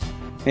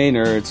Hey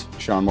nerds,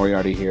 Sean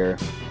Moriarty here.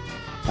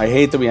 I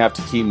hate that we have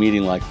to keep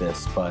meeting like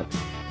this, but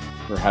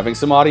we're having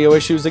some audio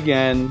issues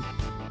again.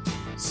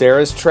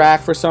 Sarah's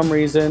track, for some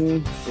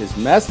reason, is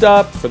messed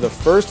up for the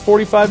first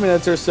 45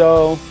 minutes or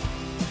so.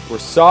 We're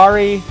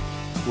sorry.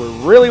 We're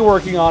really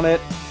working on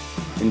it.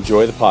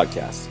 Enjoy the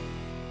podcast.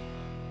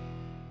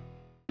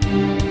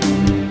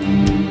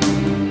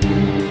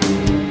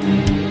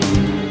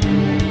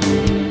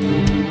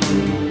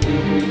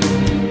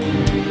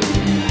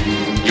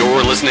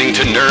 You're listening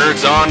to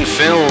Nerds on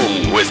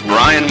Film with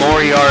Brian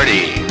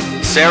Moriarty,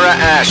 Sarah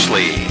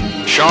Ashley,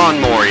 Sean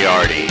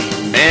Moriarty,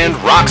 and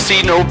Roxy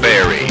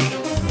Noberry.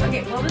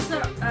 Okay, what was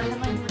the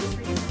headline you were just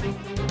reading?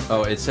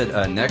 Oh, it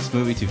said next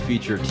movie to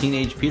feature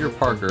teenage Peter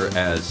Parker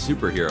as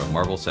superhero,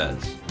 Marvel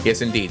says.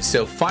 Yes, indeed.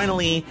 So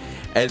finally,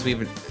 as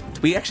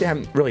we actually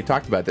haven't really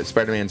talked about that,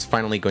 Spider-Man's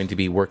finally going to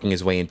be working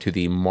his way into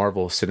the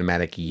Marvel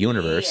Cinematic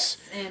Universe.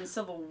 Yes, in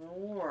Civil War.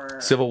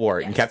 Civil War,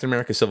 Yes. in Captain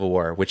America Civil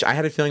War, which I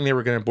had a feeling they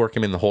were going to work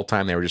him in the whole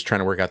time. They were just trying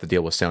to work out the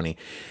deal with Sony.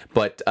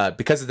 But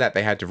because of that,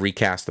 they had to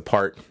recast the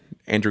part.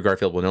 Andrew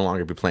Garfield will no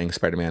longer be playing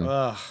Spider-Man.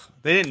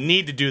 They didn't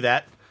need to do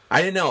that.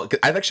 I didn't know.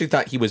 I actually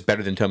thought he was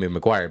better than Tobey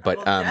Maguire.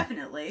 But Well,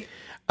 definitely.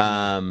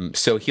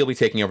 so he'll be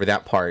taking over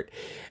that part.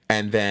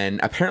 And then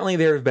apparently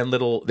there have been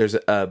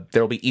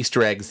there'll be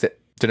Easter eggs that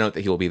denote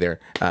that he will be there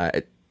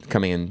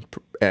coming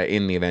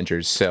in the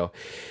Avengers. So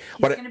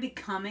He's going to be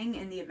coming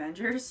in the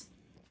Avengers.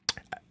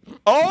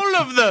 All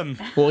of them.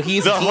 Well,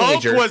 he's The a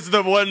teenager. Hulk was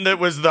the one that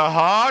was the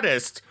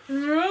hardest.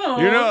 Oh.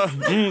 You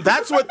know,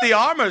 that's what the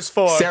armor's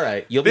for.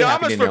 Sarah, you'll be the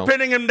happy armor's to for know.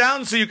 pinning him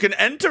down so you can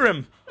enter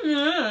him.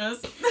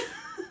 Yes.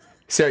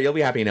 Sarah, you'll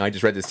be happy to know. I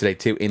just read this today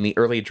too. In the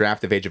early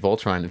draft of Age of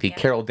Ultron, the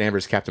Carol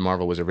Danvers Captain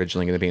Marvel was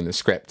originally going to be in the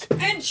script.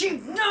 And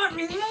she's not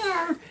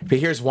anymore. But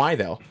here's why,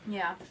 though.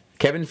 Yeah.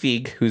 Kevin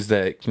Feige, who's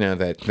the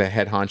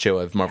head honcho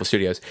of Marvel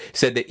Studios,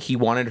 said that he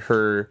wanted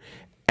her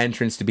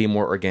entrance to be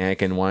more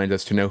organic and wanted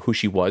us to know who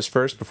she was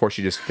first before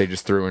they just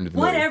threw her into the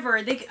movie.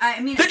 Whatever. They're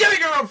giving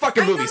her own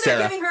fucking movie, Sarah.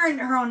 They're giving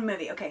her own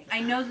movie. Okay,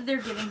 I know that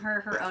they're giving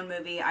her her own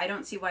movie. I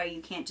don't see why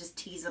you can't just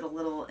tease it a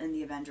little in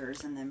the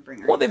Avengers and then bring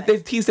her. Well, into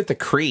they've teased it to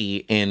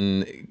Kree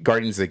in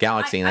Guardians of the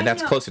Galaxy, and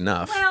that's know. close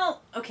enough.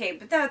 Well, okay,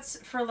 but that's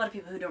for a lot of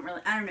people who don't really.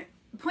 I don't know.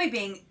 Point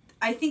being,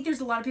 I think there's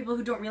a lot of people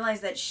who don't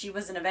realize that she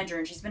was an Avenger,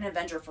 and she's been an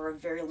Avenger for a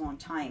very long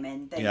time,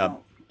 and they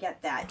don't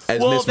get that.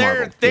 As Well, Miss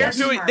Marvel, yes.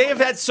 they have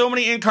had so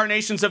many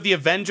incarnations of the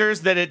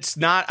Avengers that it's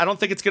not. I don't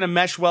think it's going to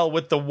mesh well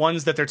with the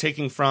ones that they're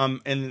taking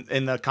from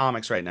in the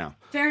comics right now.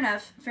 Fair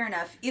enough. Fair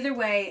enough. Either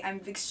way,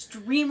 I'm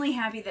extremely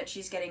happy that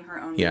she's getting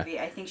her own movie.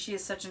 I think she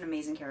is such an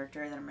amazing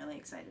character that I'm really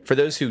excited. For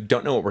those who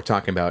don't know what we're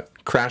talking about,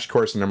 crash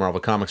course in the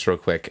Marvel Comics real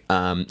quick.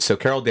 So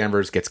Carol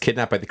Danvers gets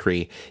kidnapped by the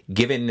Kree,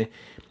 given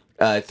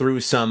through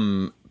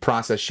some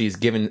process, she's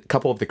given a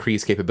couple of the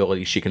Kree's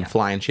capabilities. She can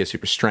fly and she has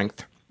super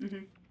strength. Mm-hmm.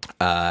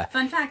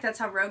 Fun fact, that's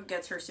how Rogue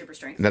gets her super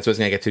strength. That's what I was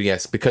going to get to,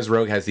 yes. Because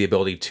Rogue has the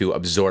ability to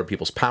absorb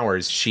people's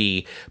powers,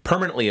 she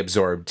permanently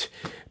absorbed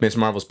Ms.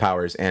 Marvel's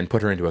powers and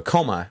put her into a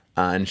coma.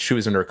 And she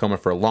was under a coma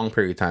for a long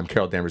period of time.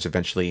 Carol Danvers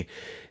eventually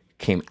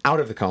came out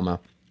of the coma.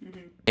 Mm-hmm.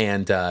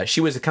 And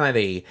she was kind of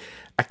a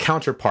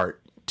counterpart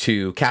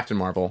to Captain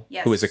Marvel,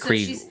 who is a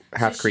Kree,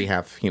 half Kree,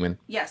 half human.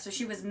 Yeah, so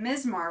she was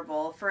Ms.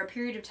 Marvel. For a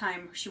period of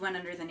time, she went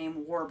under the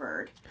name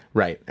Warbird.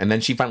 Right, and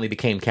then she finally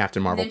became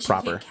Captain Marvel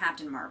proper. Became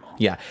Captain Marvel.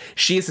 Yeah,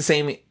 she is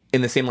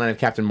in the same line of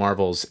Captain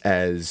Marvels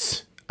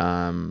as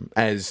Marvel,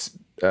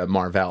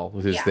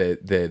 who's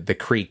the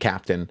Kree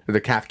captain,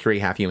 the half Kree,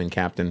 half human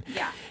captain.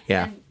 Yeah.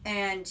 Yeah.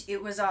 And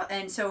it was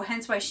and so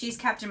hence why she's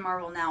Captain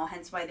Marvel now.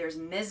 Hence why there's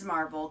Ms.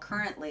 Marvel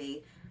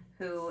currently,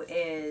 who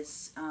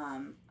is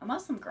a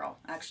Muslim girl,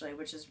 actually,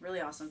 which is really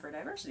awesome for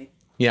diversity.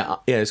 Yeah,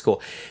 it's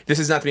cool. This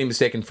is not to be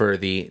mistaken for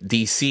the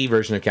DC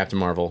version of Captain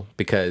Marvel,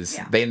 because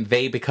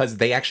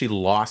they actually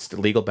lost a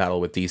legal battle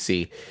with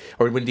DC,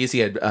 or when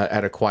DC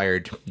had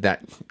acquired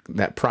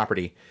that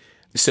property.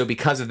 So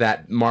because of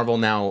that, Marvel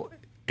now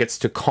gets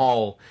to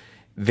call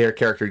their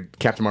character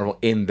Captain Marvel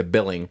in the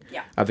billing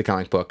of the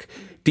comic book.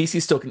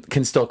 DC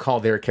can still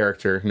call their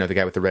character, the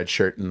guy with the red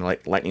shirt and the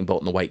lightning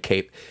bolt and the white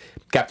cape,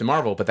 Captain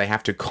Marvel, but they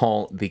have to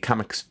call the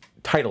comic's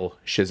title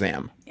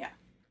Shazam. Yeah.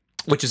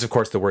 Which is, of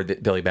course, the word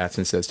that Billy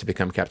Batson says to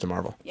become Captain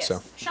Marvel. Yes.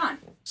 So. Sean.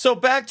 So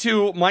back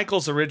to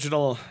Michael's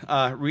original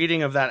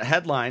reading of that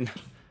headline,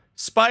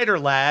 Spider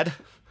Lad.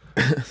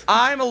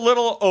 I'm a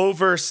little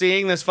over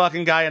seeing this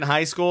fucking guy in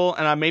high school,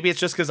 and maybe it's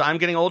just because I'm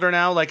getting older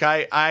now. Like,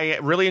 I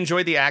really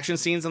enjoyed the action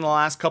scenes in the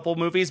last couple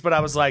movies, but I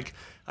was like,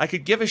 I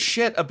could give a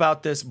shit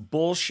about this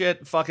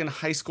bullshit fucking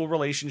high school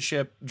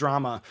relationship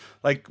drama.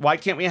 Like, why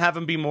can't we have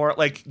him be more,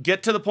 like,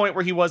 get to the point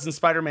where he was in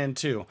Spider-Man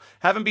 2?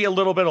 Have him be a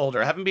little bit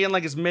older. Have him be in,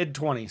 like, his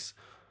mid-20s.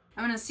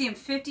 I want to see him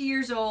 50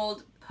 years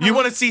old. You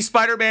want to see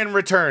Spider-Man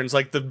Returns.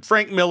 Like, the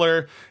Frank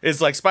Miller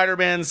is, like,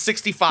 Spider-Man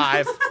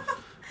 65.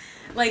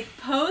 Like,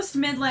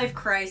 post-midlife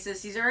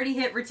crisis, he's already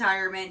hit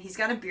retirement, he's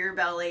got a beer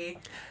belly,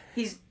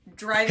 he's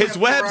driving His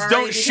webs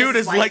don't shoot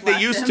as like they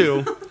used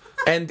to.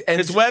 And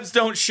His webs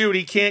don't shoot.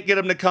 He can't get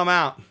them to come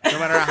out, no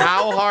matter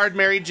how hard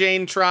Mary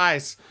Jane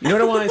tries. you know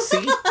what I want to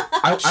see?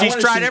 She's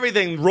tried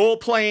everything. Role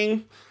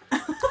playing.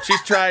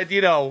 She's tried,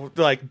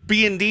 like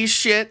B&D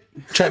shit.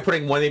 Try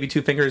putting one, maybe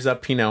two fingers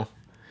up. One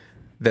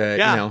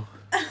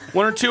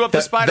or two up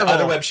the spider the hole.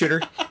 other web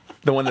shooter,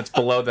 the one that's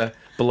below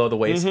the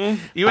waist.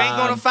 You ain't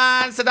gonna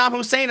find Saddam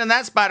Hussein in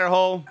that spider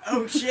hole.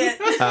 Oh shit.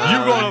 You're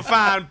gonna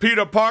find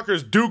Peter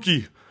Parker's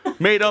dookie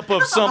made up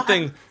of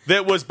something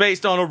that was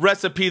based on a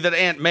recipe that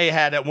Aunt May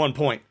had at one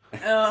point.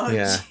 Oh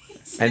Yeah.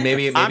 Jesus. And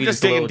maybe I'm just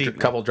just a digging little deep.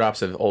 couple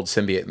drops of old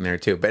symbiote in there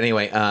too. But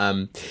anyway,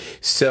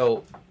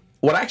 so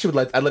what I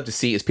actually I'd love to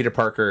see is Peter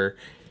Parker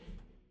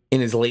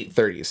in his late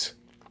 30s.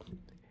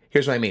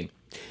 Here's what I mean.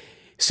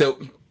 So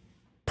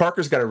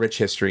Parker's got a rich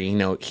history.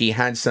 He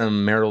had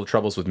some marital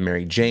troubles with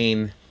Mary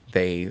Jane.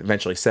 They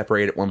eventually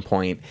separated at one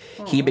point.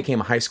 He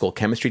became a high school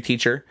chemistry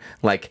teacher.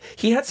 Like,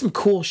 he had some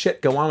cool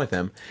shit go on with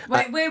him.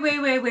 Wait.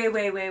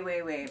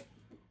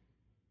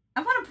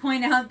 I want to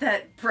point out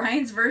that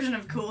Brian's version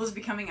of cool is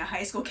becoming a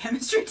high school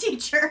chemistry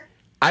teacher.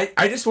 I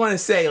just want to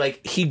say,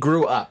 like, he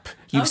grew up.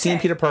 You've seen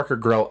Okay. Peter Parker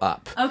grow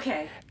up.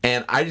 Okay.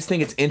 And I just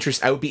think it's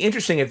interesting. It would be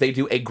interesting if they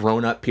do a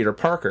grown-up Peter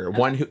Parker.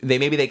 One who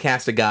they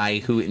cast a guy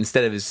who,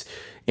 instead of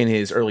in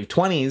his early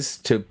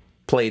 20s to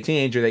play a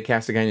teenager, they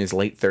cast a guy in his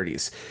late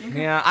 30s.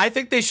 Yeah, I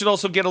think they should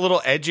also get a little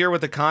edgier with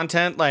the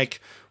content.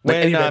 Like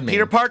Eddie when Redmayne.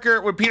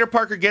 Peter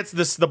Parker gets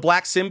the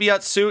black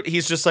symbiote suit,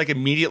 he's just like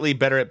immediately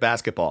better at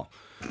basketball.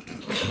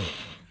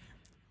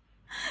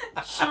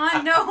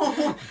 Sean,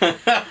 no.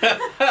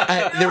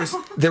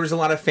 There was a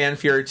lot of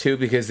fanfare too,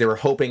 because they were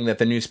hoping that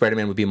the new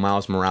Spider-Man would be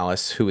Miles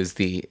Morales, who is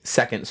the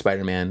second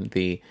Spider-Man,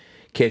 the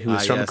kid who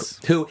is from yes.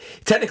 who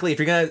technically, if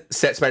you're gonna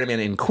set Spider-Man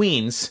in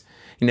Queens,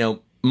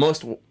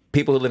 most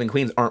people who live in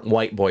Queens aren't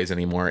white boys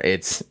anymore.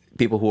 It's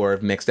people who are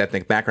of mixed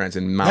ethnic backgrounds,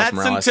 and Miles That's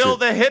Morales. until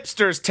the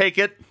hipsters take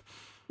it.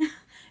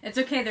 It's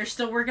okay. They're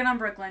still working on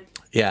Brooklyn.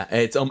 Yeah,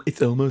 it's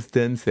almost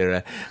done,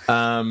 Sarah.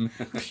 Oh,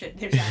 shit,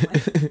 there's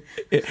that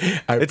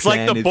one. Our It's like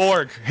plan the is-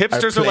 Borg. our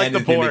Hipsters are like plan the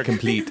is nearly Borg.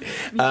 complete.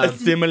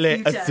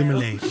 Assimilate.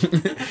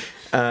 Futile.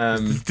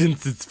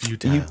 Resistance is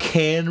futile. You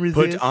can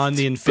resist. Put on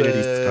the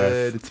Infinity but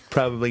Scarf. It's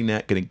probably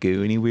not going to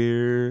go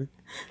anywhere.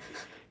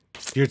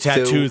 Your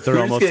tattoos so are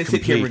we're almost just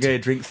gonna sit here. We're complete. going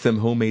to drink some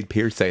homemade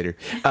pear cider.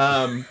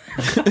 I'm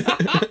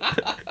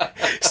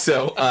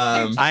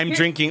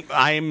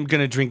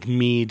gonna drink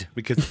mead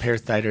because pear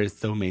cider is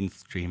so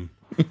mainstream.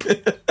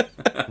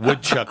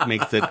 Woodchuck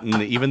makes it,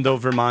 and even though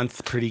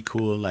Vermont's pretty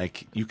cool,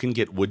 like you can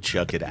get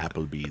woodchuck at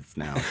Applebee's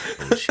now.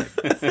 Bullshit.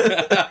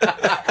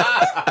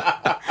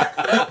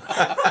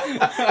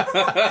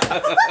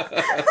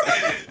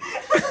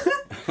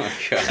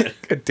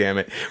 God damn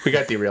it. We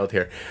got derailed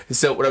here.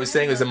 So what I was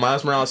saying was that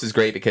Miles Morales is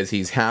great because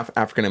he's half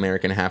African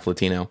American, half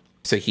Latino.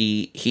 So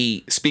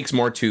he speaks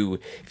more to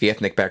the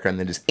ethnic background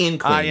than just in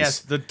Queens. Yes,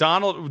 the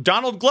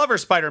Donald Glover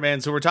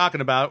Spider-Mans who we're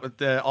talking about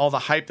with all the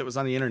hype that was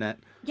on the internet.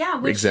 Yeah,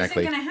 which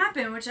Exactly. isn't going to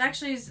happen, which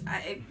actually is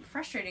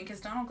frustrating because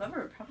Donald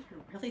Glover would probably be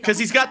really Because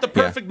he's got the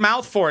perfect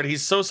mouth for it.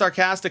 He's so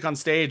sarcastic on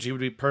stage. He would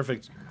be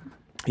perfect.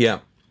 Yeah, I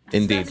was about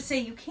indeed. to say,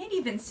 you can't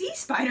even see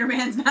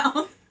Spider-Man's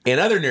mouth. In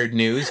other nerd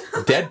news,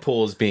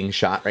 Deadpool is being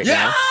shot right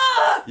now.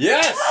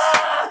 Yes!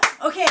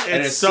 Okay.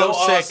 And it's so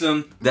so sick.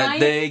 awesome that Ryan-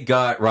 they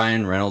got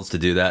Ryan Reynolds to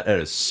do that. It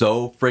is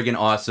so friggin'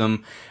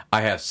 awesome.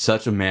 I have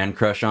such a man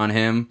crush on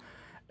him.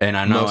 And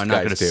I know Most I'm not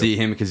guys going to do. see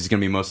him because he's going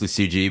to be mostly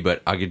CG,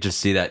 but I could just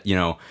see that,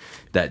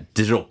 that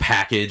digital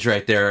package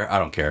right there. I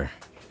don't care.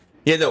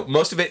 Yeah, no,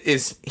 most of it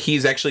is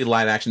he's actually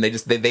live action.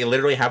 They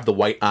literally have the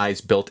white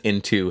eyes built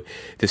into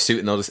the suit,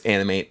 and they'll just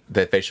animate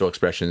the facial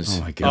expressions.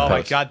 Oh my God. Oh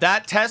my god,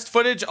 that test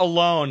footage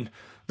alone.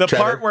 The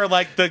Trevor? part where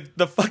like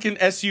the fucking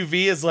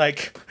SUV is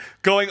like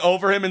going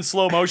over him in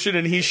slow motion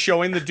and he's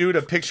showing the dude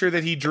a picture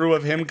that he drew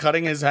of him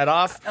cutting his head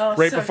off Oh,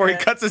 right so before he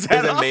good. cuts his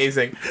head It's off.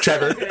 amazing.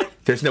 Trevor,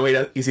 there's no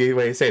easy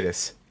way to say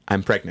this.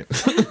 I'm pregnant.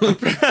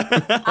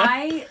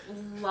 I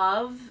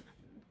love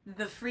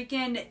the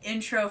freaking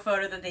intro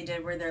photo that they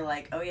did where they're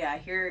like, oh yeah,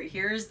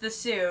 here's the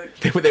suit.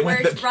 They where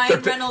went it's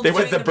Ryan Reynolds they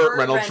went doing the Burt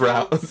Reynolds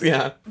route.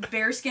 Yeah.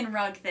 bearskin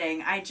rug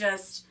thing.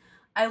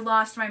 I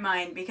lost my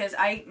mind because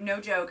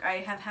no joke, I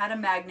have had a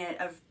magnet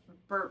of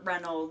Burt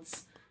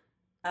Reynolds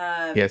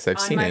Yes, I've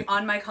seen it.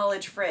 on my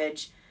college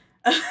fridge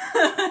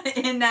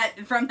from that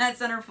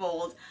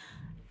centerfold.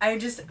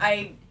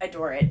 I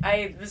adore it.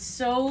 I was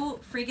so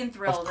freaking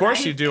thrilled. Of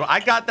course you do. I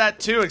got that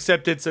too,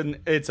 except it's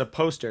a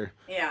poster.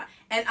 Yeah.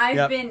 And I've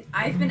Yep.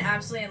 been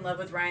absolutely in love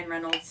with Ryan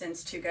Reynolds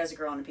since Two Guys, a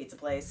Girl, and a Pizza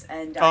Place.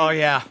 And Oh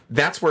yeah.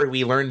 That's where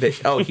we learned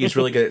that he's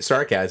really good at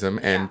sarcasm,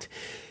 and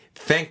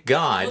thank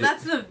God.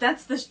 well,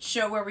 that's the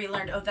show where we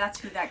learned. Oh,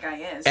 that's who that guy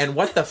is. And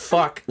what the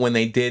fuck when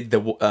they did the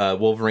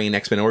Wolverine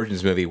X-Men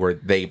Origins movie where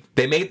they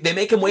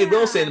make him Wade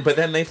Wilson, but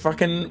then they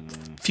fucking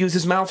fuse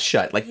his mouth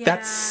shut. Like he's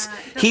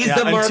Yeah,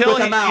 the Merc until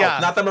with a he- mouth, yeah.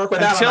 not the Merc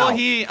without a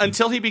mouth.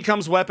 Until he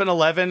becomes Weapon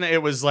 11,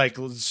 it was like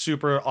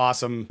super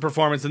awesome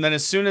performance. And then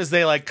as soon as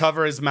they like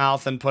cover his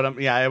mouth and put him,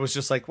 it was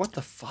just like what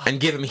the fuck. And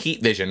give him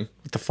heat vision.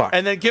 What the fuck?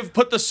 And then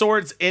put the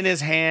swords in his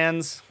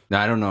hands.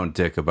 Now, I don't know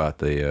dick about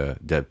the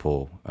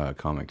Deadpool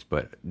comics,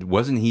 but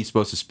wasn't he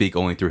supposed to speak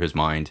only through his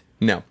mind?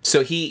 No.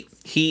 So he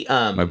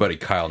My buddy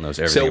Kyle knows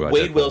everything so about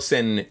Wade Deadpool.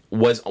 Wilson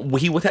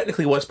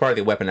technically was part of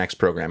the Weapon X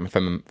program,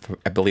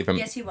 I believe.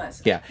 Yes, he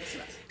was. Yeah. Yes, he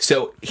was.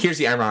 So here's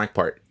the ironic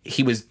part.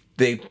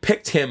 They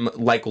picked him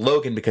like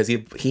Logan because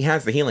he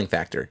has the healing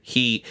factor.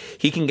 He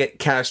can get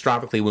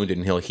catastrophically wounded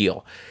and he'll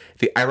heal.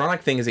 The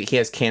ironic thing is that he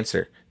has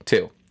cancer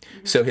too.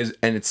 So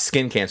it's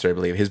skin cancer, I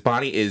believe. His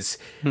body is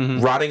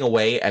rotting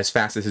away as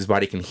fast as his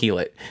body can heal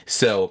it.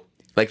 So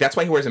like that's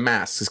why he wears a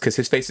mask, is because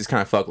his face is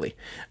kind of fugly.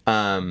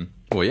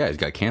 Well, yeah, he's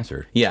got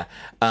cancer. Yeah,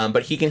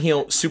 but he can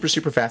heal super,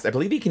 super fast. I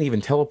believe he can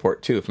even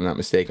teleport too, if I'm not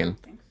mistaken.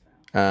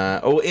 In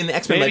the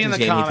X-Men Maybe in Legends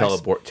the game, he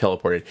comics.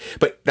 teleported.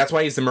 But that's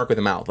why he's the Merc with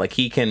the mouth. Like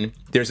he can.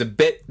 There's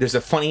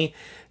a funny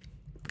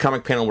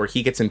comic panel where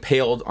he gets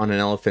impaled on an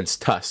elephant's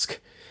tusk,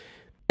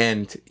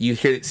 and you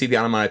see the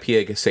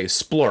onomatopoeia say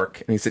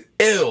 "splork," and he said,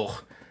 "Ew,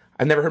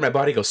 I've never heard my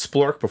body go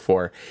splork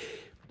before."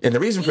 And the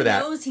reason for He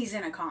that, knows he's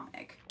in a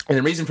comic. and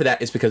the reason for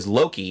that is because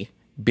Loki,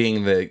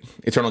 being the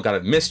eternal god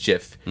of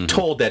mischief,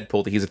 told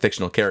Deadpool that he's a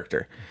fictional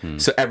character.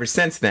 So ever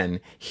since then,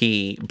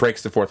 he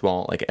breaks the fourth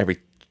wall like every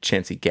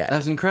chance he gets.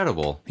 That's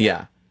incredible.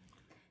 Yeah.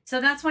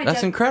 So that's why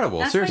That's incredible,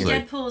 That's seriously. why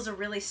Deadpool is a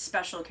really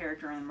special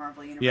character in the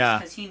Marvel universe Yeah.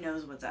 because he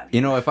knows what's up. You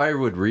know, if I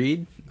would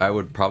read, I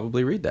would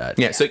probably read that.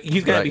 Yeah, so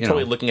he's gonna But, be you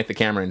totally know, looking at the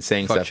camera and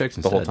saying fuck stuff chicks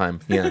the whole instead. time.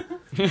 Yeah.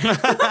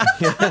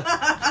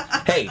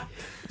 Hey,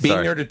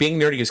 Sorry. being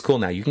nerdy is cool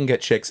now. You can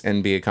get chicks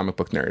and be a comic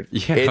book nerd.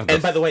 Yeah,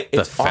 And by the way,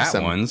 it's the fat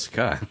awesome. ones.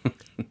 God.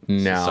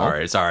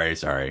 No.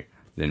 Sorry.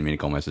 Didn't mean to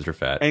call my sister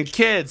fat. And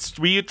kids,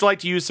 we'd like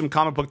to use some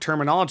comic book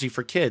terminology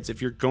for kids.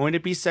 If you're going to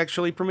be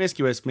sexually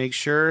promiscuous, make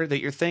sure that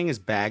your thing is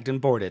bagged and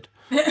boarded.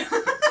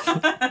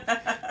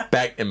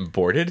 Back and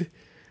boarded.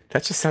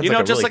 That just sounds You know,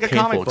 like a just really like a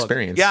painful comic book.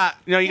 experience. Yeah,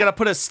 you got to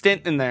put a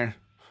stint in there.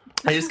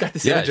 I just got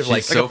this Yeah, image of she's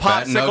like so a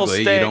fat and popsicle ugly,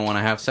 you stick. don't want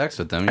to have sex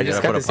with them. You I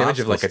just gotta got put this image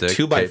of like a popsicle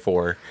stick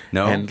 2x4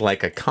 No. and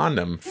like a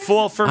condom.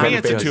 Well, for me, I'm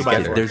it's a big 2x4.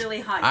 together. There's really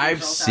hot I've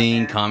girls out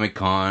seen there. Comic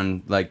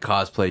Con like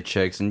cosplay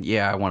chicks, and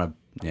I want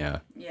to,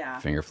 Yeah.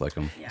 finger flick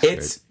them.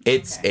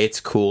 It's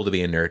cool to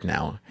be a nerd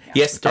now.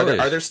 Yes, totally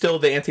are is. there still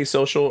the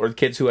antisocial or the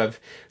kids who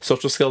have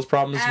social skills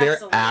problems there?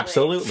 Absolutely.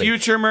 Absolutely.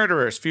 Future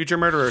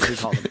murderers, we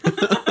call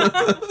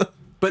them.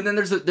 But then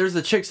there's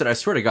the chicks that I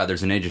swear to God,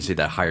 there's an agency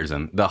that hires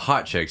them, the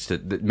hot chicks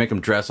that make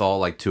them dress all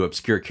like to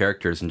obscure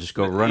characters and just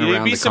go run You'd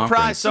around be the surprised.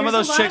 conference. Some of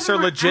There's those a lot chicks of are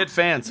them legit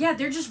fans. Yeah,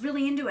 they're just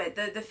really into it.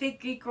 The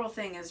fake geek girl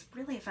thing is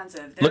really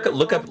offensive. Look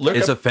They're up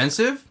It's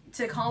offensive.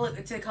 to call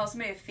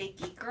somebody a fake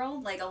geek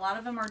girl. Like a lot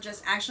of them are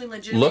just actually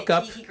legitimate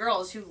geeky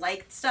girls who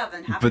like stuff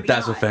and have to But be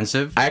that's hot.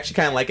 offensive. I actually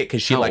kind of like it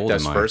because she How liked old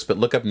us am I? first, but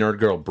look up Nerd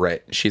Girl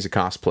Brit. She's a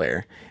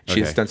cosplayer.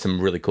 She's Okay. done some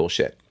really cool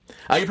shit.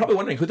 You're probably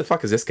wondering who the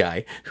fuck is this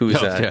guy? Who's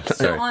Oh, yeah, So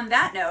sorry. on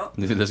that note,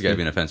 This guy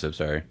being offensive.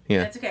 Sorry. yeah.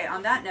 that's okay.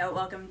 On that note,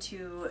 welcome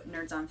to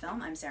Nerds on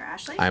Film. I'm Sarah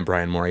Ashley. I'm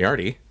Brian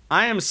Moriarty,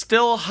 I am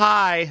still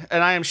high,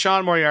 and I am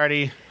Sean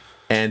Moriarty.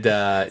 and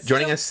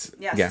joining us.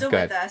 Yeah, Yeah, still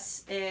go with ahead.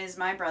 us is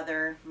my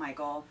brother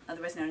Michael,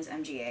 otherwise known as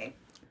MGA.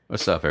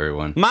 What's up,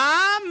 everyone?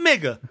 My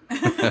mega.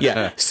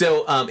 Yeah.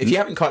 So if you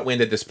haven't caught wind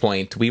at this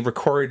point, we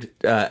record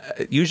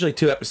usually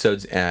 2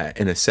 episodes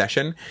in a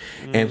session,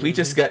 and we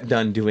just got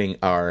done doing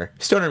our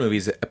Stoner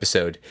Movies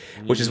episode,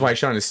 which is why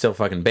Sean is still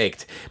fucking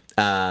baked,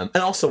 and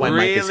also why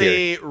Mike is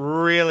here.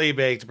 Really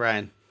baked,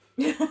 Brian.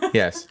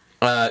 Yes.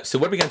 So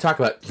what are we going to talk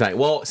about tonight?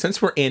 Well,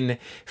 since we're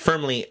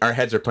our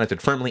heads are planted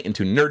firmly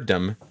into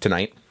nerddom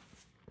tonight,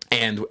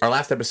 and our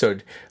last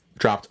episode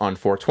dropped on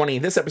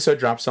 4/20, this episode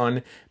drops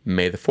on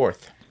May the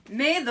 4th.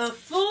 May the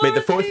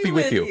 4th be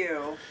with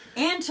you.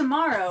 And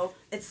tomorrow,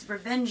 it's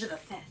Revenge of the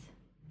 5th.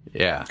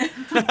 Yeah.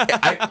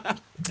 I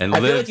And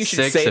feel live like you should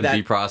 6 say and that-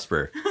 be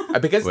prosper.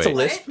 because it's a Wait.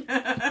 lisp.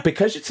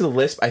 Because it's a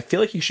lisp, I feel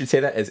like you should say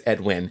that as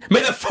Ed Wynn.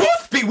 May the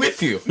 4th be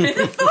with you. May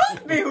the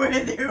 4th be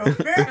with you.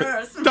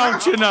 Yes.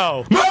 Don't you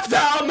know? Move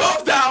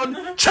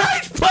down,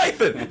 change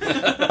places.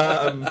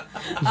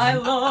 I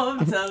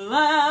love to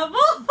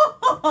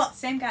level.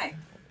 Same guy.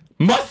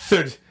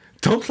 Mustard.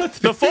 Don't let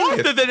The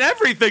 4th is in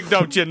everything,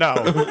 don't you know?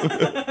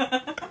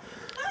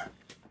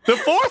 The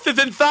 4th is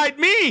inside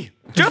me,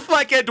 just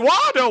like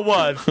Eduardo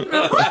was.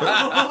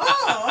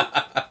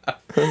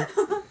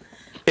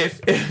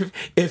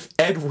 If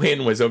Ed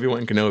Wynn was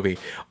Obi-Wan Kenobi,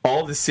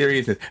 all the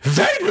seriousness,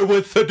 Vader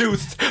was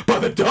seduced by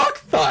the dark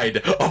side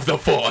of the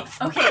Force.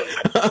 Okay.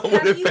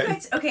 Would have You been-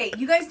 guys,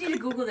 you guys need to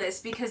Google this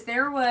because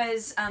there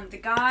was the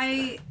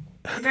guy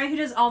who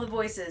does all the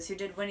voices who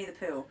did Winnie the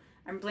Pooh.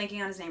 I'm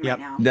blanking on his name Yep.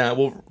 right now. Nah,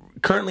 well,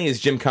 currently is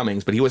Jim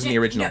Cummings, but he wasn't the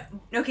original.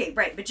 No, okay,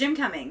 right, but Jim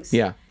Cummings.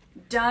 Yeah.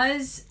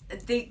 Because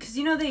they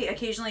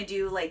occasionally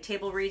do like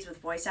table reads with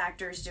voice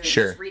actors doing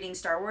Sure. just reading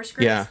Star Wars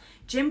scripts. Yeah.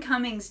 Jim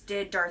Cummings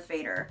did Darth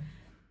Vader,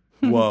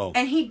 Whoa.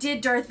 and he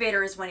did Darth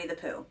Vader as Winnie the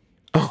Pooh,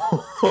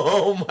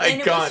 Oh my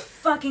and it god. was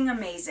fucking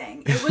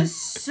amazing. It was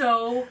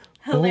so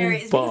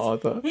hilarious. Oh,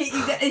 because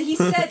bother. he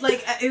said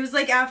like it was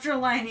like after a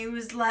line he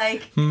was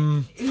like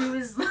he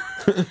was.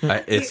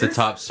 It's the was-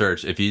 top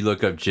search. If you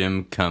look up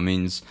Jim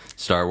Cummings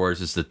Star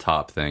Wars, it's the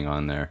top thing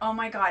on there. Oh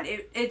my god,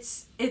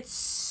 it's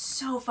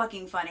so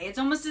fucking funny.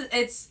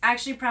 It's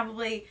actually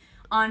probably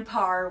on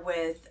par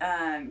with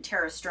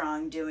Tara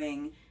Strong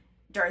doing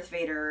Darth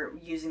Vader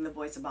using the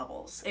voice of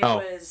Bubbles. It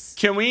was.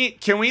 Can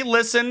we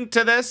listen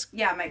to this?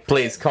 Yeah, Mike.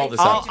 Please, call this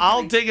up.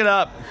 I'll dig it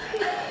up.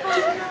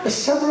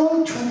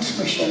 Several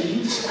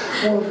transmissions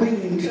were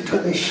beamed to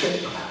the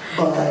ship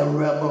by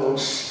rebel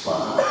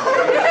spies.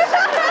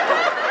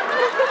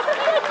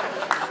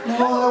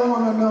 Now I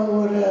want to know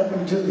what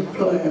happened to the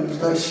plans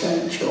they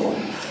sent you.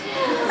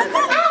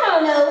 I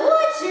don't know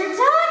what you're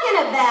talking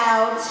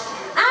about.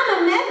 I'm a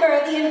member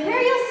of the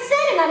Imperial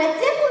Senate on a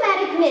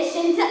diplomatic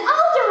mission to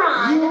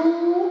Alderaan.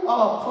 You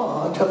are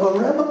part of a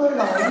rebel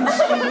alliance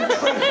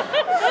infiltrator.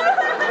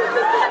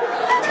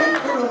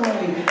 Take her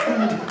away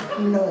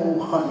and no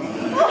honey.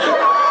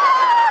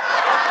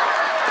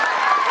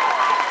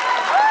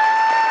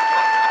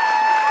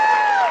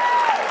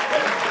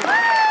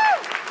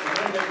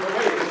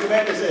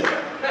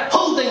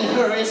 Holding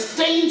her is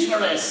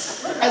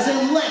dangerous, as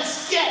in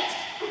let's get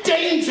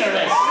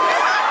dangerous.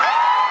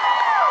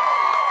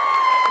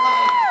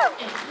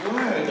 If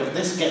word of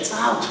this gets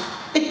out,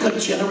 it could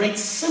generate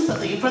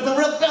sympathy for the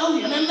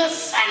rebellion in the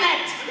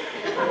Senate.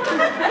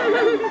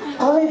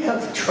 I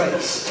have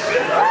traced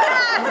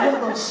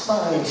rebel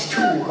spies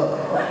to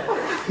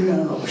her.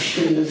 Now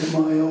she is my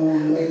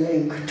only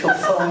link to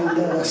find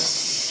a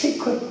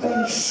secret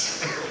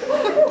base.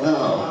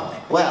 Oh,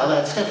 well,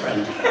 that's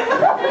different.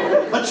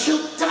 But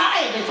she'll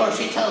die before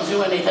she tells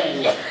you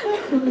anything.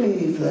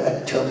 Leave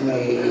that to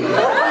me.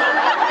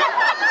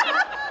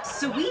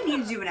 So we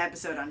need to do an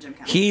episode on Jim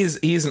Cummings.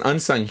 He's an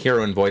unsung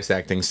hero in voice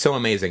acting. So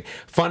amazing.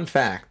 Fun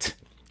fact: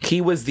 he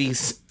was the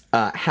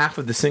half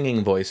of the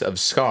singing voice of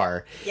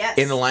Scar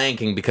in The Lion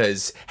King,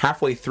 because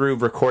halfway through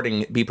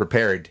recording Be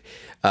Prepared,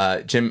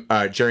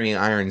 Jeremy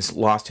Irons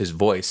lost his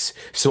voice,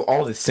 so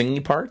all the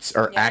singing parts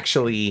are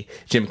actually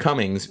Jim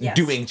Cummings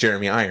doing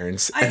Jeremy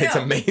Irons, and it's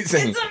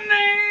amazing. It's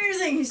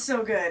amazing. He's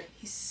so good.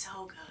 He's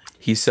so good.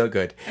 He's so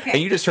good. Okay.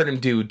 And you just heard him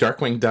do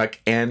Darkwing Duck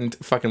and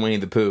fucking Winnie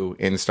the Pooh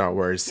in Star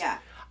Wars. Yeah.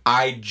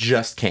 I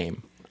just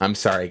came. I'm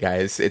sorry,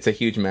 guys. It's a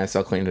huge mess.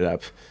 I'll clean it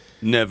up.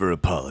 Never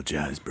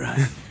apologize,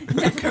 Brian.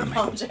 Never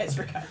apologize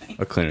for coming.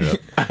 I'll clean it up.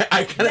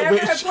 I kind of Never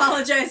wish.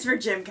 apologize for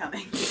Jim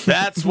Cummings.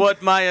 That's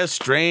what my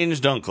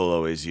estranged uncle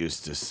always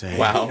used to say.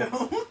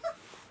 Wow.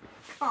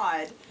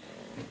 God.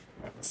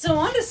 So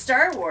on to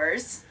Star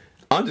Wars.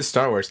 On to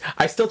Star Wars.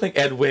 I still think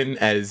Ed Wynn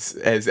as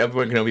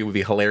Obi-Wan Kenobi would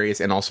be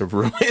hilarious and also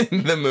ruin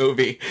the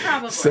movie.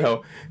 Probably.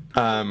 So,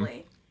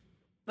 Probably.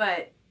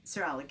 But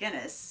Sir Alec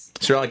Guinness.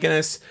 Sir Alec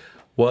Guinness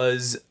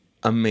was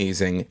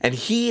amazing, and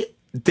he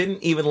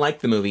didn't even like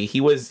the movie. He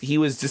was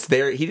just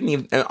there. He didn't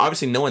even.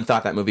 Obviously, no one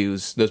thought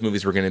those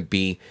movies were going to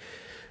be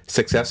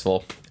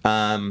successful.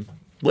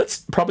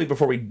 Let's probably,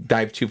 before we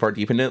dive too far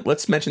deep into it,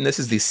 let's mention this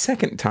is the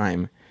second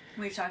time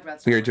We've talked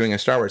about we are doing a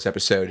Star Wars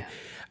episode.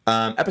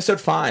 Episode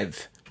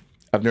 5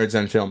 of Nerds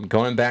on Film,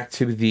 going back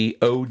to the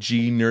OG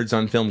Nerds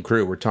on Film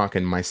crew. We're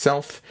talking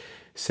myself,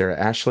 Sarah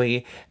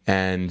Ashley,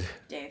 and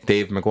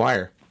Dave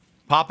McGuire.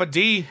 Papa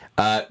D.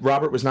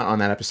 Robert was not on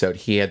that episode.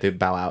 He had to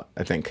bow out,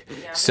 I think.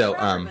 Yeah,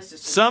 so,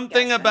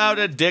 Something about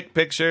a dick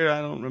picture. I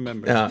don't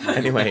remember.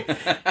 anyway,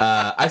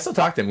 I still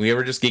talked to him. We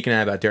were just geeking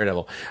out about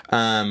Daredevil.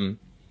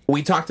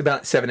 We talked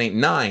about 7, 8,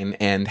 9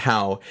 and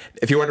how,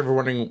 if you're ever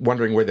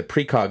wondering where the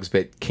precogs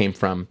bit came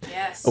from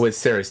with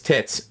Sarah's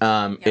tits,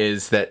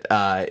 is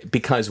that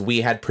because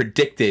we had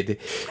predicted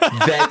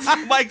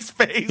that Mike's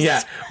face.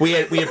 Yeah, we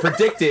had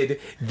predicted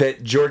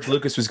that George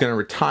Lucas was going to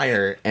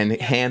retire and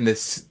hand the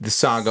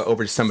saga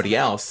over to somebody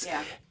else,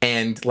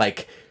 and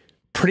like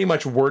pretty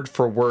much word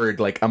for word,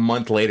 like a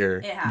month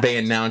later, they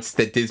announced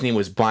that Disney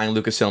was buying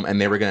Lucasfilm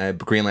and they were going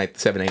to greenlight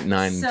 7, 8,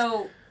 9.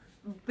 So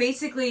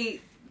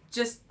basically,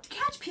 just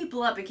catch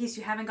people up in case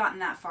you haven't gotten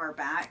that far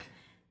back.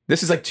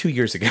 This is like 2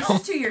 years ago. This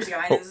is 2 years ago.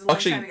 I know this is a long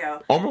time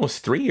ago.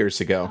 Almost 3 years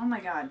ago. Oh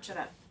my God! Shut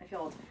up. I feel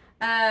old.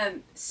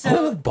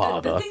 So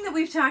the thing that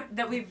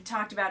we've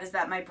talked about is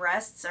that my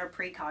breasts are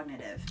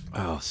precognitive.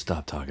 Oh,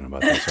 stop talking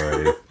about this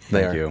already.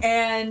 Thank you.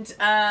 And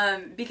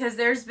because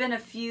there's been a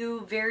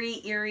few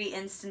very eerie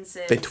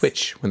instances. They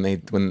twitch when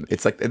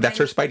it's like that's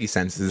her spidey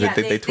sense. Is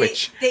they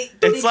twitch.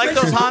 It's like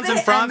those Hans and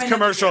Franz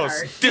commercials.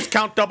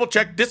 Discount double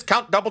check.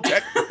 Discount double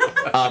check.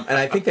 And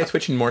I think they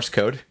twitch in Morse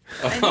code.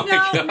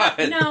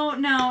 No,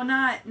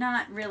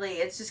 not really.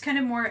 It's just kind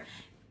of more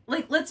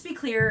like, let's be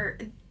clear.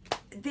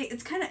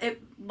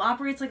 It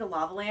operates like a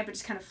lava lamp. It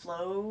just kind of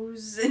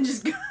flows and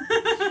just.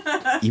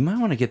 You might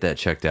want to get that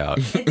checked out.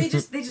 They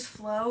just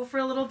flow for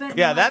a little bit.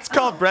 Yeah, that's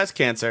called breast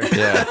cancer.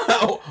 Yeah.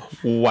 Oh,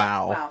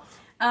 wow.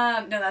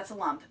 No, that's a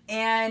lump.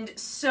 And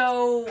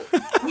so,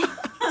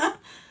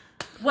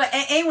 what?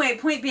 Anyway,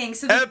 point being,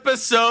 so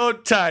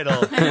episode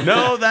title.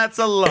 No, that's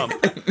a lump.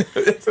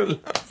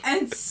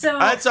 And so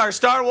that's our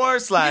Star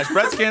Wars /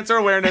 breast cancer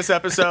awareness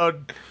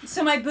episode.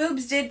 So my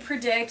boobs did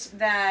predict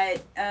that.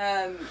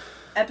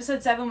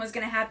 Episode 7 was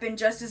going to happen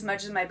just as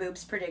much as my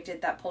boobs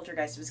predicted that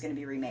Poltergeist was going to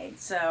be remade.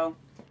 So,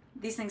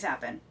 these things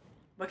happen.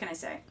 What can I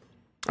say?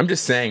 I'm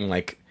just saying,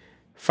 like,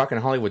 fucking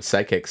Hollywood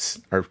psychics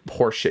are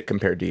horseshit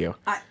compared to you.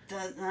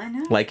 I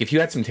know. Like, if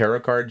you had some tarot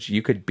cards,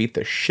 you could beat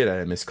the shit out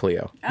of Miss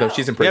Cleo. Though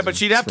she's in prison. Yeah, but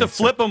she'd have to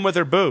flip them with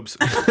her boobs.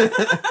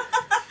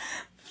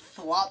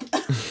 Flop.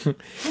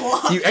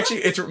 You actually,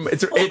 it's.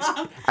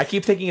 I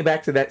keep thinking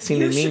back to that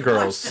scene in Mean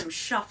Girls. Watch them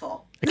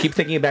shuffle. I keep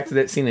thinking back to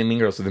that scene in Mean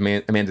Girls with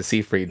Amanda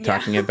Seyfried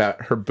talking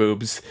about her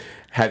boobs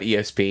have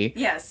ESP.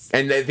 Yes.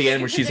 And at the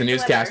end, where she's a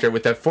newscaster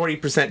with a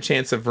 40%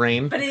 chance of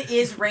rain. But it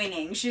is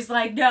raining. She's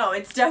like, no,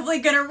 it's definitely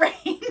gonna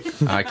rain.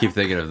 I keep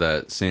thinking of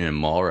that scene in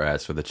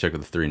Mallrats with the chick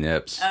with the 3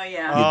 nips. Oh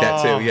yeah.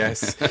 That too,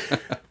 yes.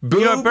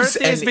 Boobs Your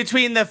birthday is and-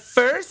 between the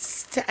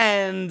 1st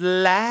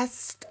and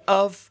last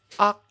of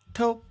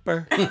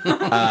October.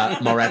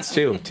 Mallrats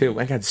too.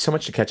 I got so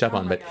much to catch up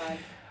on, but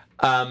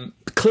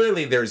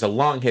clearly there's a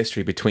long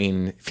history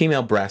between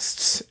female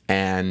breasts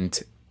and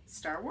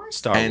Star Wars.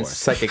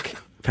 psychic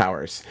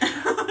powers.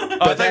 I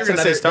But thought you were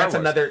gonna say Star Wars.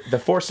 another. The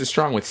force is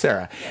strong with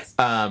Sarah. Yes.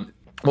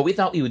 What we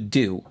thought we would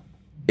do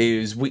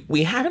is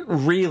we haven't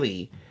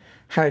really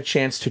had a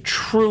chance to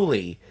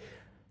truly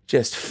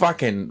just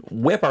fucking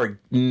whip our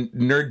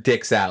nerd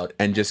dicks out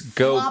and just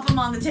go Flop 'em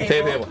on the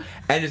table.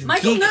 and just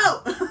Michael, geek,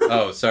 no.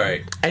 Oh,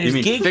 sorry. and You just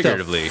mean geek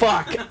figuratively. the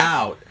fuck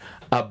out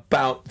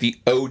about the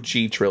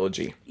OG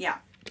trilogy. Yeah.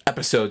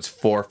 Episodes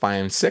 4,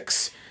 5, and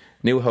 6,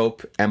 New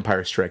Hope,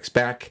 Empire Strikes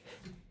Back,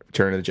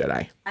 Return of the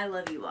Jedi. I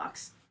love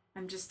Ewoks.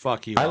 I'm just.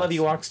 Fuck you. I love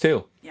Ewoks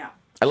too. Yeah.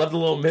 I love the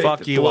little Fuck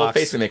the little Ewoks.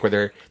 face they make where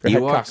their head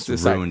cocks to the Ewoks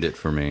side. ruined it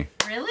for me.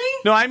 Really?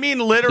 No, I mean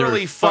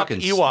literally They're fuck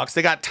fucking Ewoks.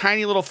 They got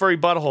tiny little furry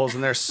buttholes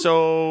and they're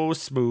so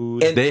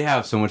smooth. They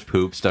have so much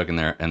poop stuck in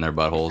their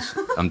buttholes.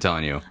 I'm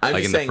telling you, I'm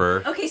like just in saying- the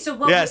fur. Okay, so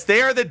what? Yes,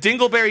 they are the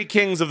Dingleberry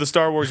Kings of the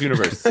Star Wars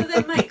universe. So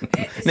then, Mike.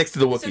 Next to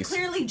the So Wookiees.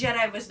 clearly,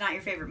 Jedi was not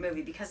your favorite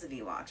movie because of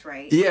Ewoks,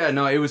 right? Yeah,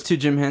 no, it was too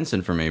Jim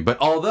Henson for me. But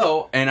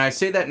although, and I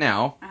say that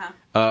now,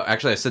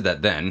 actually I said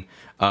that then,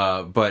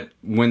 but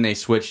when they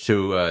switched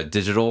to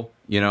digital,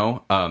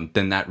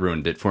 then that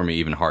ruined it for me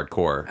even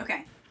hardcore.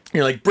 Okay.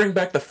 You're like, bring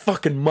back the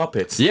fucking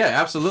Muppets. Yeah,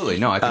 absolutely.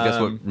 No, I think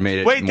that's what made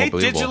it Wait, more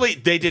believable.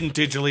 they didn't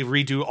digitally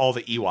redo all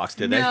the Ewoks,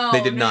 did they? No,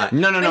 They did not.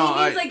 No, But no.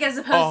 he means like as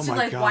opposed to my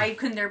like God. why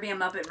couldn't there be a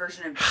Muppet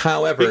version of?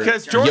 However,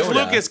 Because George Yoda,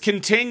 Lucas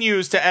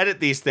continues to edit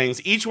these things.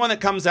 Each one that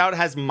comes out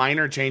has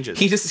minor changes.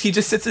 he just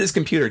sits at his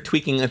computer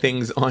tweaking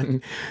things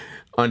on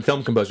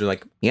Film Composer.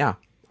 Like, yeah,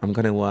 I'm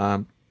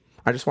gonna.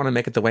 I just want to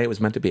make it the way it was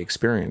meant to be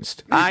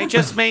experienced. I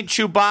just made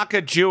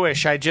Chewbacca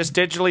Jewish. I just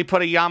digitally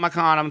put a yarmulke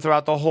on him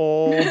throughout the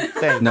whole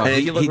thing. No, And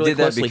he you look really did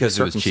that closely, because he's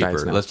it was circumcised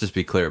cheaper. now. Let's just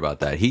be clear about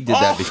that. He did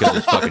that because it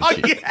was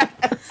fucking cheap.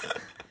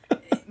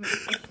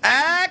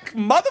 Ack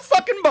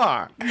motherfucking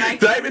bar. Mike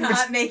Did I is even not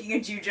mis- making a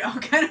Jew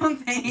joke. I don't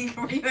think.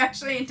 Were you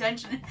actually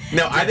intentional?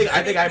 No, I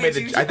think I made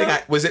Jew the. I think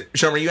joke? was it.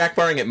 Sean, were you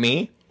akbaring at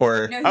me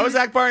or? No, I was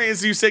akbaring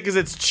as you say because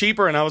it's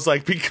cheaper, and I was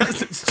like,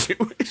 because it's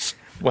Jewish.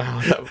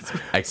 Wow. That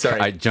was, sorry.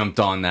 I jumped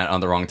on that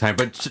on the wrong time.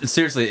 But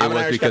seriously, it I'm an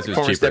was Irish because it was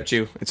former cheaper. step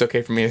Jew. It's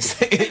okay for me to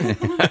say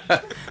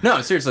it.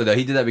 No, seriously though,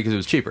 he did that because it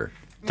was cheaper.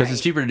 Because it's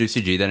Right. cheaper to do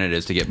CG than it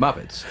is to get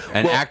Muppets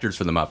and Well, actors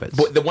for the Muppets.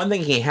 But the one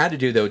thing he had to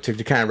do though to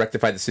kind of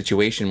rectify the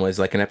situation was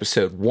like in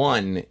episode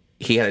 1,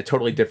 he had a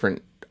totally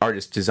different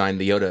artist design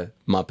the Yoda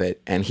Muppet,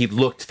 and he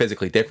looked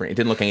physically different. It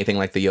didn't look anything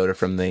like the Yoda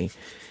from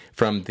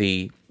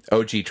the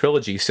OG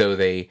trilogy. So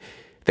they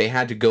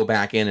had to go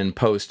back in and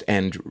post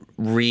and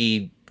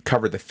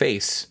recover the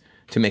face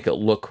to make it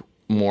look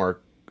more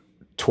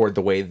toward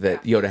the way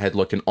that Yoda had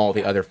looked in all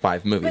the other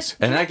 5 movies.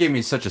 And that gave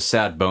me such a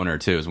sad boner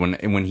too. Is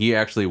when he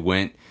actually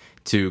went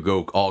to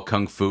go all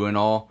kung fu and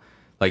all,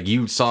 like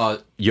you saw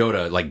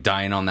Yoda like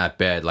dying on that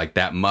bed, like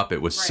that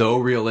Muppet was so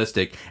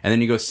realistic. And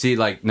then you go see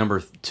like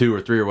number 2 or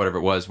 3 or whatever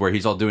it was, where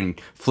he's all doing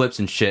flips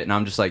and shit, and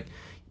I'm just like,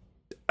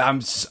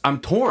 I'm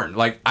torn.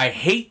 Like I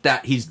hate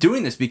that he's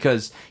doing this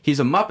because he's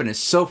a Muppet and it's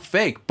so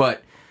fake,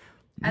 but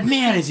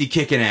man, is he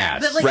kicking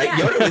ass. But, like, Right?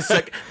 yeah. Yoda was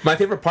like, my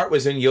favorite part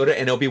was when Yoda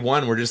and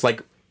Obi-Wan were just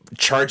like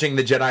charging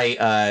the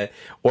Jedi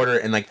Order,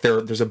 and like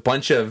there's a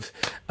bunch of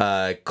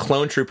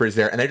clone troopers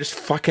there, and they're just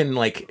fucking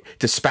like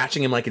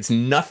dispatching him like it's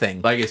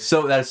nothing. Like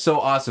that's so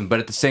awesome, but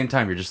at the same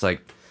time you're just like,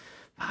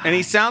 And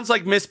he sounds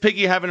like Miss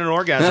Piggy having an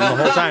orgasm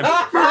the whole time.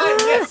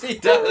 yes he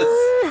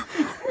does.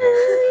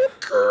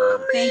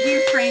 Thank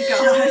you, Frank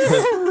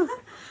Oz.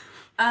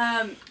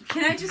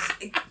 Can I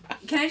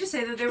just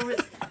say that there was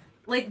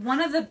like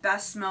one of the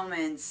best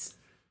moments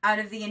out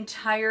of the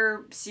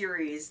entire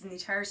series, the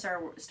entire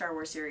Star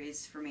Wars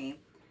series for me,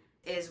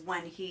 is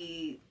when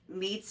he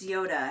meets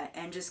Yoda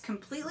and just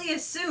completely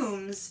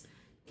assumes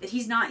that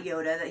he's not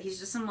Yoda, that he's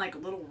just some like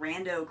little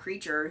rando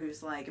creature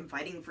who's like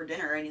inviting for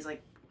dinner, and he's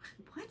like,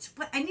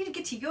 what? I need to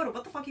get to Yoda.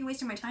 What the fuck are you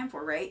wasting my time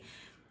for, right?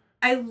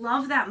 I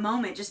love that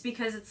moment just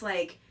because it's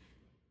like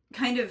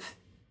kind of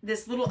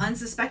this little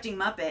unsuspecting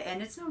Muppet,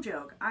 and it's no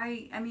joke.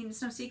 I mean,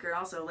 it's no secret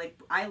also. Like,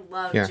 I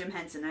love Jim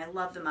Henson. I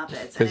love the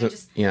Muppets. And I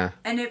just,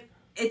 and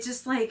it's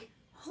just like,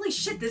 holy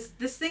shit, this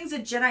thing's a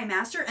Jedi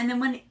Master. And then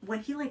when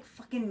he like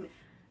fucking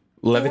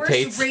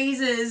Levitates force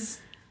raises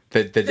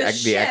the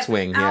ship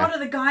X-wing out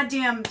of the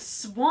goddamn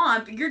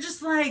swamp, you're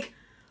just like,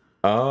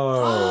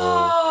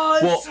 Oh,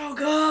 it's well, so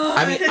good.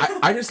 I mean,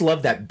 I just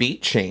love that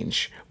beat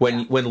change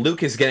when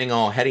Luke is getting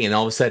all heady, and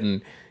all of a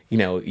sudden,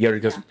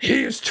 Yoda goes,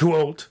 "He is too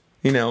old,"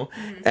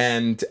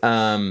 and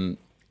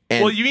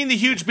well, you mean the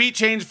huge beat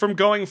change from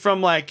going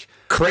from like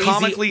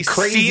crazy,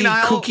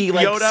 senile kooky,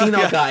 like Yoda?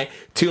 senile guy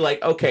to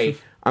like, okay,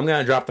 I'm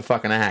gonna drop the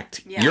fucking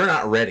act. Yeah. You're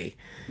not ready.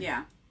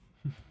 Yeah.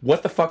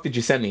 What the fuck did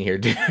you send me here,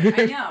 dude?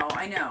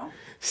 I know.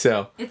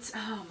 So it's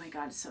oh my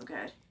god, it's so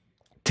good.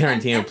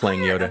 Tarantino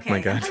playing Yoda. Okay, My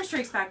God. Empire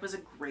Strikes Back was a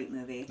great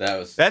movie.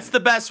 That's the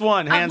best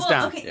one, hands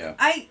down. Okay, Yeah.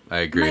 I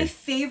agree. My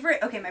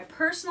favorite, my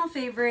personal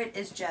favorite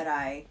is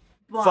Jedi.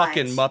 But,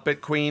 Fucking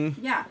Muppet Queen.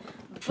 Yeah,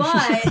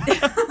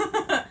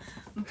 but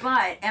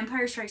but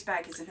Empire Strikes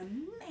Back is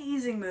an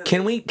amazing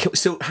movie.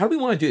 So how do we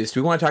want to do this?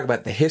 Do we want to talk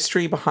about the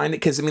history behind it?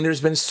 Because I mean,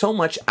 there's been so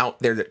much out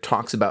there that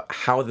talks about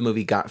how the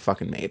movie got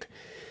fucking made.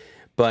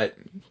 But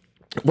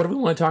what do we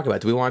want to talk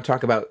about? Do we want to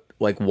talk about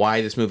like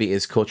why this movie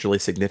is culturally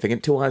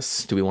significant to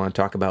us? Do we want to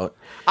talk about?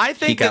 I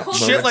think that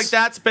shit like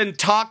that's been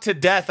talked to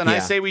death, and I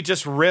say we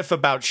just riff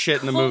about shit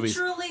in the movies.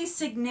 Culturally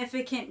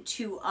significant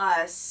to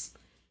us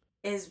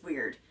is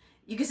weird.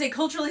 You could say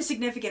culturally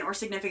significant or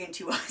significant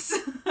to us.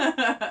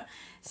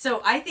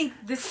 So I think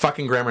this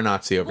fucking grammar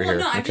Nazi over here.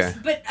 No, okay.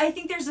 but I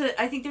think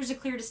there's a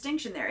clear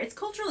distinction there. It's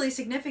culturally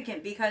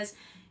significant because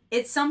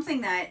it's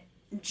something that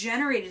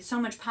generated so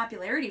much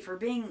popularity for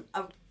being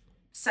a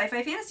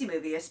sci-fi fantasy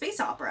movie, a space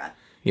opera.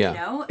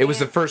 Yeah, it was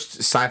the first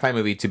sci-fi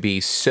movie to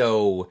be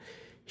so.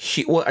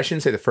 Well, I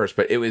shouldn't say the first,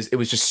 but it was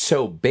just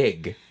so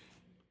big,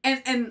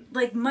 and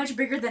like much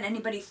bigger than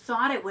anybody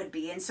thought it would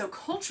be. And so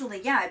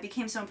culturally, it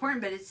became so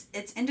important. But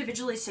it's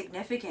individually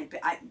significant.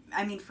 But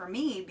I mean, for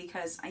me,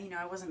 because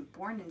I wasn't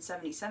born in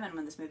 '77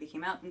 when this movie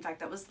came out. In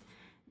fact, that was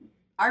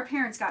our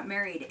parents got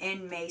married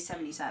in May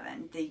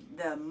 '77,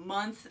 the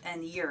month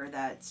and year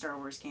that Star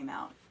Wars came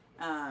out,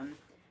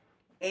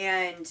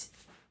 and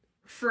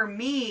for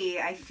me,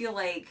 I feel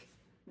like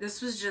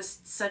this was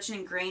just such an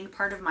ingrained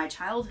part of my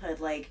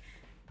childhood. Like,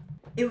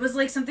 it was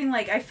like something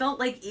like I felt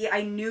like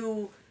I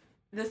knew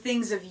the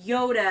things of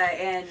Yoda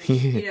and,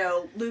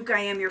 Luke, I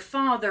am your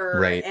father,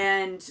 right,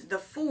 and the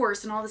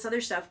Force and all this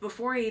other stuff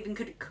before I even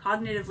could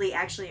cognitively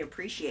actually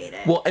appreciate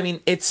it. Well, I mean,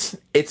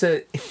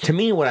 to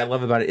me, what I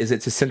love about it is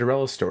it's a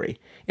Cinderella story.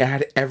 It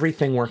had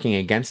everything working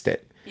against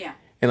it. Yeah.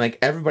 And like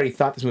everybody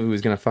thought this movie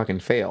was going to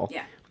fucking fail.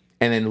 Yeah.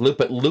 And then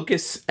but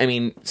Lucas, I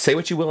mean, say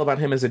what you will about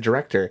him as a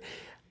director.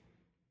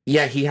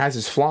 Yeah, he has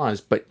his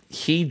flaws, but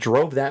he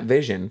drove that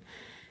vision,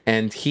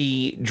 and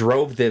he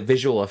drove the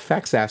visual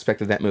effects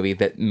aspect of that movie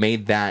that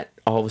made that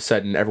all of a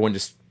sudden everyone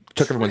just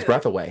took everyone's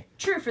breath away.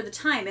 True for the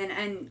time,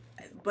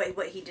 but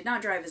what he did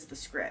not drive is the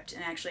script,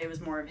 and actually it was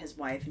more of his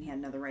wife, and he had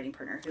another writing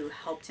partner who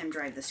helped him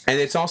drive the script.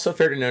 And it's also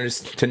fair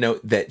to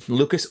note that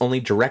Lucas only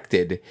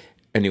directed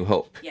A New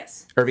Hope.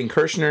 Yes. Irving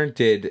Kershner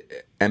did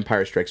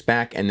Empire Strikes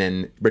Back, and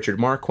then Richard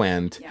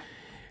Marquand. Yeah.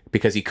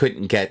 Because he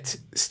couldn't get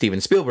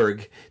Steven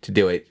Spielberg to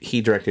do it,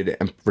 he directed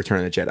Return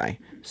of the Jedi.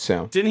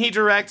 So didn't he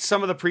direct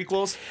some of the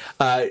prequels?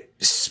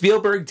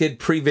 Spielberg did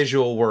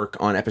pre-visual work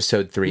on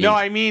Episode 3. No,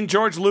 I mean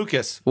George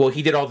Lucas. Well,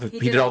 he did all the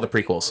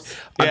prequels.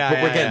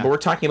 But we're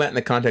talking about in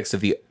the context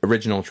of the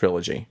original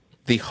trilogy,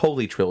 the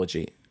Holy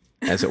Trilogy,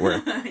 as it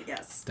were.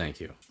 Yes. Thank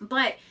you.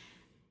 But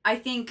I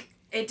think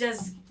it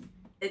does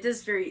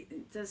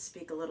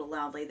speak a little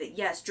loudly that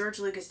yes, George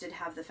Lucas did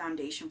have the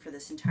foundation for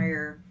this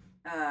entire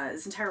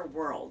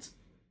world.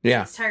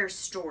 Yeah. This entire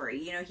story.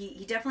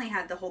 He definitely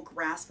had the whole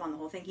grasp on the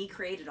whole thing. He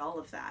created all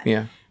of that.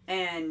 Yeah.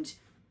 And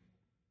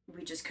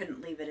we just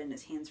couldn't leave it in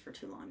his hands for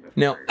too long before.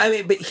 No, I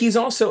mean, but he's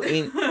also,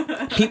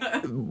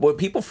 what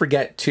people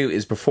forget too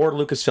is before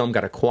Lucasfilm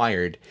got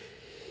acquired,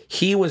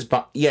 he was,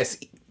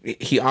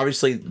 he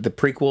obviously, the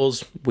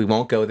prequels, we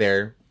won't go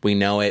there. We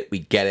know it. We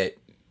get it.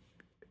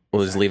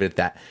 We'll just leave it at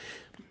that.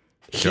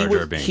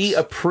 He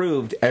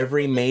approved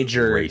every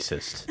major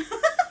racist.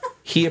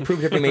 He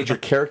approved every major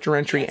character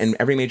entry and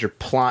every major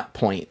plot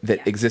point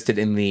that existed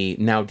in the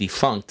now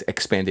defunct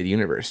expanded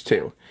universe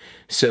too.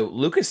 So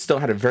Lucas still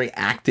had a very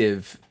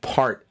active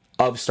part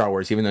of Star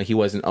Wars, even though he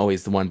wasn't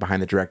always the one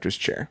behind the director's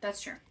chair.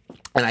 That's true.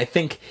 And I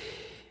think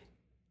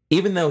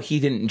even though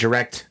he didn't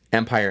direct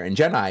Empire and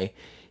Jedi,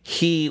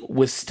 he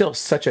was still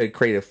such a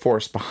creative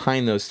force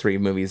behind those three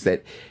movies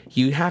that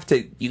you have to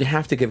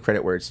give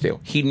credit where it's due.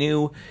 He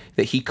knew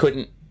that he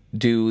couldn't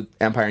do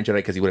Empire and Jedi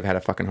because he would have had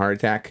a fucking heart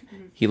attack. Mm-hmm.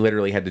 He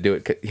literally had to do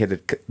it. He had to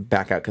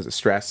back out because of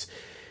stress.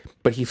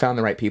 But he found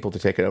the right people to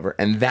take it over,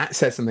 and that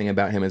says something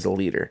about him as a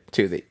leader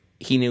too. That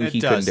he knew he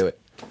couldn't do it.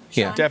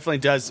 Yeah, it definitely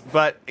does.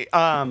 But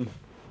I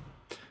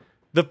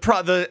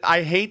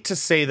hate to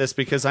say this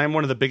because I'm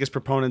one of the biggest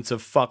proponents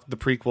of fuck the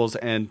prequels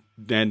and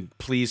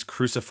please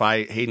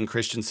crucify Hayden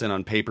Christensen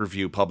on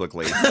pay-per-view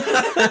publicly.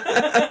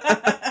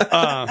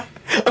 I'm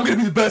gonna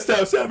be the best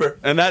house ever,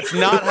 and that's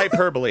not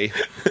hyperbole.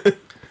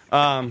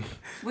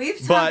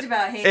 We've talked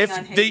about hating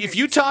on Hayden. If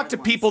you talk to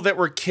people that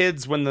were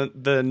kids when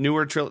the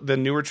newer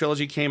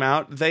trilogy came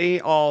out,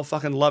 they all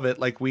fucking love it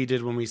like we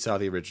did when we saw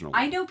the original.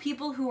 I know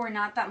people who are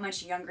not that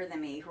much younger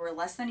than me, who are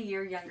less than a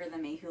year younger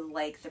than me, who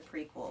like the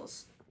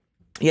prequels.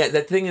 Yeah,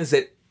 the thing is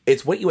that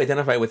it's what you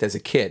identify with as a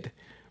kid,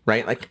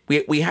 right? Like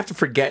we have to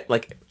forget.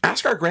 Like,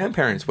 ask our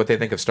grandparents what they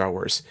think of Star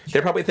Wars. They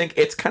probably think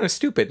it's kind of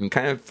stupid and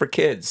kind of for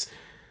kids.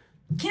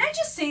 Can I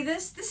just say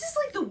this? This is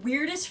like the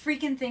weirdest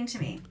freaking thing to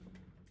me.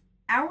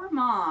 Our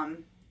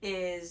mom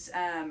is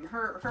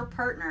her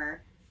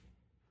partner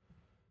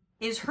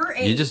is her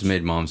age. You just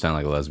made mom sound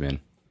like a lesbian.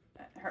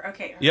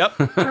 Yep.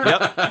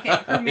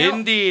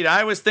 Indeed.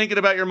 I was thinking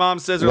about your mom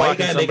scissor Why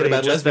locking can't they make it somebody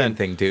about just lesbian then.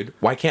 thing, dude?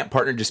 Why can't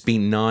partner just be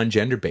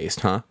non-gender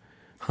based, huh?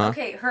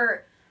 Okay,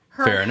 her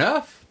Fair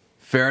enough.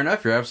 Fair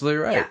enough. You're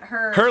absolutely right. Yeah,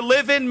 her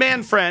live-in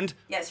man friend.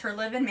 Yes, her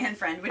live-in man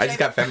friend. Which I just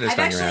got feminist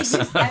on your ass.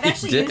 I've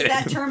actually used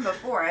that term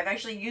before. I've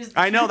actually used.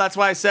 I know. That's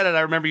why I said it.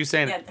 I remember you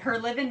saying it. Her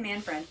live-in man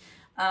friend.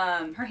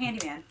 Her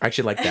handyman. I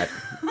actually like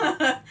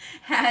that.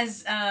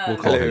 has We'll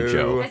call him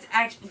Joe.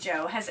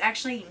 Joe has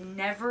actually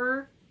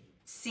never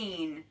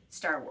seen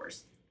Star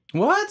Wars.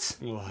 What?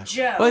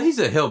 Joe. But he's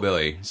a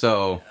hillbilly,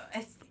 so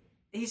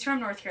He's from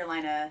North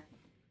Carolina.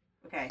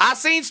 Okay. I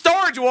seen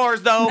Storage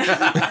Wars though.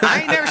 I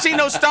ain't never seen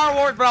no Star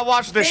Wars, but I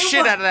watched the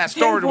shit out of that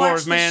Storage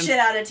Wars, man. The shit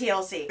out of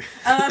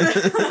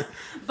TLC.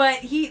 But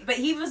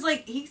he was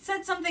like, he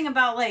said something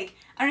about like,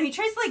 I don't know, he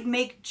tries to like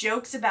make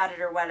jokes about it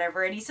or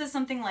whatever, and he says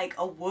something like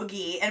a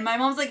Woogie, and my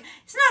mom's like,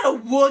 it's not a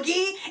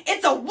Woogie,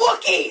 it's a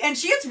Wookie, and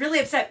she gets really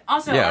upset.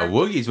 Also, yeah,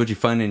 Woogie's what you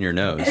find in your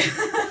nose.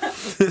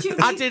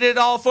 I did it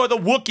all for the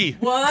Wookie.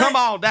 What? Come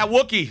on, that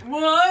Wookie.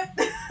 What?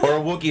 Or a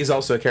Wookiee is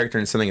also a character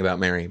in Something About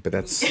Mary, but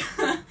that's...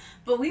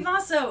 But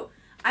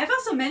I've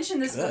also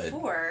mentioned this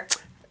before.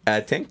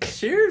 Tink?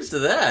 Cheers to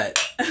that.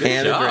 Good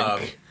And job. a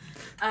drink.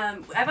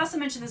 I've also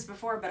mentioned this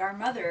before, but our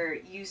mother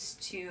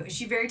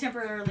she very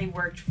temporarily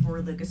worked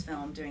for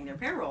Lucasfilm doing their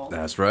payroll.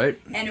 That's right.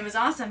 And it was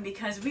awesome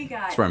because we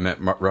got... That's where I met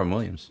Robin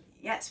Williams.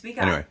 Yes, we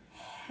got Anyway.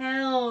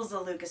 hells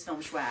of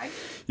Lucasfilm swag.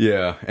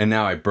 Yeah, and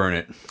now I burn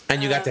it.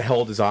 And you got to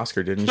hold his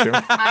Oscar, didn't you?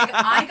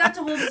 I got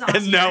to hold his Oscar.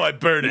 And now I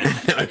burn it.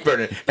 I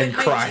burn it and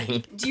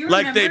crying. Do you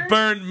remember, Like they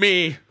burned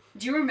me.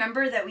 Do you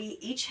remember that we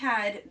each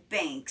had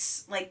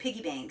banks, like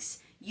piggy banks?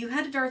 You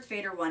had a Darth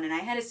Vader one, and I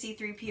had a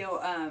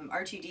C-3PO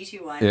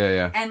R2-D2 one.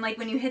 Yeah. And like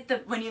when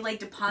you like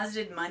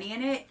deposited money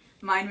in it,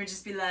 mine would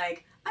just be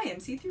like, I am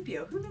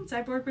C-3PO, human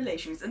cyborg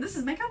relations, and this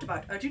is my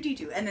counterpart,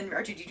 R2-D2. And then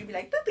R2-D2 would be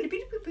like, boop, boop,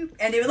 boop, boop,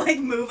 and it would like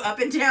move up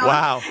and down.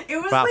 Wow. It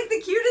was Wow. like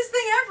the cutest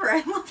thing ever.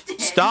 I loved it.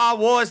 Star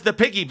Wars the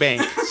piggy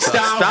bank.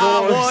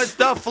 Star Wars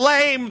the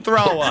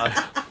flamethrower.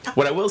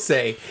 What I will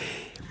say,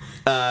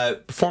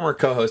 former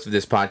co-host of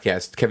this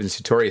podcast, Kevin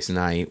Sutorius, and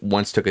I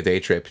once took a day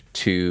trip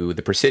to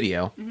the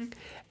Presidio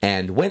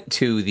and went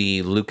to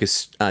the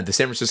San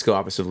Francisco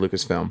office of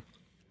Lucasfilm.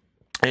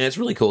 And it's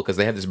really cool because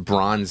they have this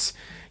bronze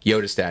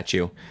Yoda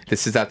statue that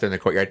sits out there in the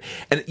courtyard.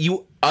 And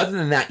other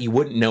than that, you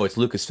wouldn't know it's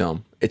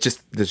Lucasfilm.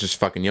 There's just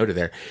fucking Yoda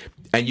there.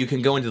 And you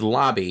can go into the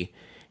lobby,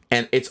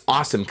 and it's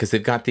awesome because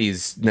they've got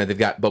they've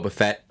got Boba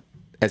Fett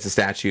as a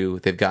statue.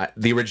 They've got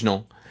the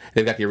original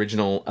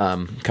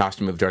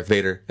costume of Darth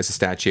Vader as a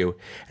statue,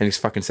 and he's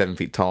fucking 7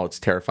 feet tall. It's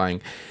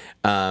terrifying.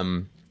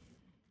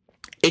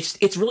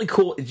 It's really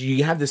cool.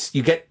 You have this.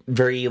 You get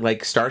very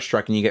like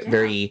starstruck, and you get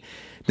very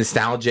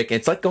nostalgic.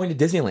 It's like going to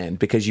Disneyland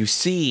because you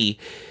see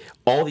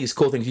all these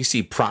cool things. You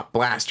see prop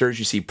blasters.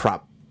 You see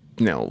prop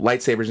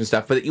lightsabers and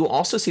stuff. But you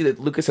also see that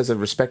Lucas has a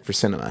respect for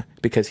cinema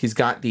because he's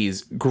got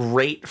these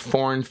great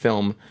foreign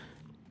film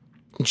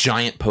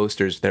giant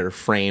posters that are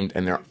framed,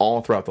 and they're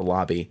all throughout the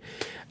lobby.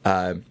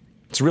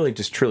 It's really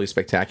just truly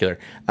spectacular.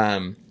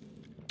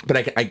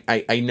 But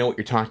I know what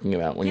you're talking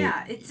about when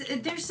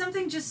there's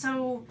something just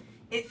so.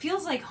 It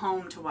feels like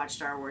home to watch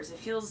Star Wars. It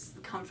feels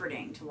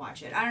comforting to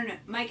watch it. I don't know,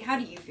 Mike. How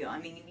do you feel? I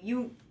mean,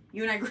 you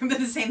and I grew up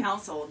in the same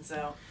household,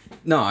 so.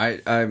 No,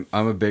 I'm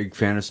a big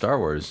fan of Star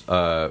Wars.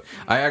 I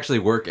actually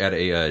work at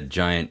a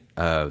giant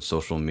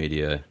social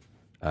media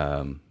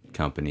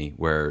company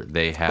where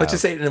they have. Let's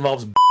just say it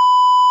involves and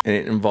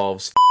it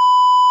involves.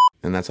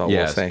 And that's all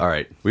we'll say. All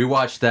right. We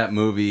watched that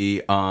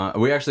movie.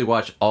 We actually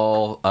watched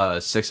all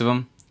 6 of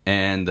them,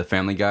 and the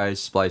Family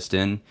Guys spliced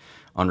in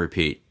on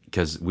repeat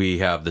because we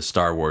have the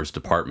Star Wars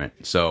department.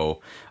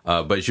 So,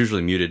 but it's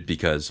usually muted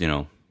because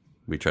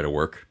we try to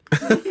work.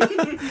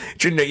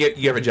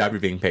 You have a job you're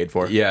being paid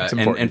for. Yeah, it's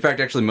and important. in fact,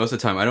 actually, most of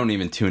the time, I don't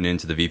even tune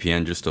into the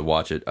VPN just to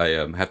watch it. I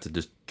have to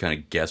just kind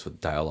of guess what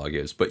the dialogue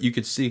is. But you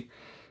could see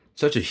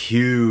such a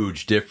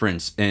huge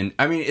difference, and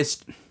I mean,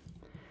 it's.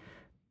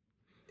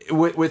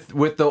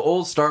 With the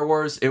old Star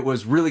Wars, it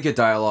was really good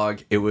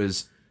dialogue. It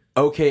was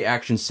okay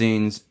action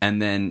scenes,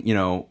 and then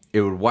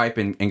it would wipe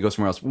and go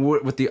somewhere else.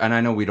 And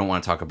I know we don't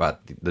want to talk about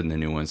the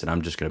new ones, and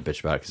I'm just gonna bitch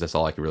about it because that's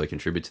all I can really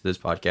contribute to this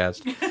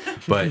podcast.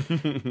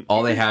 But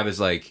all they have is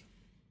like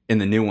in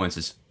the new ones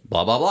is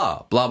blah blah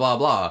blah blah blah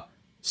blah,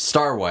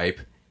 star wipe,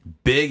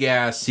 big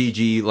ass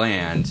CG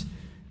land.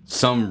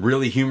 Some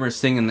really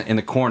humorous thing in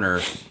the corner,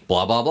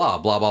 blah blah blah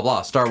blah blah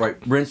blah. Star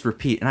wipe, rinse,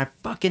 repeat, and I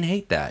fucking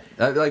hate that.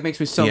 That like makes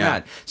me so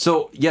mad.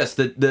 So yes,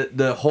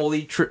 the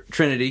holy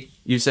trinity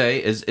you say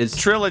is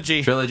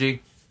trilogy.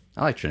 Trilogy,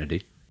 I like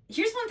Trinity.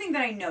 Here's one thing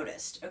that I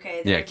noticed.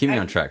 Okay. Yeah, keep me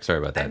on track. Sorry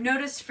about that. I've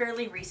noticed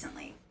fairly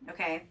recently.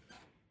 Okay.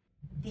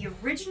 the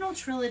original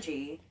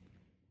trilogy,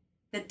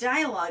 the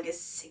dialogue is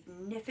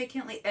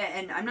significantly,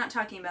 and I'm not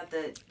talking about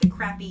the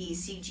crappy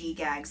CG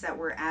gags that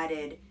were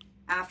added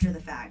after the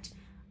fact.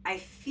 I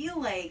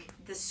feel like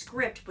the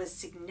script was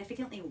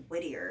significantly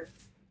wittier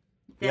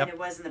than it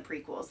was in the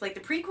prequels. Like, the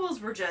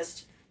prequels were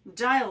just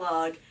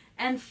dialogue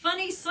and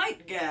funny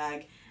sight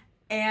gag.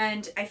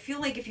 And I feel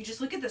like if you just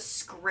look at the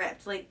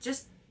script, like,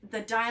 just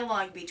the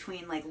dialogue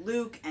between, like,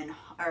 Luke and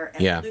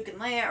Luke and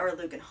Leia, or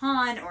Luke and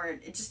Han, or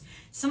it just,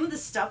 some of the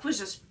stuff was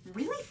just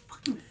really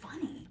fucking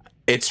funny.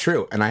 It's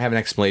true, and I have an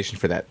explanation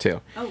for that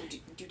too. Oh,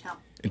 do tell.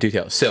 Do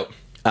tell. So,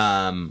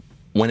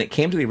 when it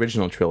came to the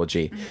original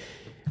trilogy,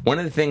 one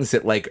of the things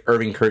that, like,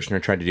 Irving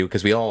Kershner tried to do,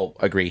 because we all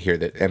agree here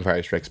that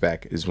Empire Strikes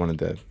Back is one of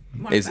the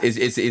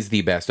is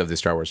the best of the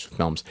Star Wars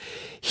films.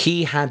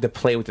 He had to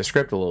play with the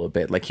script a little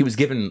bit. Like, he was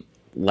given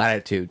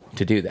latitude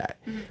to do that.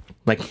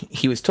 Like,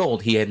 he was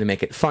told he had to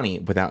make it funny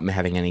without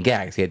having any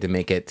gags. He had to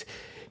make it,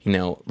 you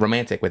know,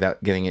 romantic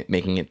without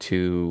making it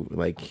too,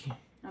 like,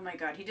 oh my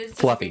god, he did such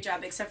fluffy. a great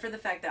job, except for the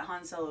fact that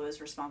Han Solo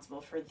is responsible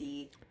for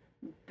the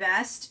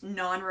best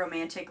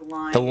non-romantic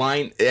line. The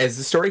line, as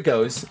the story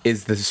goes,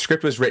 is the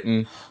script was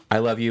written, I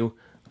love you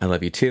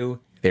too.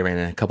 They ran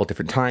it a couple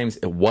different times.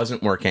 It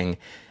wasn't working.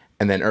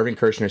 And then Irving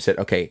Kershner said,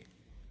 okay,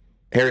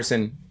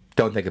 Harrison,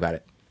 don't think about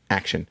it.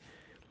 Action.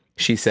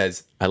 She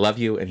says, I love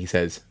you. And he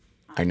says,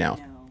 I know.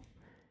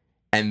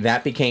 And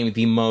that became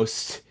the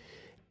most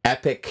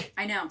epic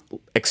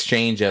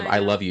exchange of I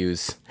love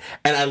yous.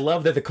 And I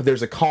love that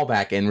there's a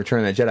callback in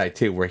Return of the Jedi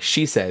too, where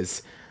she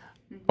says,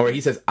 or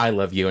he says, I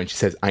love you, and she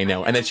says, I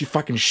know. And then she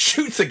fucking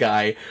shoots a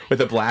guy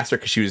with a blaster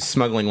because she was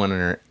smuggling one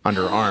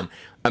under her arm.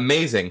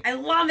 Amazing. I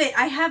love it.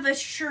 I have a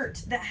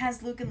shirt that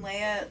has Luke and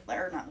Leia,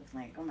 or not Luke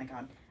and Leia, oh my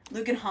god.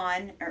 Luke and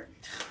Han.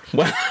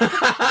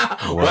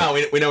 Wow,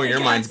 we know where your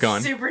mind's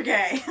gone. Super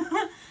gay.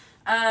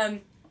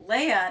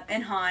 Leia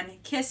and Han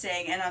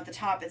kissing, and at the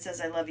top it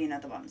says I love you, and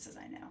at the bottom it says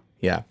I know.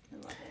 Yeah.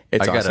 I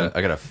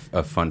got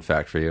a fun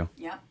fact for you.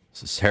 Yeah.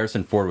 So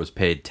Harrison Ford was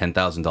paid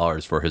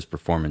 $10,000 for his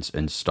performance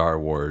in Star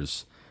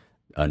Wars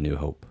A New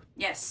Hope.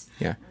 Yes.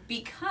 Yeah.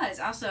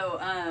 Because also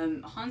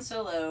Han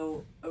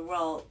Solo,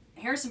 well,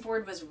 Harrison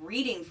Ford was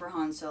reading for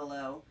Han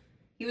Solo.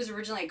 He was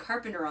originally a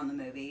carpenter on the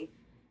movie,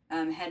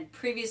 had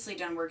previously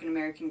done work in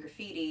American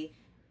Graffiti,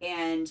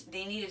 and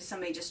they needed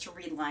somebody just to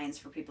read lines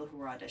for people who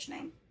were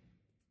auditioning.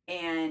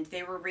 And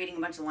they were reading a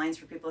bunch of lines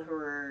for people who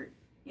were,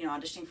 you know,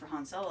 auditioning for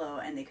Han Solo,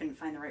 and they couldn't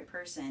find the right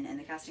person. And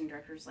the casting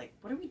director was like,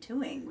 what are we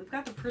doing? We've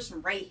got the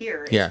person right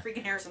here. It's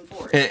freaking Harrison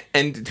Ford.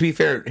 And to be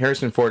fair,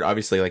 Harrison Ford,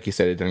 obviously, like you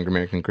said, had done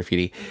American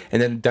Graffiti,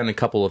 and then done a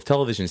couple of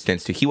television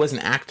stints too. He was an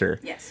actor.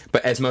 Yes.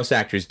 But as most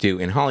actors do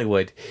in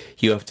Hollywood,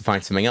 you have to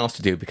find something else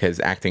to do because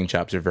acting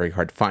jobs are very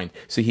hard to find.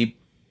 So he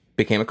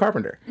became a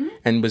carpenter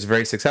and was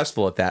very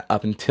successful at that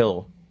up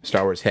until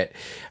Star Wars hit.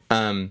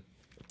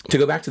 To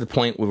go back to the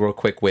point real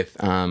quick with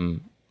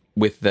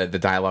the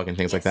dialogue and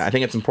things like that, I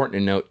think it's important to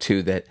note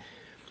too that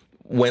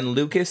when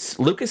Lucas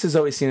has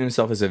always seen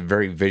himself as a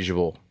very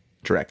visual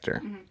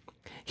director.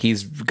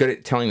 He's good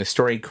at telling the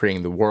story,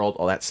 creating the world,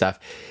 all that stuff.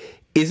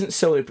 Isn't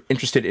so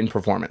interested in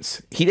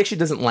performance. He actually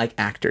doesn't like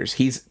actors.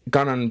 He's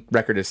gone on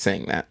record as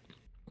saying that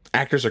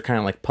actors are kind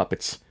of like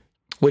puppets.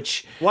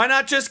 Which, why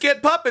not just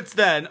get puppets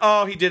then?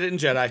 Oh, he did it in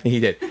Jedi. He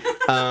did.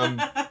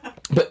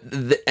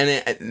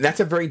 That's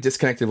a very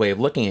disconnected way of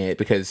looking at it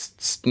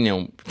because, you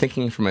know,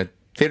 thinking from a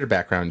theater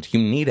background, you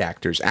need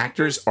actors.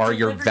 Actors are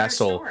your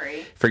vessel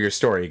for your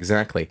story.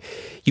 Exactly.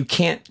 You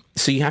can't,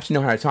 so you have to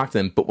know how to talk to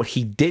them. But what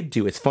he did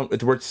do, it's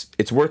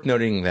worth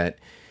noting that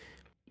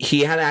he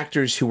had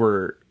actors who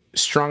were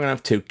strong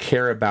enough to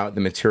care about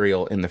the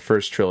material in the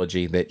first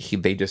trilogy that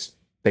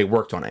they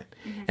worked on it.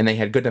 And they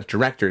had good enough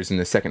directors in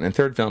the second and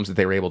third films that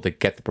they were able to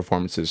get the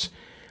performances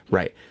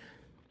right.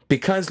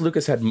 Because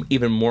Lucas had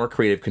even more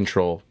creative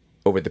control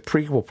over the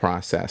prequel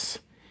process,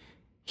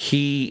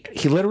 he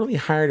literally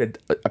hired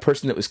a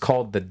person that was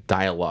called the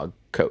dialogue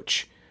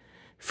coach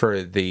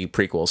for the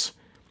prequels,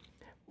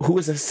 who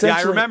was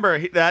essentially... Yeah, I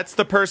remember. That's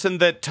the person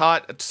that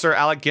taught Sir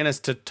Alec Guinness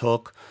to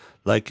talk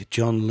like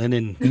John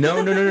Lennon.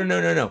 No.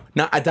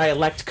 Not a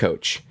dialect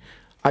coach.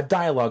 A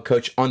dialogue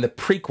coach on the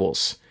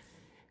prequels.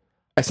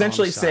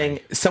 Essentially saying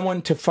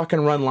someone to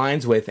fucking run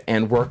lines with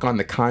and work on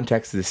the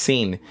context of the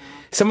scene.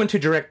 Someone to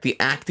direct the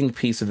acting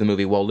piece of the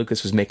movie while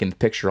Lucas was making the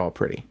picture all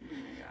pretty.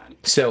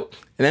 So,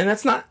 and then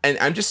that's not, and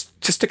I'm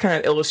just to kind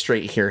of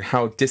illustrate here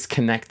how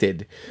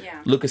disconnected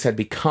Lucas had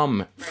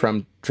become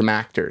from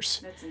actors.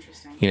 That's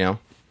interesting. You know?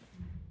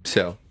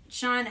 So.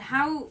 Sean,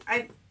 how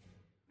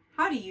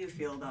do you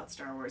feel about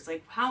Star Wars?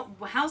 Like,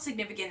 how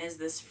significant is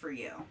this for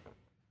you?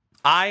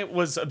 I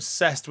was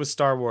obsessed with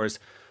Star Wars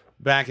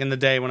back in the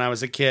day when I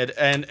was a kid,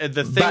 and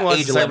the thing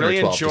was, I really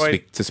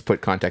enjoyed. Just to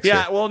put context.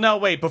 Yeah, here. well, no,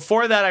 wait.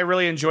 Before that, I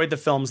really enjoyed the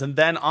films, and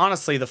then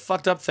honestly, the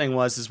fucked up thing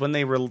was when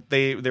they were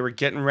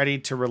getting ready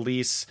to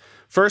release.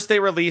 First, they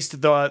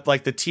released the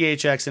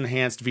THX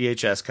enhanced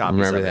VHS copies.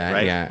 Remember of that? It,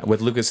 right? Yeah, with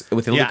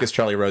the Lucas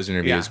Charlie Rose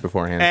interviews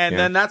beforehand, and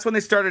then that's when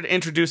they started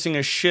introducing a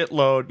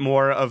shitload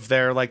more of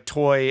their like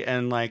toy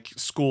and like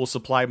school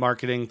supply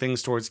marketing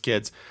things towards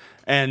kids.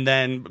 and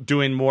then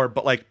doing more,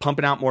 but like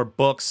pumping out more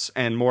books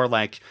and more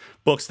like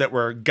books that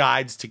were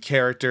guides to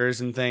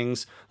characters and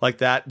things like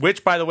that.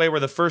 Which, by the way,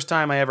 were the first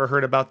time I ever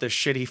heard about this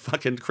shitty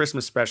fucking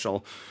Christmas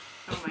special.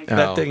 Oh my God.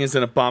 That thing is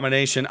an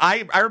abomination.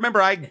 I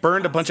remember I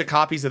burned a bunch of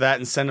copies of that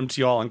and sent them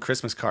to you all on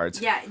Christmas cards.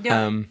 Yeah,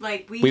 no,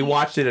 we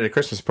watched it at a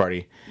Christmas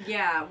party.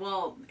 Yeah,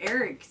 well,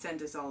 Eric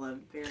sent us all a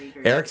very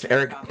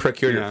Eric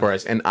procured it for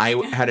us, and I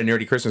had a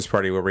nerdy Christmas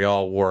party where we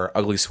all wore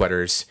ugly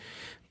sweaters,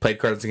 played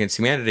Cards Against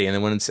Humanity, and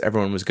then once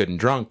everyone was good and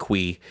drunk,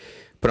 we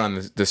put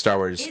on the Star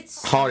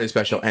Wars holiday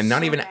special, and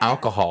not even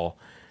alcohol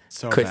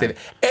could save it.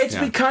 It's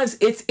because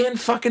it's in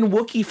fucking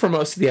Wookiee for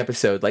most of the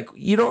episode. Like,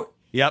 you don't...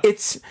 Yep.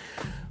 It's...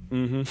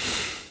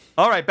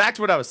 All right, back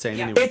to what I was saying.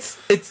 Anyway.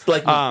 It's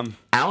like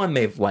Alan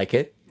may like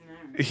it.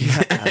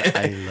 Yeah,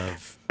 I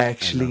love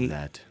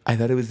that. I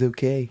thought it was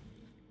okay.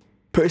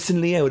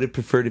 Personally, I would have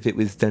preferred if it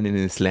was done in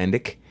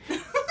Icelandic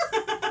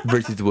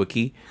versus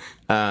Wookiee.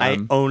 I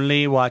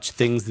only watch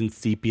things in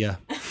sepia.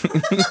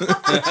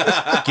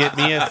 Get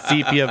me a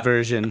sepia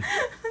version.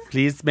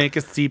 Please make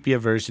a sepia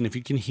version if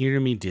you can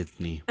hear me,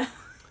 Disney.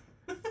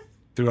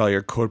 Through all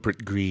your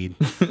corporate greed.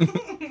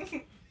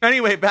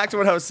 Anyway, back to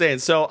what I was saying.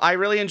 So I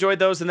really enjoyed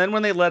those. And then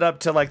when they led up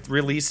to like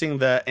releasing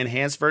the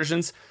enhanced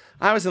versions,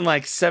 I was in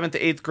like 7th to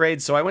 8th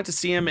grade. So I went to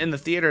see them in the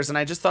theaters and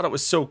I just thought it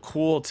was so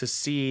cool to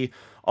see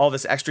all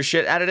this extra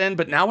shit added in.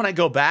 But now when I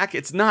go back,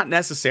 it's not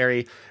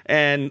necessary.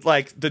 And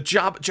like the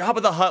Jabba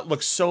the Hutt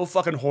looks so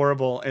fucking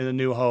horrible in A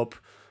New Hope.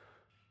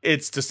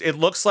 It's just, it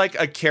looks like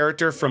a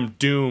character from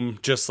Doom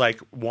just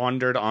like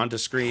wandered onto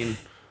screen.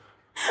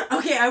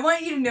 Okay, I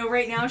want you to know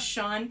right now,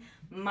 Sean,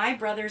 my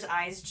brother's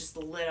eyes just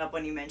lit up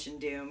when you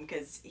mentioned Doom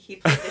because he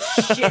played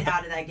the shit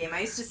out of that game. I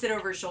used to sit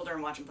over his shoulder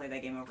and watch him play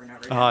that game over and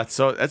over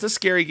again. That's a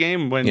scary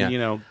game when you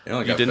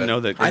didn't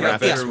know that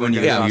graphics when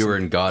you were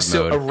in God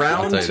mode.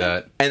 I'll tell you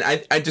that.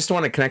 And I just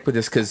want to connect with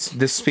this because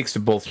this speaks to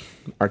both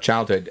our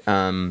childhood.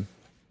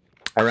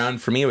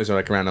 Around, for me, it was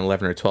like around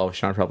 11 or 12.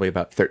 Sean, probably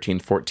about 13,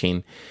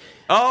 14.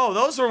 Oh,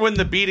 those were when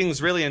the beatings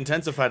really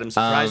intensified. I'm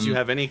surprised you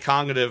have any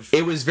cognitive.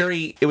 It was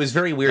very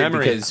weird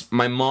memory. Because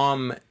my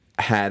mom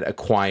had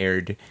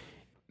acquired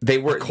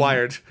through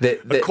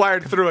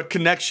a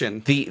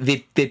connection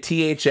the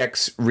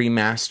THX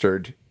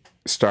remastered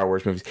Star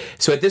Wars movies.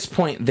 So at this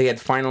point they had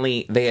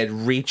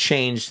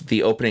rechanged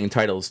the opening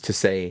titles to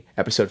say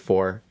Episode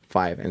 4,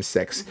 5, and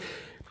 6.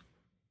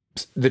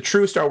 The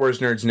true Star Wars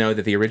nerds know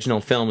that the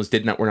original films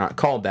were not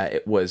called that.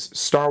 It was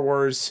Star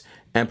Wars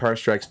Empire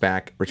Strikes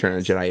Back, Return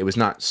of the Jedi. It was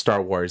not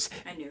Star Wars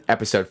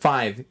Episode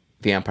 5,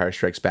 The Empire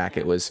Strikes Back.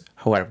 It was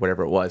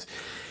whatever it was.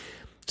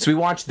 So we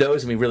watched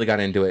those and we really got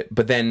into it.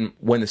 But then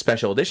when the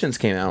special editions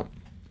came out,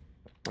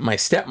 my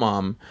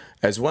stepmom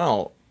as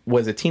well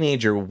was a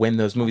teenager when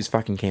those movies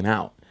fucking came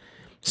out.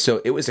 So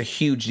it was a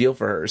huge deal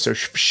for her. So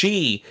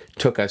she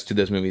took us to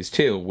those movies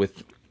too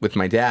with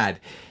my dad.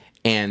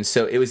 And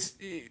so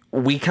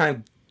we kind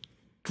of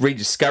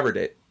rediscovered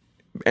it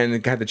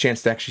and got the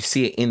chance to actually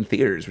see it in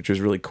theaters, which was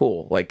really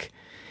cool. Like,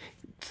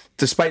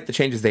 despite the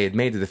changes they had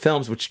made to the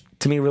films, which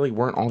to me really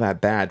weren't all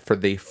that bad for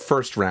the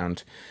first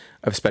round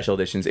of special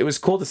editions, it was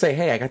cool to say,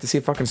 hey, I got to see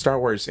fucking Star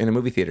Wars in a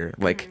movie theater.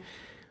 Like,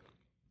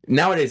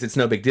 nowadays it's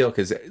no big deal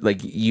because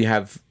like you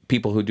have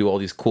people who do all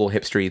these cool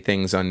hipstery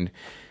things on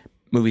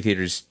movie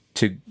theaters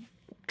to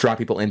draw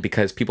people in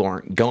because people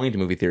aren't going to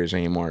movie theaters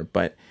anymore.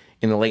 But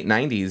in the late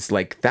 90s,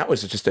 like, that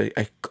was just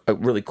a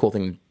really cool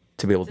thing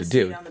to be able to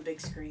do. See it on the big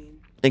screen.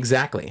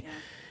 Exactly. Yeah.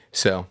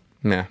 So,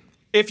 yeah.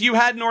 If you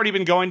hadn't already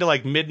been going to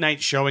like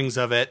midnight showings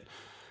of it.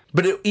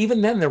 But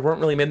even then, there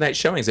weren't really midnight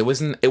showings. It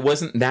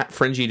wasn't that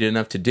fringy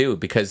enough to do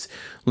because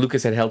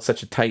Lucas had held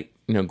such a tight,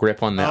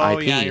 grip on the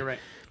IP. Yeah, you're right.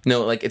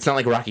 No, like, it's not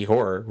like Rocky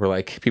Horror where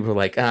like people are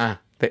like,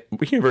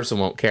 Universal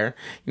won't care.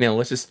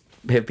 Let's just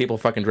have people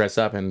fucking dress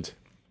up and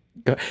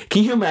go.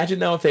 Can you imagine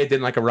though if they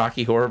did like a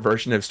Rocky Horror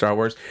version of Star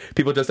Wars?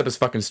 People dressed up as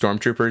fucking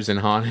stormtroopers and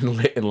Han and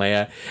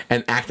Leia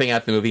and acting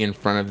out the movie in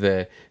front of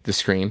the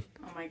screen.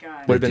 Oh my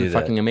god, would have been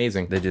fucking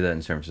amazing. They do that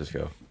in San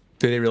Francisco.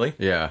 Do they really?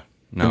 Yeah.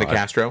 No, in the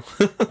Castro?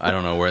 I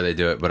don't know where they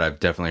do it, but I've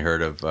definitely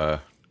heard of a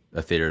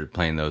theater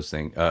playing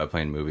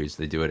playing movies.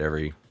 They do it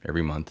every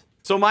month.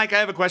 So, Mike, I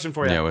have a question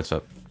for you. Yeah, what's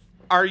up?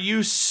 Are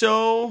you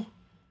so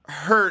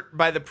hurt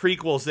by the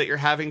prequels that you're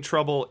having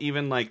trouble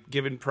even like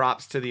giving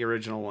props to the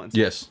original ones?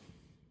 Yes.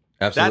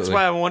 Absolutely. That's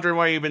why I'm wondering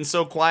why you've been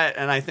so quiet,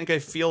 and I think I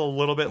feel a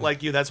little bit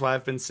like you. That's why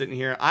I've been sitting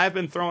here. I've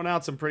been throwing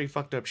out some pretty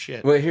fucked up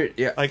shit. Well, here,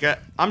 yeah. Like,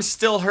 I'm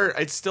still hurt.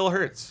 It still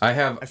hurts. I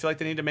feel like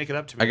they need to make it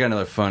up to me. I got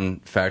another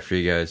fun fact for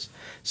you guys.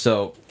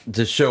 So,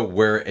 to show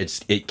where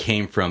it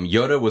came from,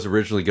 Yoda was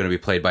originally going to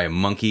be played by a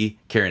monkey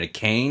carrying a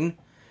cane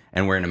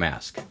and wearing a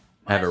mask.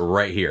 I have it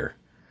right here.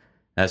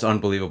 That's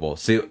unbelievable.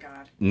 See,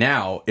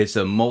 now it's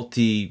a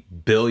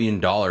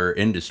multi-billion-dollar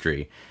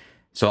industry.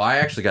 So I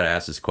actually got to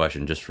ask this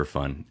question just for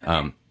fun.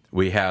 Okay.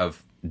 We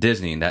have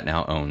Disney that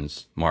now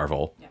owns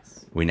Marvel.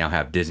 Yes. We now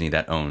have Disney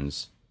that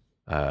owns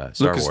Star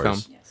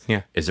Wars. Yes.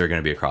 Yeah. Is there going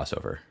to be a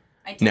crossover?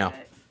 I did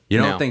it. You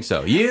don't No. think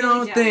so? You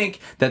don't don't. think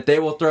that they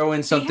will throw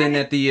in something haven't-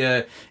 at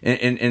the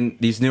in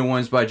these new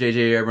ones by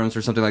J.J. Abrams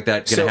or something like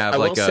that? Gonna So, have I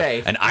will like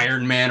say- an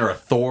Iron Man or a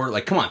Thor?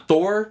 Like, come on,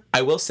 Thor!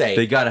 I will say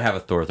They got to have a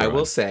Thor. I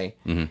will say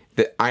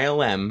that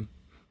ILM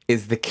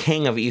is the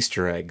king of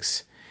Easter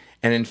eggs.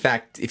 And in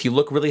fact, if you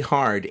look really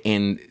hard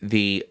in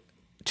the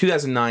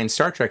 2009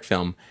 Star Trek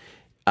film,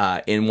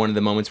 in one of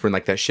the moments when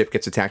like that ship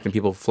gets attacked and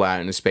people fly out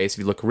into space, if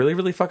you look really,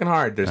 really fucking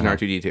hard, there's an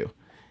R2-D2.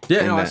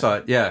 Yeah, no, I that- saw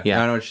it. Yeah,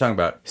 Yeah. I know what you're talking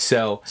about.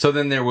 So So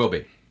then there will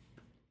be.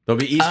 There'll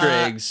be Easter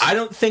eggs. I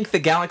don't think the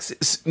Galaxy.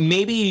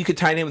 Maybe you could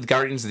tie it in with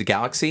Guardians of the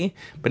Galaxy,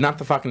 but not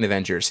the fucking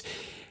Avengers.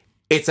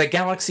 It's a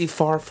galaxy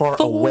far, far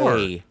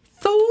away.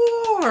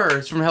 Thor!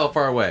 It's from hell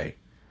far away.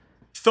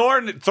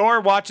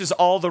 Thor watches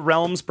all the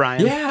realms,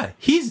 Brian. Yeah,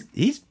 he's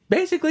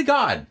basically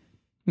God.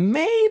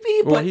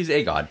 Maybe, Well, but he's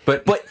a God,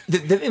 but the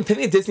thing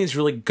that Disney's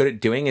really good at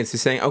doing is to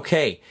saying,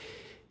 okay,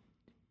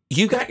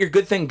 you got your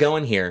good thing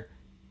going here.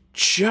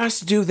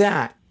 Just do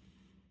that.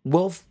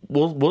 We'll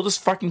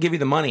just fucking give you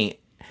the money.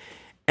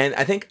 And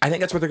I think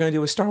that's what they're going to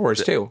do with Star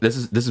Wars too. this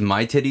is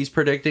my titties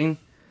predicting.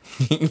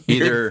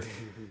 Either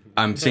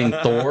I'm seeing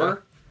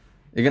Thor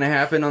is going to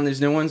happen on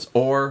these new ones,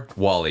 or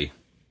Wall-E.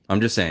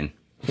 I'm just saying.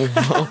 Wall-E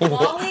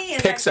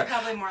is actually Pixar.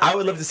 probably more I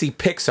would love to see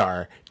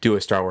Pixar do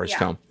a Star Wars Yeah.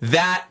 film.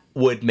 That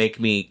would make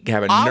me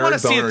have a nerd I want to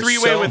see a boner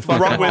three-way so with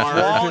fucking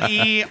hard.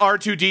 Wall-E,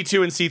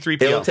 R2-D2, and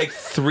C-3PO. It'll take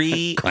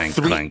three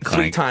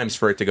times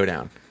for it to go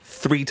down.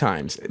 3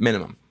 times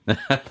minimum.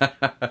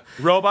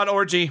 Robot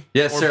orgy.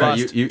 Yes, or Sarah,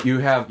 bust. you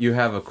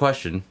have a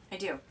question. I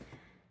do.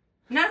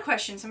 Not a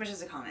question so much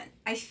as a comment.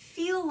 I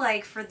feel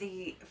like for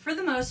the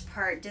most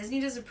part, Disney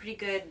does a pretty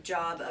good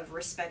job of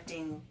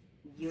respecting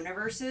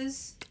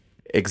universes.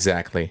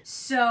 Exactly.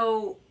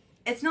 So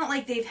it's not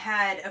like they've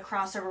had a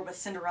crossover with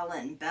Cinderella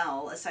and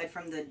Belle, aside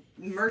from the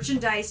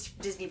merchandised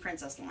Disney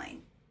princess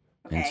line.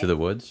 Okay? Into the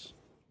Woods?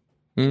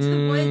 Into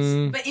the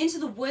Woods, but Into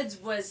the Woods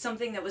was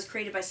something that was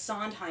created by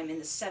Sondheim in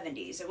the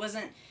 70s. It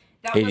wasn't...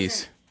 That 80s.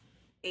 wasn't...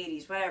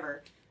 80s,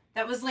 whatever.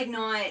 That was, like,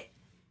 not...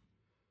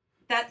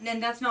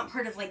 And that's not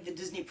part of, like, the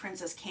Disney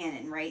Princess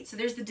canon, right? So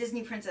there's the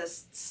Disney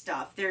Princess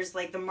stuff. There's,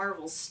 like, the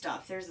Marvel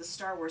stuff. There's the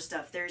Star Wars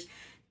stuff. There's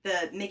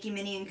the Mickey,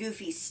 Minnie, and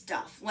Goofy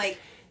stuff. Like,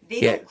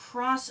 they don't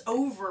cross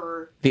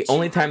over... The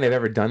only time they've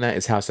ever done that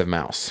is House of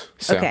Mouse.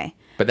 So, Okay.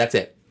 But that's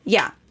it.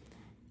 Yeah.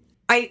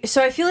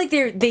 So I feel like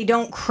they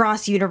don't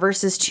cross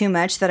universes too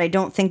much, that I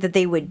don't think that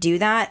they would do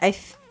that. I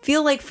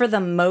feel like for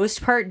the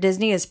most part,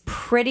 Disney is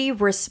pretty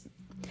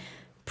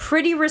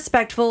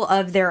respectful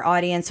of their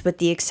audience, with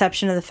the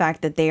exception of the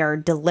fact that they are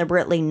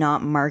deliberately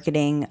not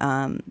marketing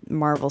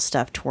Marvel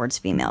stuff towards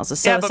females.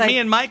 So Yeah, but me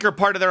and Mike are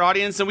part of their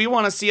audience, and we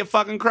want to see a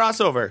fucking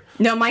crossover.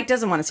 No, Mike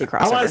doesn't want to see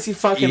crossover. I want to see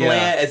fucking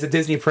Yeah. Leia as a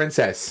Disney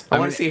princess. I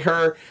want to see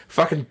her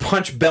fucking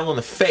punch Belle in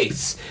the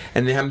face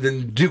and then have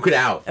them duke it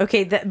out.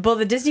 Okay, well,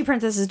 the Disney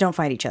princesses don't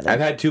fight each other. I've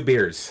had 2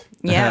 beers.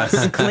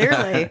 Yes,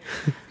 clearly.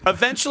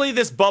 Eventually,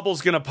 this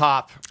bubble's going to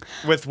pop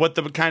with what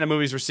the kind of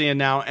movies we're seeing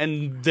now,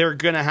 and they're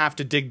going to have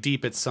to dig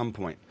deep at some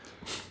point.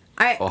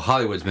 Well,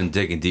 Hollywood's been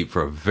digging deep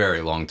for a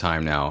very long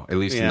time now, at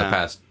least in the Yeah.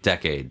 past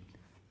decade.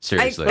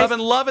 Seriously. I've been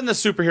loving the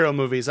superhero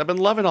movies. I've been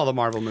loving all the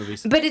Marvel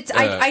movies. But it's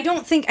I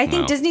don't think I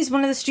think no. Disney's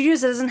one of the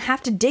studios that doesn't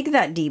have to dig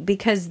that deep,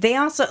 because they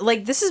also,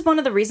 like, this is one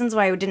of the reasons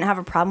why I didn't have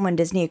a problem when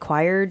Disney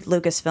acquired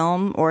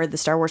Lucasfilm or the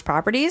Star Wars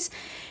properties,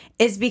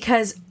 is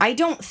because I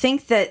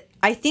think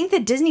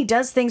that Disney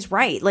does things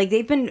right. Like,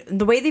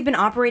 the way they've been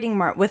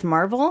operating with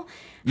Marvel.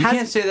 You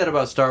can't say that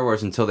about Star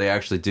Wars until they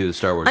actually do the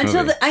Star Wars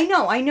movie. I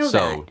know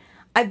So,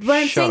 that. What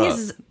I'm shut saying up.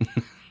 is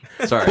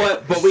Sorry.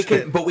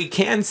 But we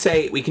can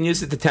say, we can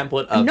use it the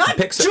template of not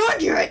Pixar.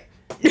 done yet.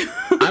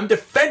 I'm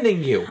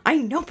defending you. I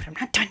know, but I'm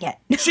not done yet.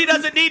 She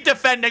doesn't need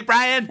defending,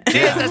 Brian. She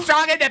is a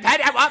strong,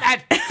 independent woman.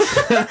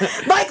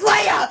 Like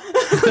Leia.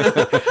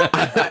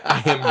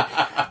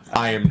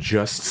 I am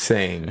just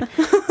saying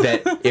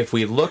that if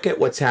we look at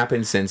what's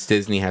happened since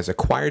Disney has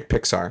acquired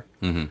Pixar,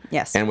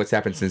 Yes. and what's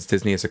happened since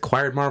Disney has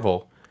acquired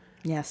Marvel,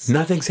 Yes.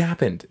 nothing's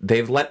happened.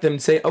 They've let them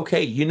say,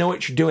 okay, you know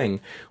what you're doing.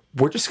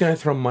 We're just going to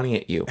throw money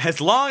at you.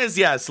 As long as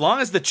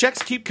the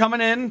checks keep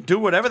coming in, do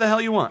whatever the hell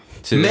you want.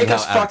 To Make how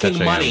us out of touch fucking I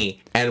am.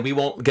 money, and we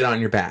won't get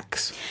on your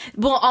backs.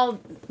 Well,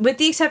 with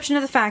the exception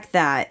of the fact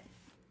that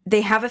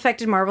they have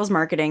affected Marvel's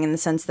marketing in the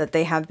sense that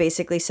they have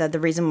basically said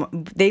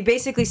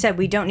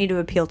we don't need to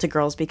appeal to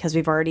girls because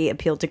we've already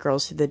appealed to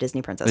girls through the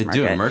Disney Princess They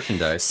market. do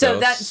merchandise. So though,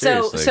 that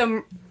seriously.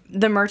 so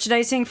the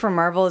merchandising for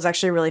Marvel is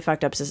actually a really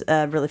fucked up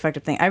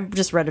thing. I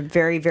just read a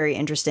very, very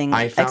interesting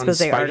I found expose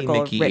Spidey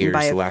article Mickey written ears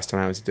by the last time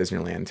I was at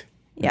Disneyland.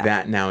 Yeah.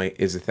 That now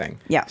is a thing.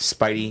 Yeah.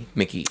 Spidey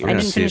Mickey I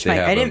ears.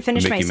 didn't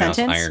finish my Mickey Mouse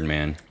sentence. Iron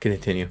Man.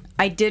 Continue.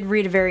 I did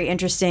read a very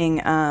interesting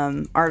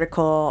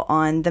article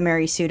on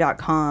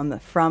themarysue.com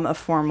from a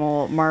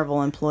former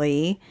Marvel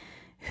employee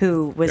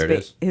who was There it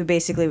is. who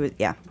basically was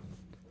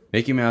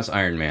Mickey Mouse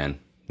Iron Man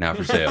now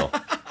for sale.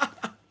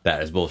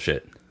 That is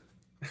bullshit.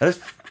 That is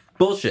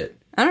bullshit.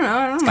 I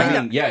don't mind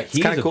I mean, yeah,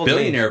 he's kinda a cool to me.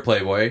 billionaire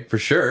playboy for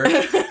sure,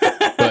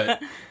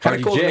 but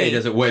Kinda cool to RDJ me.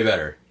 does it way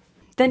better.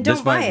 then don't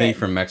This buy might be it.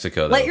 from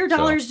Mexico, though. Let your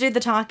dollars do the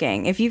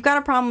talking. If you've got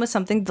a problem with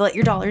something, let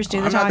your dollars do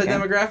the I'm not talking. the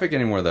demographic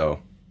anymore, though.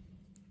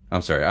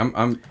 I'm sorry.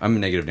 I'm a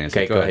negative Nancy.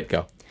 Okay, go ahead.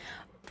 Go.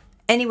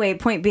 Anyway,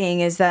 point being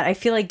is that I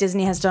feel like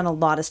Disney has done a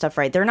lot of stuff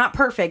right. They're not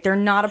perfect. They're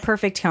not a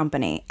perfect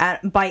company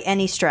by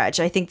any stretch.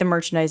 I think the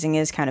merchandising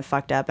is kind of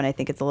fucked up, and I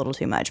think it's a little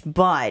too much.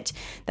 But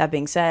that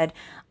being said,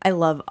 I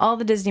love all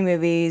the Disney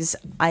movies.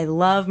 I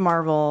love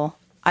Marvel.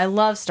 I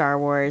love Star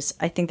Wars.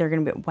 I think they're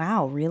going to be...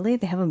 Wow, really?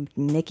 They have a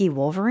Mickey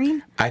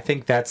Wolverine? I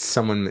think that's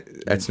an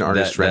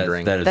artist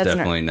rendering. That is That's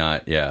definitely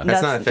not. Yeah,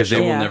 That's not because official.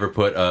 they will Yeah. never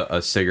put a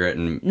cigarette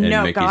in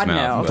No, Mickey's God, mouth.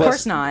 no. Of but-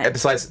 course not.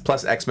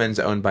 Plus, X-Men's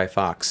owned by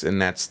Fox,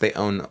 and they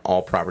own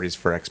all properties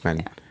for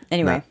X-Men.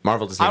 Anyway. Not-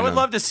 Marvel doesn't. I even would own.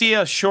 love to see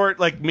a short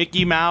like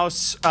Mickey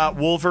Mouse,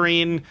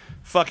 Wolverine,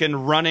 fucking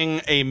running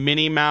a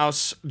Minnie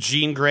Mouse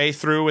Jean Grey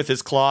through with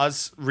his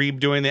claws,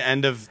 redoing the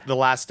end of The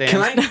Last Stand.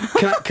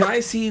 Can I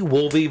see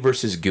Wolvie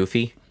versus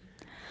Goofy?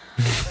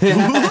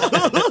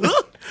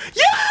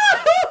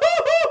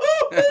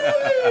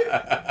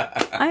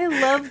 I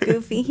love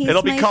Goofy. He's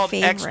It'll be my called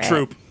favorite. X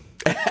Troop.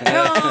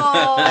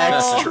 Oh,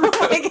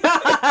 my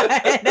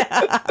God.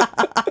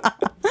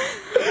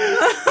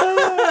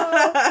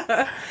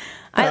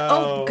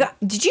 God.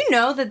 Did you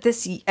know that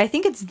I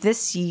think it's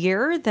this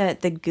year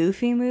that the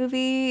Goofy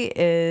movie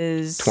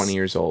is 20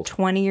 years old.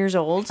 20 years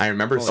old. I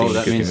remember seeing. Oh,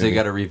 that Goofy means they movie.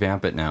 got to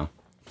revamp it now.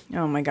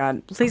 Oh my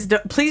God! Please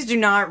do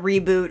not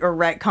reboot or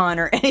retcon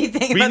or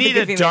anything. We about need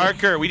the a Goofy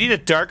darker,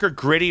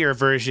 grittier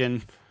version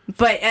movie.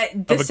 But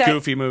of a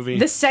Goofy movie.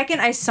 The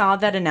second I saw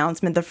that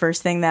announcement, the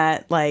first thing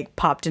that like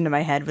popped into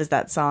my head was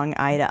that song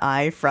 "Eye to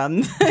Eye"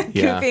 from the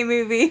Yeah. Goofy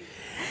movie.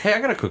 Hey, I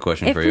got a quick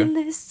question If for we you.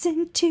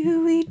 listen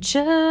to each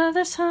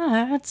other's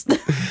hearts.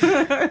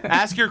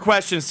 Ask your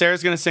question.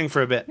 Sarah's gonna sing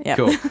for a bit. Yeah.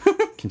 Cool.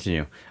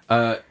 Continue.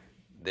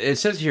 It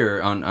says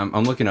here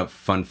I'm looking up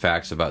fun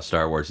facts about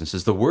Star Wars, and it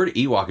says the word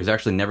Ewok is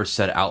actually never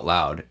said out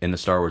loud in the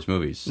Star Wars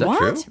movies. Is that What?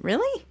 true?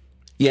 Really?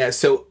 Yeah.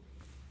 So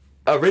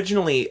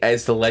originally,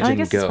 as the legend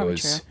guess it's probably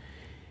goes, true.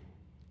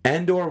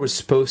 Endor was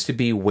supposed to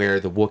be where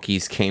the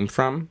Wookiees came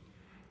from.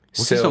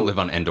 Wookiees don't live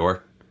on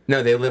Endor.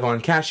 No, they live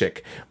on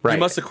Kashyyyk. Right. You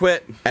must have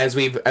quit. As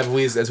we've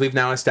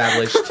now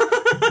established.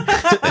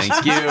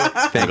 Thank you.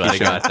 I'm glad I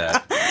got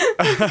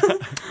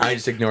that. I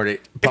just ignored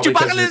it. If Probably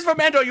Chewbacca 'cause lives from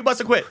Andor, you must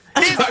have quit.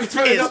 This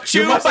is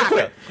You must have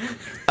Chewbacca.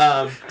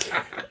 quit.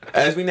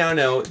 As we now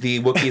know, the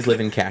Wookiees live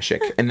in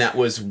Kashyyyk, and that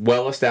was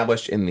well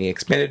established in the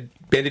expanded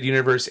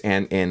universe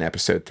and in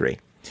Episode 3.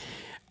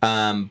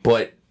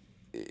 But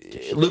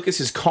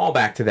Lucas's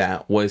callback to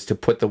that was to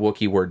put the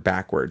Wookiee word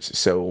backwards.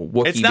 So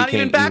Wookiee It's not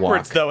became even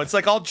backwards Ewok. though. It's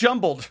like all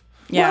jumbled.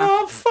 Yeah.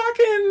 Well,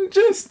 fucking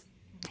just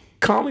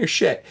calm your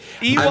shit.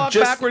 Ewok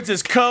backwards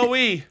is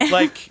Ko-E.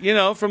 Like,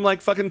 from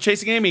like fucking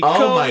Chasing Amy. Oh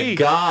Ko-E. my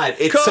god!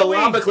 It's Ko-E.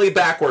 syllabically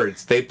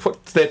backwards. They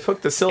put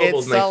the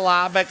syllables. It's and they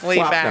syllabically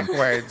flop them.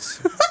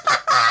 backwards.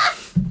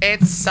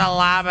 It's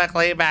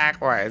syllabically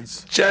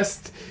backwards.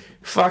 Just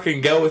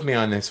fucking go with me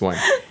on this one.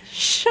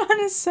 Sean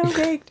is so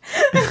baked.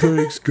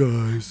 Thanks,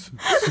 guys.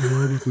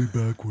 Syllabically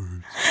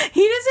backwards.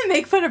 He doesn't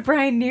make fun of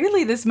Brian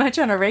nearly this much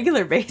on a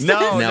regular basis.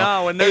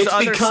 No, and there's It's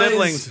other because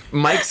siblings.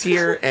 Mike's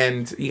here,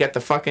 and you got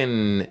the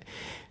fucking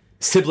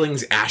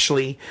siblings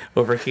Ashley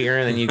over here,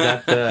 and then you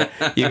got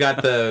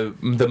the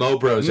Mo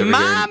Bros over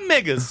My here.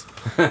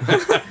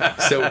 niggas.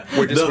 So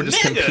we're just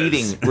niggas.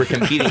 competing. We're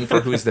competing for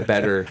who's the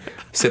better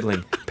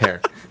sibling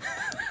pair.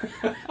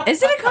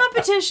 Is it a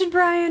competition,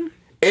 Brian?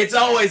 It's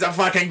always a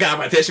fucking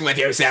competition with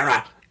you,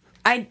 Sarah.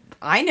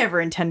 I never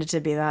intended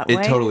to be that way.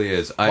 It totally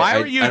is. Why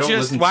were I you don't just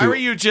listen Why to- were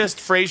you just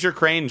Fraser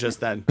Crane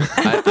just then?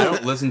 I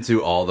don't listen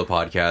to all the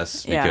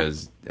podcasts Yeah.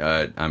 because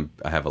I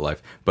have a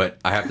life. But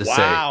I have to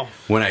Wow. say,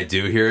 when I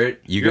do hear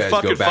it, you You're guys go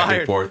fucking back fired.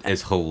 and forth.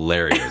 It's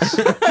hilarious.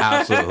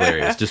 Absolutely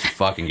hilarious. Just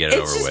fucking get it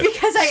It's over just with.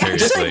 because I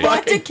Seriously. actually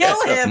want to kill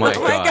him. My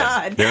Oh my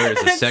god. There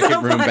is a That's second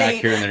so room back funny.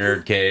 here in the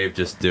nerd cave.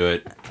 Just do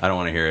it. I don't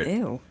want to hear it.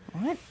 Ew.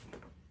 What?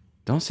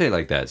 Don't say it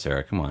like that,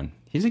 Sarah. Come on.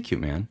 He's a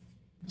cute man.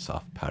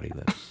 Soft, pouty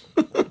lips.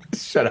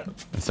 Shut up.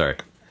 Sorry.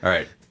 All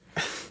right.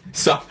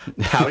 So,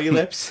 pouty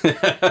lips?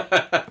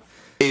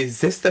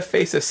 Is this the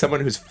face of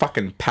someone who's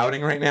fucking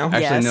pouting right now?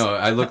 Actually, Yes. no.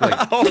 I look like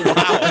Oh wow!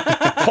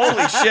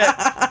 Holy shit!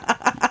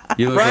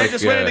 you look Brian like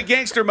just went into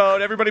gangster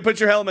mode. Everybody, put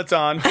your helmets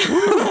on. We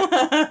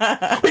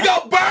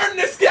gonna burn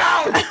this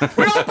down!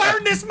 We're gonna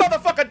burn this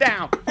motherfucker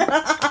down.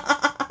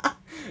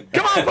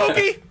 Come on,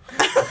 Pookie.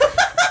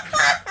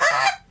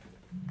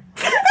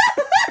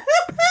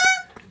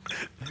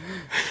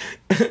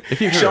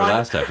 If you heard Sean, our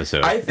last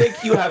episode, I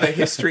think you have a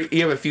history,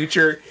 you have a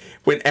future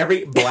when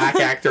every black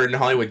actor in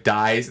Hollywood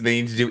dies and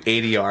they need to do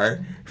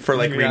ADR for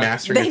like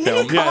remastering They a need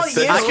film. to call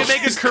you. I could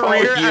make a Just call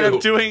career out you.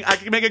 of doing. I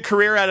could make a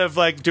career out of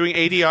like doing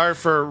ADR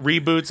for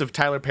reboots of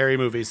Tyler Perry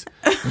movies.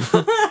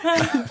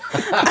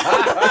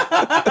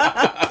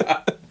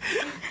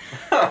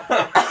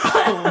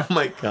 Oh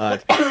my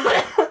god.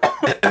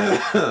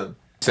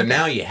 So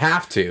now you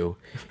have to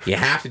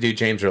do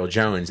James Earl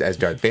Jones as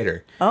Darth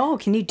Vader, Oh,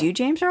 can you do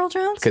James Earl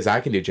Jones? because I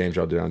can do James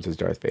Earl Jones as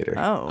Darth Vader.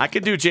 Oh. I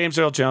could do James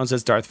Earl Jones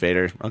as Darth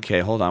Vader. Okay,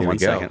 hold on Here we one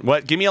go. second.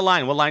 What? Give me a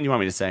line. What line do you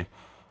want me to say?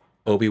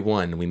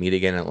 Obi-Wan, we meet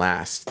again at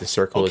last. The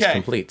circle is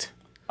complete.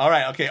 All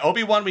right, okay.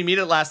 Obi-Wan, we meet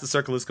at last. The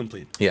circle is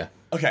complete. Yeah.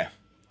 Okay.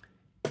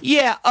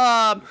 Yeah,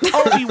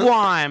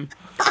 Obi-Wan.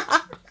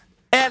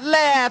 At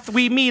last,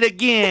 we meet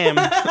again.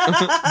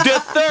 The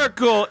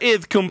circle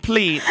is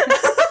complete.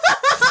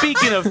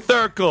 Speaking of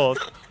circles,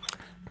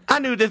 I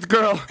knew this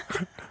girl.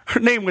 Her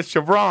name was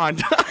Sharon.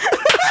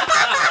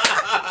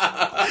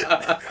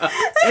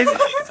 And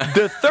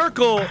the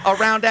circle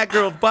around that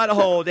girl's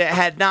butthole that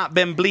had not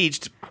been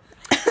bleached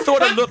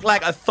sort of looked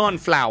like a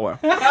sunflower.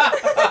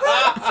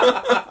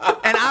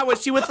 And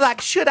she was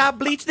like, should I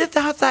bleach this?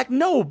 I was like,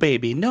 no,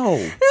 baby, no.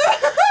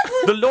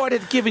 The Lord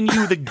has given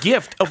you the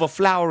gift of a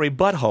flowery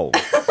butthole.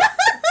 Can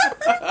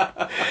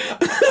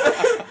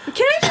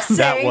I just say...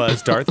 That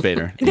was Darth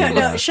Vader. No,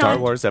 Star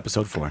Sean. Wars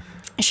Episode 4.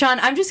 Sean,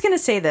 I'm just going to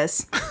say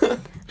this.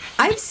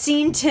 I've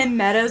seen Tim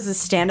Meadows'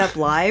 stand-up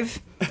live,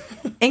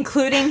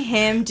 including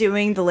him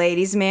doing The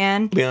Ladies'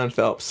 Man. Leon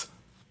Phelps.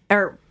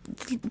 Or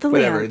the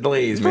Whatever, Leon. The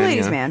Ladies' The Man.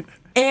 Ladies' yeah. Man.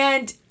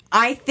 And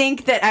I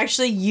think that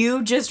actually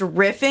you just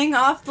riffing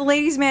off The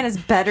Ladies' Man is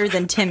better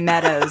than Tim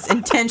Meadows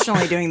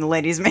intentionally doing The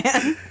Ladies'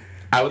 Man.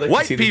 I would like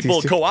White to see these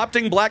people two.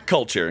 co-opting black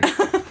culture.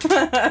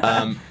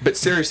 But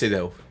seriously,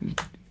 though,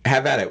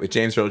 have at it with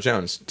James Earl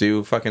Jones.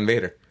 Do fucking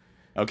Vader.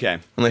 Okay.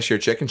 Unless you're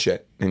chicken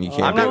shit and you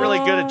can't I'm do not it. really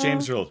good at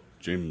James Earl.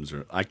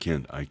 I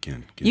can't.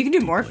 You can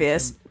do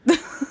Morpheus.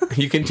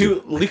 You can do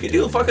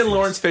fucking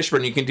Lawrence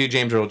Fishburne. You can do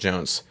James Earl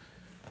Jones.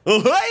 Oh,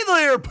 hey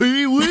there,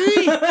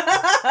 Pee-wee.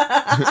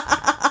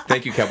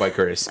 Thank you, Cowboy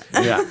Curtis.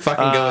 Yeah.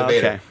 Fucking go with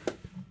Vader. Okay.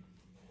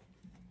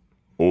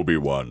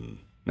 Obi-Wan.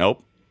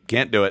 Nope.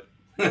 Can't do it.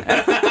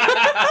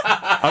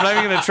 I'm not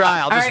even going to try.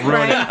 I'll just All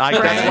ruin right, it.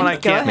 Brian, That's one I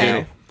go can't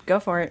ahead. do. Go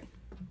for it.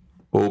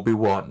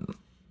 Obi-Wan,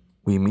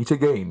 we meet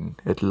again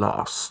at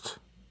last.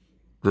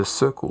 The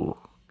circle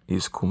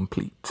is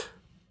complete.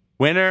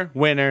 Winner,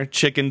 winner,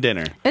 chicken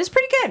dinner. It's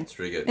pretty good. It's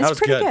pretty good. It's That was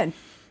pretty good. good.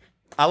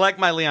 I like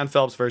my Leon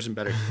Phelps version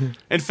better.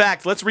 In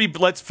fact, let's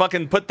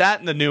fucking put that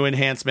in the new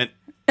enhancement,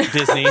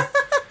 Disney.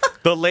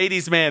 The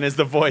Ladies' Man is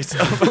the voice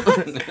of...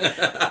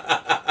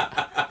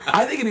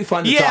 I think it'd be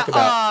fun to talk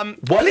about.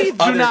 What please if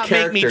do other not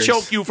make me characters-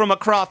 choke you from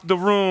across the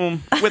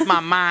room with my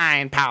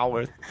mind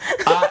powers.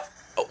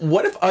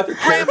 What if other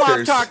Grandma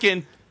characters?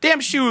 Tarkin,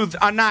 damn shoes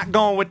are not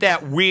going with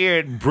that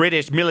weird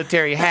British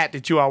military hat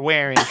that you are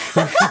wearing.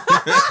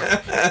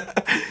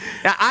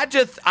 Now,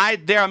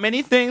 there are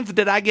many things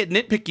that I get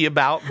nitpicky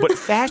about, but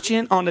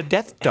fashion on the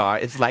Death Star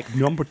is like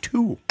number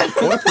 2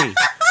 or 3.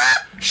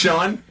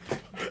 Sean.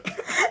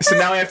 So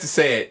now I have to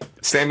say it.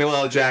 Samuel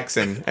L.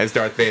 Jackson as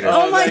Darth Vader.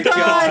 Oh my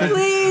God,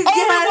 please.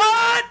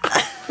 Obi-Wan!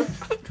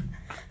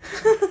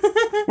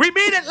 We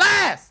meet at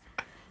last.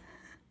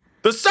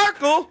 The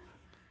circle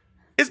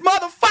is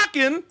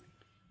motherfucking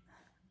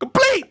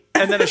complete.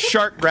 And then a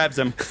shark grabs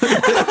him.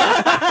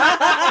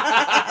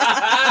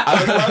 I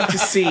would love to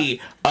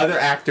see other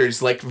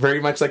actors, like very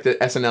much like the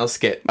SNL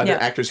skit, other Yeah.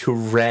 actors who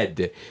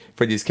read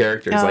for these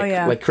characters, Oh, like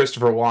yeah. like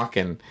Christopher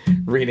Walken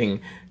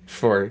reading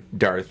for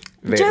Darth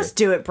Vader. Just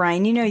do it,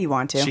 Brian. You know you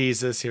want to.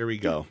 Jesus, here we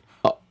go.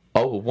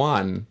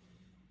 Obi-Wan,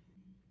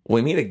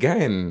 we meet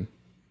again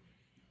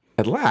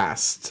at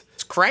last.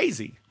 It's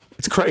crazy.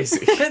 It's crazy.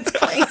 It's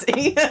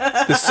crazy.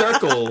 The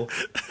circle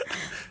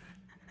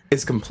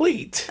is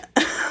complete.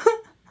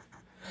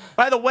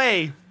 By the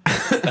way,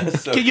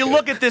 can you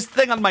look at this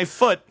thing on my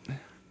foot?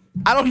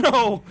 I don't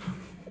know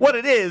what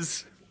it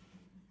is,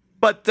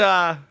 but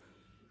I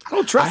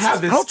don't trust. I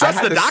don't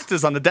trust the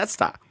doctors on the Death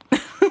Star.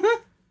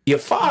 Your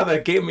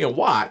father gave me a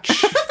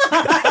watch.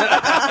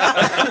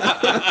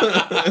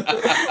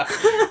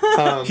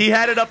 He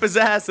had it up his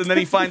ass, and then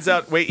he finds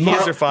out, wait, he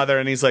is your father,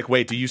 and he's like,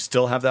 wait, do you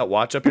still have that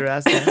watch up your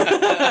ass? Or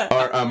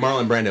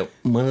Marlon Brando.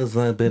 What is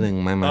that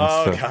bidding, my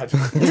master? Oh, God.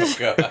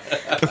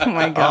 Oh,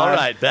 my God. All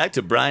right, back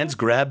to Brian's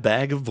grab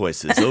bag of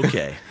voices.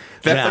 Okay.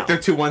 That's Now- like the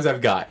two ones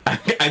I've got.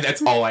 And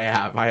that's all I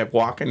have. I have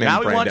Walken and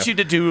Now Brando. we want you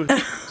to do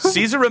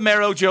Cesar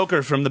Romero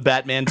Joker from the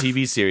Batman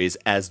TV series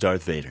as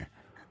Darth Vader.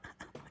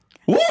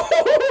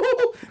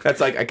 That's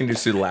like, I can do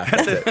Sue laugh.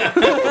 That's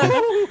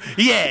it.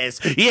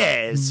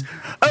 Yes,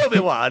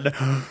 Obi-Wan.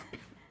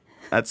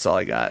 That's all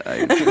I got.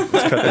 Let's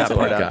cut that all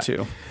part I out, got.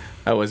 too.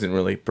 I wasn't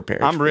really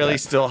prepared. I'm for really that.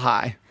 still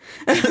high.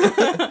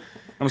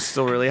 I'm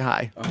still really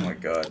high. Oh my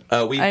god.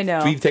 I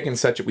know. We've taken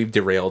we've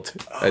derailed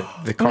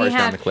the cars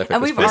down the cliff. At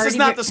and this we've point. This is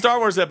not the Star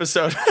Wars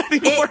episode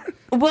anymore.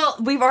 Well,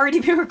 we've already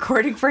been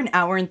recording for an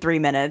hour and 3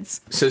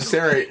 minutes. So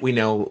Sarah, we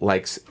know,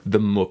 likes the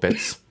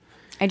Muppets.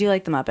 I do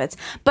like the Muppets,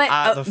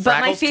 but The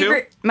but my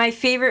Fraggles, my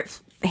favorite,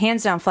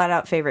 hands down, flat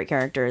out favorite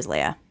character is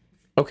Leia.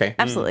 Okay.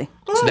 Absolutely,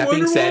 So that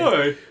being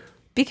said,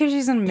 because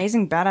she's an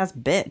amazing badass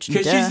bitch.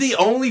 Because Duh. she's the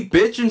only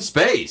bitch in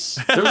space.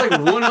 There's like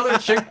one other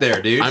chick there,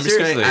 dude. I'm just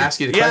going Seriously. to ask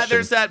you the Yeah, question.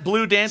 there's that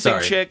blue dancing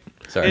Sorry. chick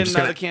Sorry. in just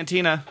gonna- the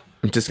cantina.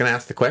 I'm just going to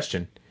ask the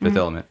question. Fifth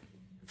Element.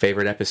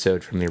 Favorite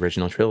episode from the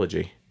original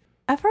trilogy?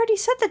 I've already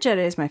said that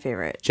Jedi is my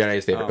favorite.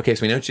 Jedi's favorite. Okay,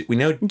 so we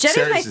know Jedi's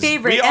Sarah's my is-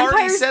 favorite. We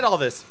already Empire's, said all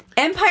this.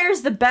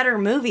 Empire's the better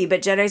movie,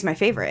 but Jedi's my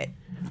favorite.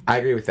 I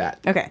agree with that.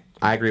 Okay.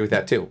 I agree with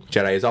that too.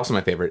 Jedi is also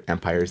my favorite.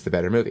 Empire is the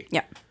better movie.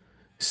 Yeah.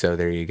 So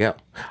there you go.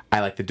 I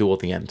like the duel at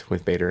the end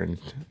with Vader and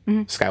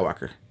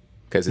Skywalker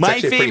because it's My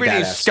actually pretty favorite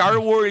is badass. Star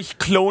Wars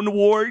Clone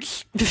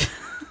Wars.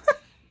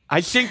 I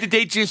think that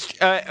they just,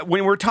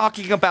 when we're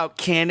talking about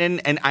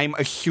canon, and I'm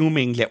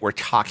assuming that we're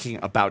talking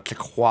about the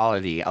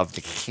quality of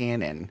the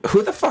canon.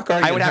 Who the fuck are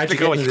you? I would and have how'd to you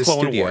go get with into the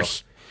Clone studio?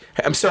 Wars.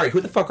 I'm sorry. Who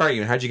the fuck are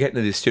you, and how'd you get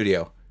into the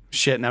studio?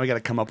 Shit, now we got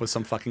to come up with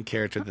some fucking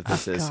character that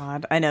this is.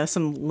 God, I know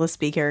some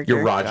lispy character.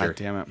 You're Roger. God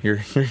damn it. You're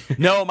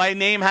No, my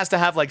name has to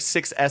have like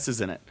 6 S's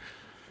in it.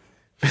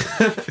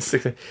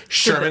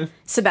 Sherman.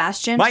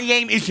 Sebastian. My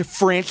name is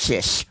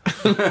Francis.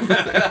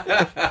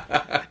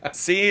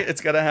 See,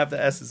 it's got to have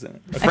the S's in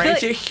it.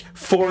 Francis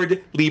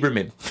Ford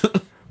Lieberman.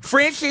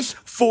 Francis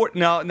Ford.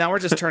 No, now we're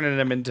just turning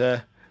him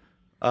into,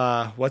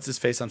 what's his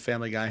face on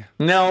Family Guy?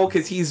 No,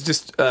 because he's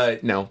just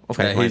no.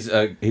 Okay,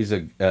 He's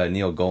a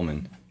Neil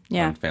Goldman.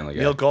 Yeah. On Family Guy.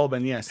 Neil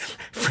Goldman, yes.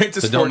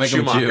 Francis So don't Ford make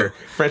him Schumacher. Jew.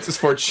 Francis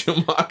Ford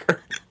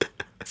Schumacher.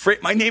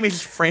 My name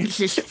is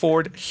Francis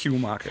Ford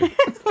Schumacher.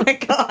 Oh my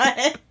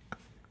God.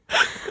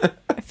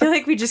 I feel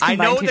like we just I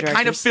combined know two the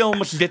kind of directors.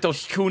 films that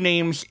those two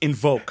names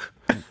invoke.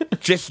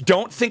 Just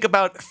don't think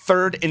about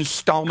third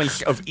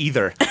installments of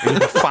either. It'll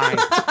be fine.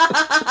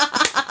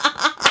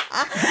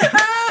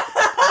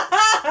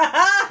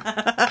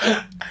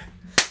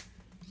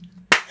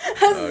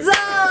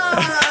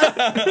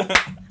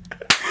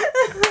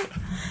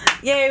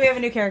 Yay, we have a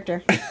new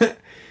character.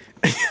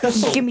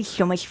 Give me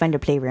so much fun to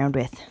play around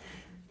with.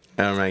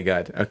 Oh my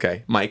god.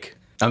 Okay, Mike.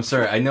 I'm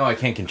sorry. I know I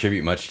can't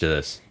contribute much to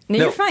this. No,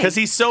 you're fine. Because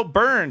he's so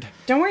burned.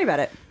 Don't worry about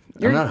it.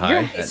 I'm not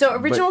high. So,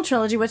 original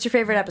trilogy, what's your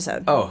favorite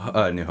episode?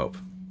 Oh, New Hope.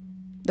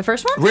 The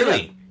first one?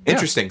 Really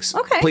interesting.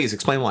 Okay. Please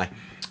explain why.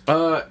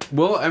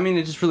 Well, I mean,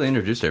 it just really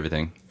introduced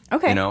everything.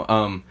 Okay. You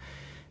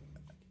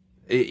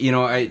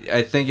know,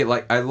 I think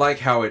I like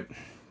how it,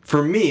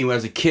 for me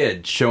as a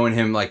kid, showing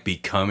him like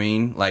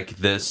becoming like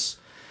this,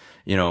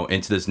 you know,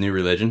 into this new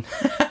religion,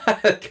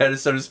 kind of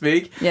so to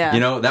speak. Yeah. You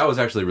know, that was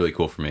actually really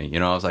cool for me. You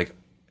know, I was like,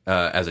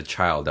 as a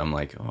child, I'm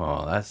like,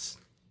 oh, that's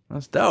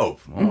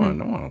dope. I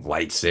want a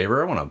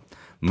lightsaber. I want to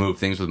move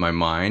things with my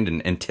mind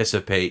and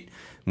anticipate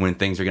when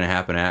things are going to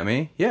happen at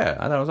me. Yeah,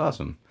 I thought it was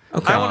awesome.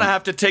 I want to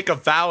have to take a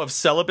vow of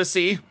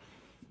celibacy.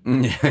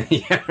 Yeah,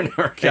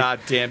 right.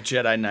 Goddamn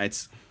Jedi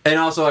Knights. And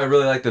also, I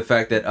really like the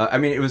fact that I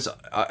mean, it was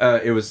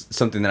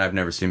something that I've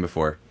never seen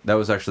before. That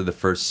was actually the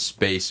first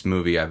space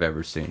movie I've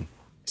ever seen.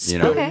 You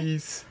know, Okay.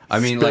 I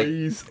mean, like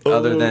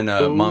other than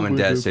Mom and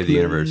Dad Save the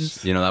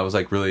Universe. You know, that was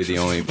like really the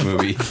only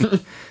movie.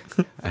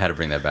 I had to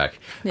bring that back.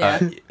 Yeah.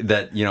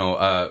 That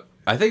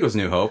I think it was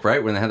New Hope,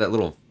 right? When they had that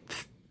little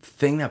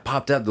thing that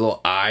popped up, the little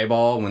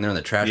eyeball when they're in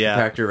the trash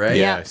compactor, right?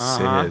 Yeah. Yes,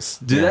 it is.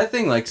 Dude, that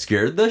thing like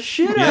scared the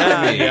shit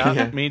out of me.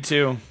 Yeah, me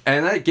too.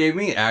 And that gave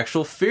me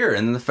actual fear.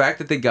 And then the fact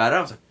that they got out,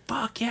 I was like,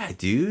 fuck yeah,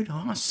 dude.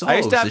 Oh, so I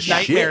used to have this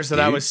nightmares shit, that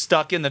I dude. was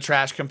stuck in the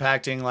trash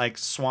compacting, like,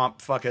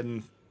 swamp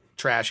fucking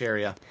trash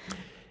area.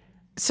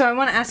 So, I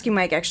want to ask you,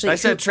 Mike, actually. I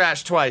said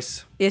trash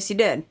twice. Yes, you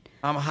did.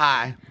 I'm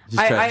high. Just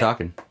I- trash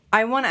talking.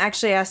 I want to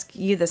actually ask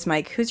you this,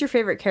 Mike. Who's your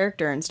favorite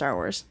character in Star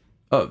Wars?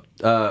 Oh,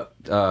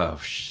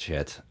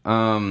 shit.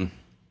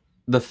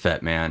 The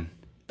Fett Man.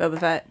 Boba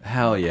Fett.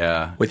 Hell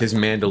yeah. With his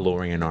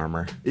Mandalorian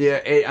armor.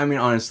 Yeah, I mean,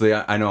 honestly,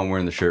 I know I'm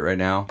wearing the shirt right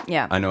now.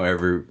 Yeah. I know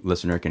every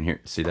listener can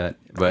see that.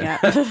 But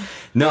Yeah.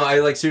 no,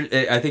 I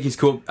think he's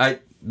cool.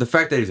 The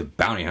fact that he's a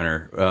bounty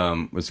hunter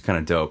was kind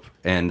of dope.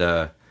 And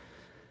I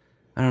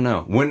don't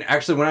know. When I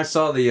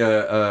saw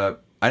the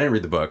I didn't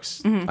read the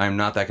books. Mm-hmm. I'm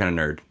not that kind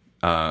of nerd.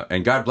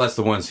 And God bless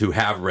the ones who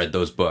have read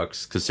those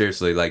books, because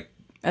seriously, like,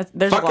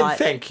 There's a Fucking lot.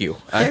 thank you.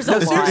 There's a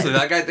lot. seriously,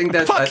 like, I think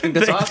that's awesome,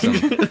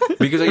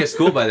 because I get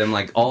schooled by them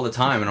like all the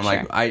time, and I'm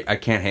like, I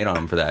can't hate on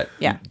them for that.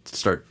 Yeah.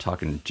 Start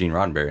talking Gene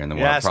Roddenberry, and then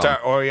Yeah, we'll have a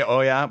problem. Oh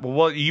yeah.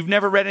 Well, you've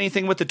never read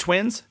anything with the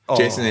twins? Oh.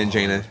 Jason and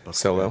Jaina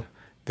Solo,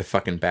 the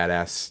fucking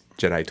badass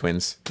Jedi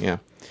twins. Yeah.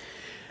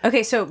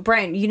 Okay, so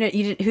Brian,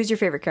 who's your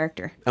favorite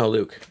character? Oh,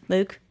 Luke.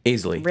 Luke.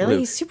 Easily. Really? Luke.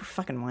 He's super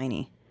fucking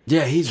whiny.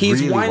 Yeah, he's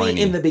He's really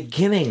whiny in the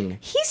beginning.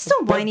 He's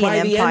still But whiny by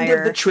in the Empire. end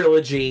of the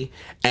trilogy,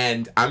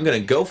 and I'm gonna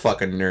go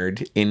fucking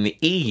nerd, in the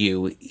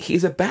EU,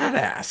 he's a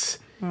badass.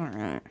 All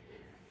right.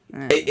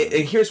 And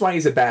here's why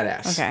he's a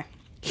badass. Okay.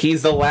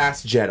 He's the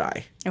last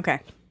Jedi.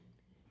 Okay.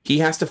 He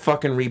has to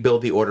fucking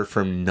rebuild the Order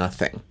from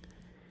nothing.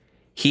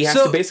 He has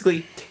So- to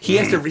basically he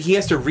has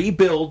to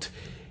rebuild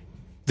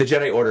the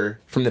Jedi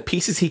Order from the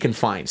pieces he can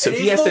find. So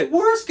he has to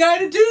worst guy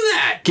to do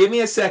that. give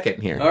me a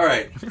second here. All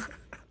right.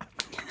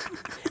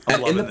 And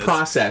in the loving this.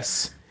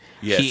 process,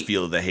 he-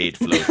 feel the hate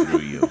flow through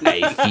you.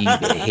 I feel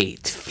the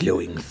hate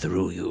flowing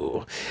through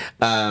you.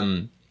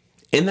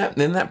 In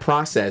that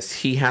process,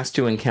 he has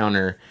to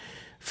encounter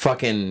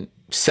fucking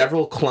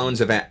several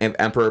clones of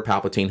Emperor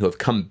Palpatine who have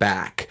come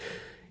back,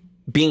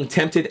 being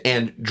tempted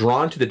and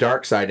drawn to the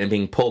dark side and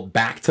being pulled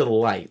back to the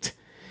light.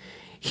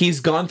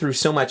 He's gone through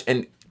so much,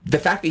 and the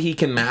fact that he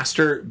can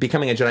master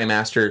becoming a Jedi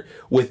Master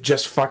with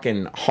just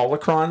fucking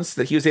holocrons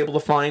that he was able to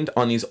find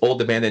on these old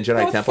abandoned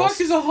Jedi temples. What the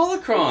fuck is a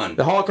holocron?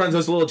 The holocrons,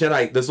 those little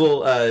Jedi,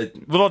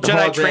 little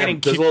Jedi training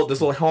those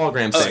little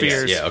hologram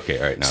spheres. Yeah, okay,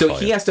 all right. Now so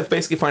he has to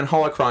basically find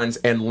holocrons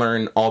and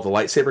learn all the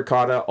lightsaber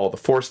kata, all the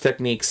Force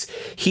techniques.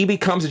 He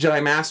becomes a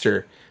Jedi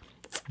Master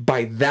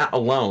by that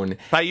alone.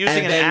 By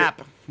using an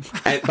app.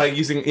 And by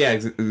using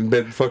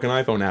the fucking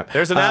iPhone app.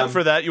 There's an app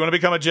for that. You want to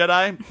become a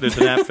Jedi? There's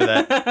an app for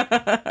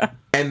that.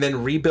 And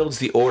then rebuilds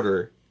the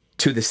Order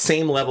to the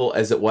same level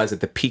as it was at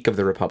the peak of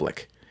the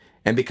Republic,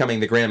 and becoming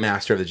the Grand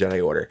Master of the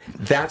Jedi Order.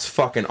 That's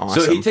fucking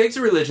awesome. So he takes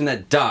a religion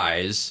that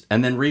dies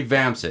and then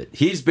revamps it.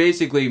 He's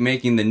basically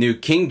making the new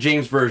King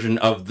James version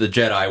of the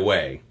Jedi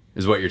way,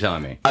 is what you're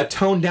telling me. A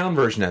toned down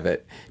version of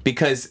it,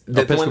 because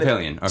the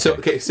Episcopalian.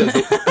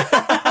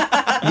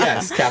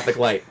 Yes, Catholic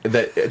light,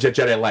 the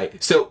Jedi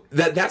light. So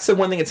that's the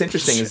one thing that's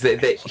interesting is that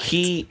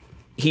he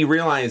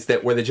realized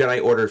that where the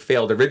Jedi Order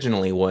failed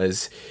originally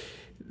was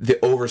the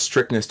over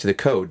strictness to the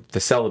code, the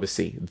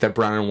celibacy, the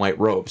brown and white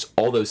robes,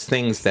 all those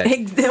things that.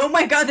 Oh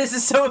my god, this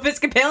is so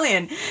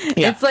Episcopalian.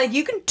 Yeah. It's like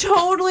you can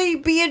totally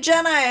be a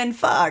Jedi and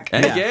fuck.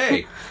 And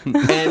gay.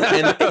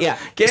 and yeah,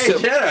 gay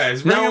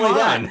Jedis. Bring them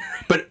on.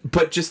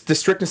 But just the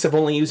strictness of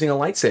only using a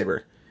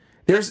lightsaber.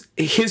 There's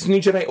his new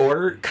Jedi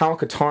Order, Kyle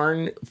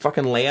Katarn,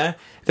 fucking Leia.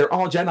 They're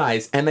all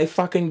Jedis, and they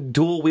fucking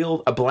dual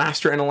wield a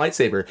blaster and a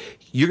lightsaber.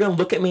 You're gonna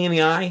look at me in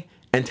the eye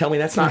and tell me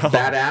that's not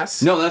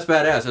badass? No, that's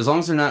badass. As long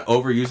as they're not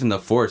overusing the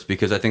Force,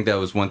 because I think that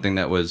was one thing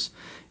that was,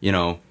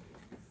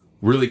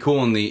 really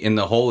cool in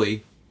the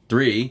Holy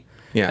 3.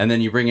 Yeah. And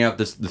then you bring out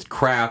this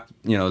crap,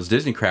 this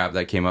Disney crap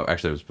that came up.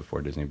 Actually, it was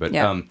before Disney, but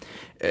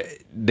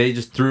they're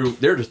just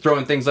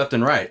throwing things left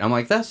and right. I'm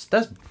like, that's.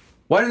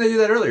 Why didn't they do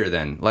that earlier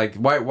then? Like,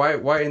 why?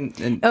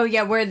 Oh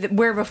yeah,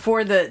 where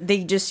before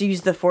they just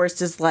used the Force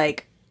as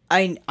like,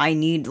 I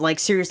need like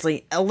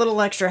seriously a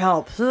little extra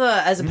help,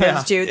 as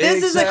opposed to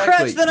this is a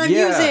crutch that I'm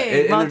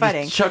using while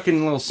fighting.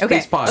 Chucking little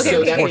space pods.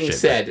 So that being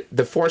said,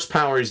 the Force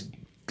powers,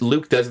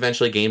 Luke does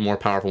eventually gain more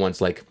powerful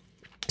ones like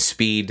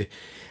speed.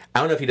 I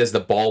don't know if he does the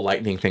ball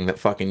lightning thing that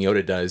fucking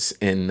Yoda does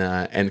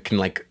and can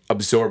like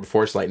absorb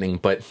Force lightning,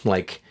 but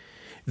like.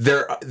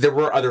 There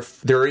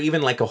are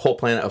even like a whole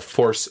planet of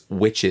Force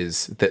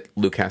witches that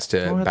Luke has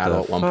to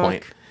battle at one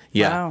point.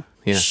 Yeah, wow.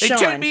 Yeah. They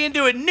turned me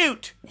into a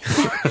newt.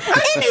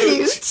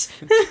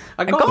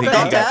 I got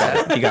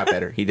better. He got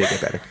better. He did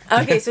get better.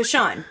 Okay, so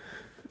Sean,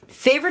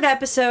 favorite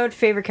episode,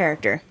 favorite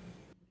character.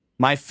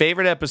 My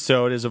favorite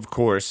episode is, of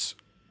course,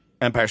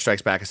 Empire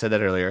Strikes Back. I said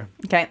that earlier.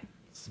 Okay.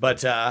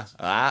 But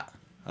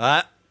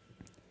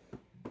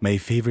my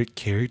favorite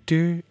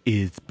character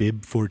is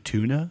Bib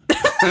Fortuna.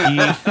 He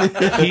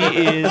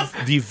is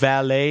the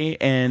valet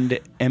and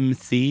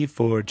MC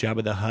for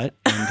Jabba the Hutt,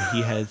 and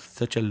he has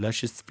such a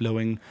luscious,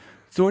 flowing,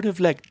 sort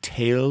of like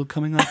tail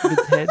coming off of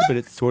his head, but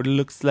it sort of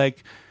looks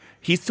like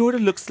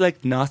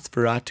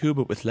Nosferatu,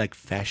 but with like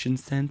fashion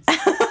sense.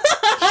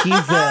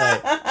 He's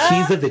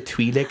of the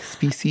Twi'lek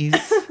species.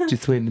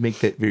 Just wanted to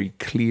make that very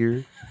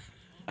clear.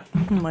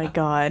 Oh my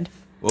god.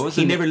 What was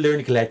he never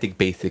learned Galactic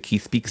Basic. He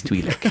speaks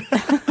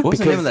Twi'lek. What was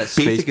the name of that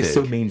space Basic pig? is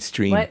so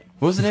mainstream. What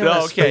was the name of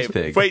that space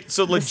pig? Wait,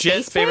 so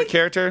legit favorite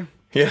character?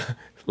 Yeah.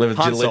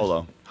 Han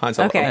Solo. Han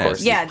Solo, Okay. of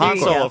course. Yeah, there Han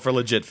you Solo go. for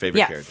legit favorite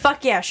Yeah, character.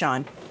 fuck yeah,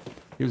 Sean.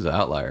 He was an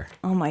outlier.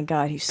 Oh my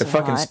god, he's so The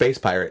fucking hot. space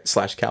pirate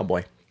 /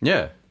 cowboy.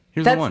 Yeah. He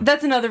was the one.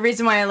 That's another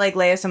reason why I like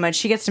Leia so much.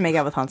 She gets to make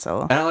out with Han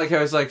Solo. And I like how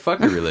he's like, fuck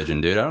your religion,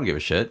 dude. I don't give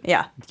a shit.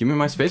 Yeah. Give me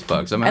my space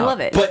bugs. I'm out. I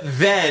love it. But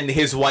then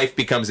his wife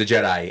becomes a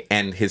Jedi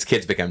and his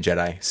kids become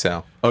Jedi.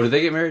 So Oh, did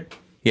they get married?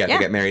 yeah, Yeah.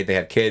 they get married, they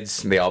have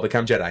kids, and they all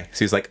become Jedi.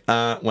 So he's like,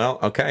 well,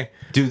 okay.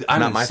 Dude,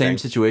 I'm Not in my the same thing.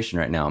 situation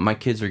right now. My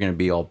kids are going to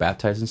be all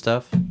baptized and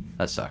stuff.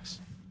 That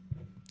sucks.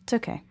 It's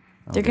okay.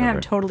 They're gonna have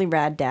a totally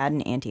rad dad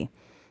and auntie.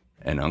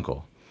 And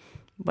uncle.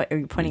 What are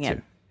you pointing Me at?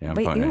 too. Yeah, I'm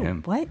Wait, pointing ew, at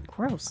him. what?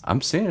 Gross. I'm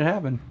seeing it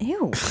happen.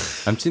 Ew.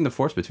 I'm seeing the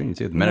force between you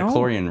two. The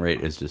metachlorian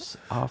rate is just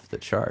off the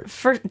chart.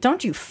 First,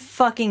 don't you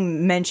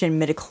fucking mention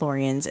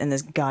midichlorians in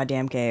this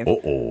goddamn cave.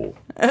 Oh.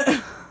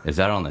 Is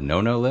that on the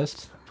no-no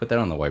list? Put that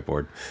on the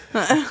whiteboard.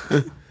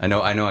 I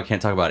know I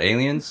can't talk about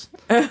aliens.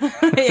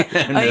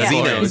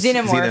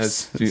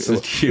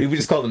 Xenomorphs. We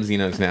just call them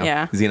Xenos now.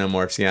 Yeah.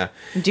 Xenomorphs, yeah.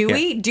 Do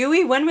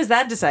we? When was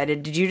that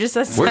decided? Did you just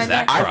decide Where's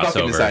that I crossover?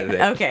 fucking decided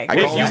it. Okay.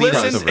 I call them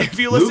Xenos. If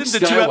you listen Luke to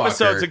 2 Skywalker.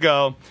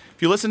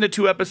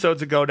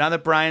 episodes ago, now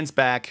that Brian's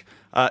back,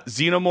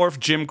 Xenomorph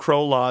Jim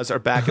Crow laws are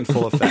back in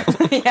full effect.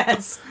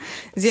 Yes.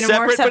 Xenomorphs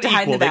Separate have but to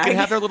hide in equal. the They back. can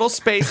have their little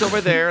space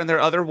over there and their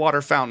other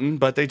water fountain,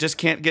 but they just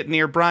can't get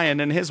near Brian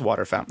and his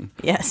water fountain.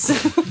 Yes.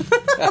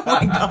 Oh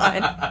my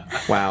god.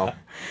 Wow.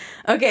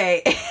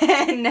 Okay,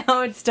 and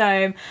now it's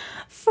time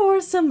for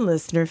some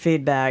listener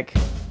feedback.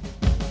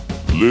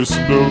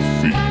 Listener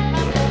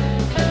feedback.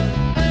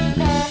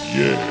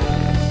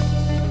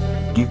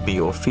 Yeah. Give me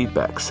your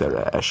feedback,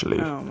 Sarah Ashley.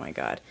 Oh my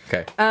god.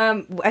 Okay.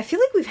 I feel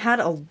like we've had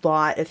a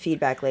lot of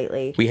feedback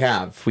lately. We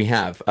have.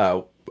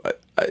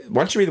 Why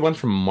don't you read the one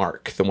from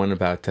Mark, the one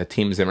about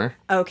Team Zimmer?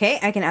 Okay,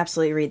 I can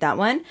absolutely read that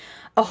one.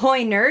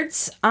 Ahoy,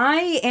 nerds.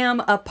 I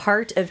am a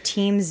part of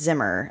Team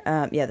Zimmer.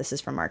 Yeah, this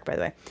is from Mark, by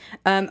the way.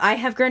 I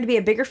have grown to be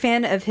a bigger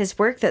fan of his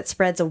work that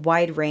spreads a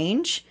wide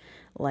range,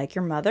 like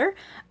your mother.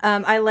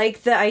 I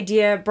like the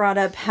idea brought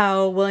up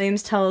how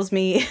Williams tells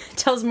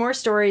more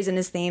stories in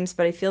his themes,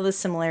 but I feel the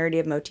similarity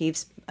of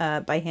motifs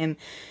by him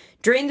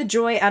drain the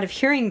joy out of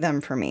hearing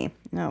them for me.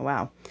 Oh,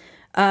 wow.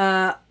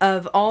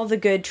 Of all the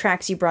good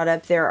tracks you brought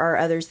up, there are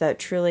others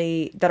that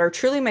are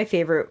truly my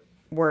favorite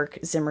work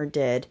Zimmer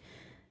did.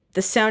 The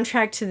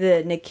soundtrack to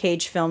the Nick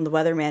Cage film The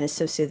Weatherman is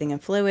so soothing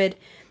and fluid.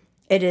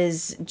 It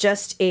is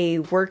just a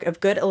work of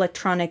good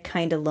electronic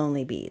kind of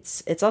lonely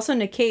beats. It's also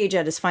Nick Cage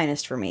at his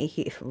finest for me.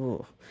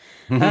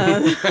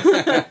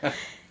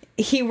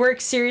 He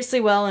works seriously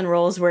well in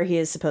roles where he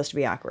is supposed to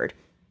be awkward.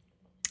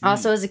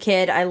 Also, as a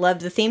kid, I loved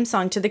the theme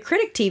song to the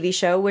Critic TV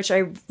show, which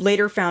I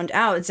later found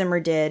out Zimmer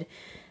did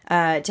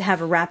to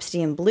have a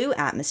Rhapsody in Blue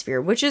atmosphere,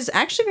 which is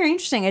actually very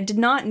interesting. I did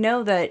not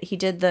know that he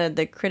did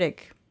the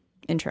Critic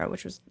intro,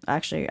 which was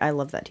actually, I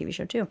love that TV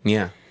show too.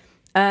 Yeah.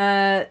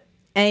 And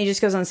he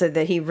just goes on to say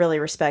that he really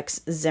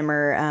respects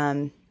Zimmer.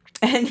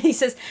 And he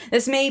says,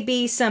 this may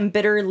be some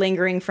bitter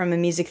lingering from a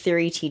music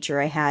theory teacher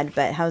I had,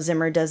 but how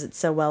Zimmer does it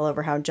so well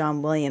over how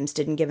John Williams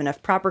didn't give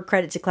enough proper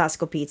credit to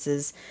classical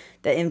pieces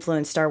that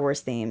influenced Star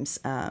Wars themes,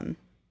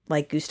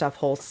 like Gustav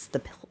Holst's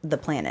The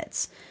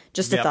Planets.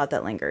 Just a thought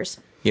that lingers.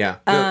 Yeah,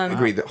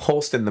 agree. The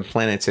Holst and the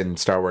planets in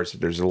Star Wars,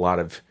 there's a lot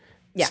of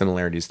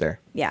similarities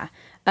there. Yeah.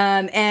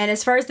 And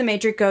as far as The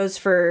Matrix goes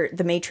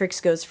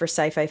for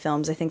sci-fi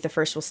films, I think the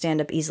first will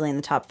stand up easily in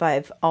the top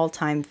 5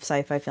 all-time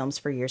sci-fi films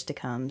for years to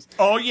come.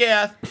 Oh,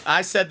 yeah.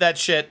 I said that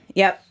shit.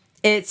 Yep.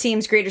 It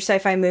seems greater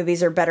sci-fi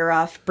movies are better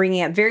off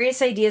bringing up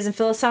various ideas and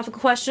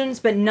philosophical questions,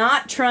 but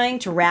not trying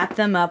to wrap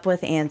them up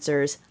with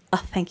answers.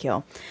 Oh, thank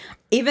you.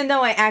 Even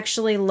though I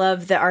actually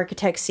love the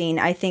architect scene,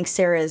 I think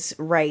Sarah's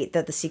right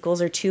that the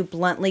sequels are too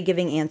bluntly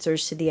giving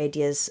answers to the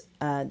ideas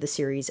the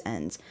series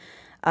ends.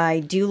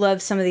 I do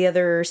love some of the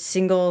other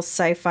single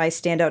sci-fi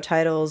standout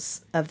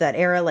titles of that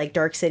era, like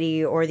Dark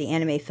City or the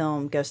anime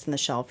film Ghost in the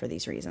Shell for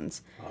these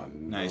reasons.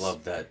 Nice. I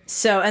love that.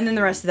 So, and then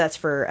the rest of that's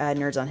for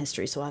Nerds on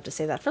History, so we'll have to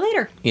save that for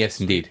later.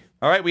 Yes, indeed.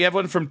 All right, we have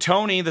one from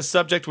Tony. The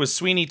subject was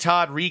Sweeney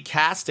Todd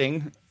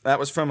recasting. That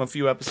was from a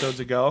few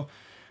episodes ago.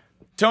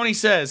 Tony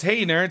says,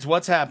 hey, nerds,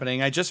 what's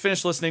happening? I just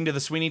finished listening to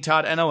the Sweeney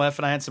Todd NOF,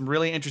 and I had some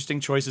really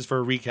interesting choices for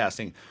a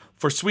recasting.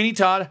 For Sweeney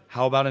Todd,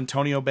 how about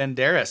Antonio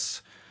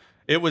Banderas?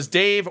 It was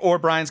Dave or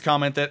Brian's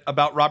comment that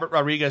about Robert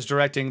Rodriguez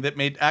directing that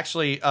made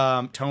actually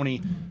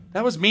Tony.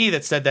 That was me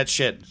that said that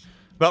shit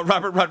about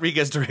Robert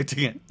Rodriguez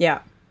directing it.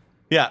 Yeah.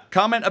 Yeah.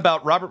 Comment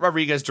about Robert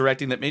Rodriguez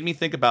directing that made me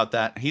think about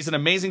that. He's an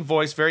amazing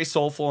voice, very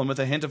soulful, and with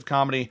a hint of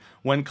comedy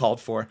when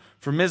called for.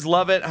 For Ms.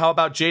 Lovett, how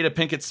about Jada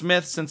Pinkett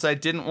Smith? Since I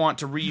didn't want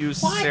to reuse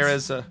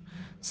Sarah's,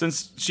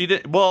 since she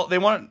did. Well,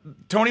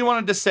 Tony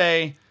wanted to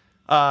say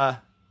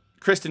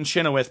Kristen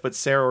Chenoweth, but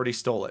Sarah already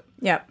stole it.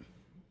 Yep.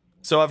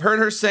 So I've heard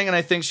her sing, and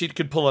I think she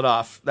could pull it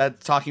off.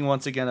 That's talking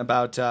once again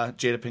about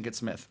Jada Pinkett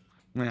Smith.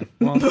 Yeah,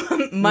 well.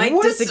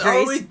 Mike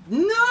disagrees.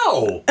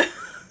 No.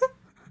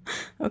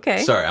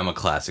 Okay. Sorry, I'm a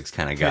classics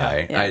kind of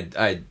guy.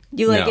 Yeah.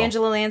 You like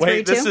Angela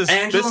Lansbury too?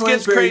 This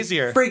gets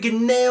crazier.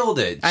 Freaking nailed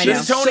it.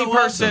 This Tony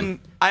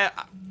person,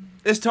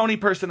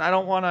 I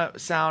don't want to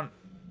sound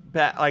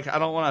bad. Like I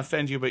don't want to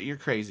offend you, but you're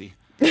crazy.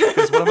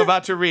 Because what I'm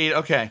about to read.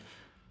 Okay.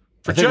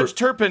 For Judge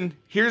Turpin,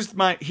 here's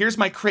my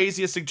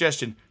craziest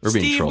suggestion. We're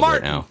being trolled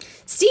right now.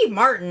 Steve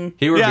Martin.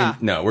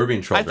 We're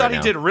being trolled. I thought he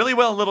did really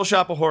well in Little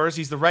Shop of Horrors.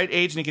 He's the right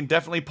age and he can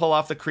definitely pull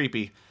off the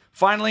creepy.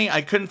 Finally,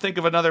 I couldn't think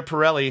of another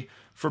Pirelli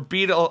for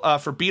Beetle.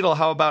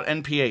 How about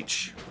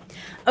NPH?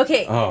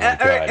 Okay. Oh my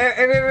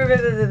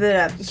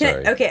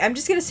God. Okay, I'm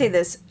just gonna say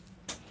this.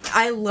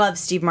 I love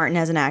Steve Martin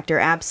as an actor,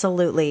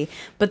 absolutely.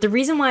 But the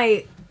reason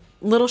why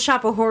Little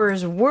Shop of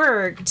Horrors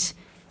worked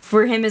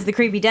for him as the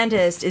creepy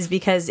dentist is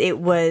because it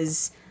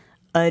was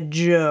a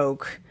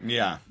joke.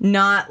 Yeah.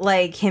 Not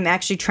like him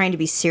actually trying to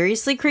be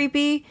seriously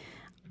creepy.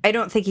 I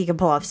don't think he can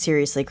pull off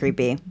seriously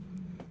creepy.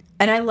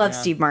 And I love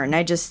Steve Martin.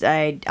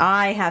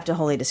 I have to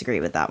wholly disagree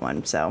with that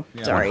one. So,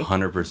 sorry.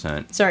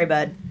 100%. Sorry,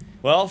 bud.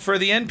 Well, for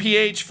the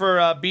NPH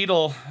for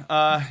Beetle,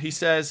 he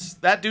says,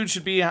 that dude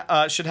should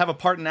have a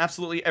part in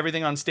absolutely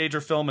everything on stage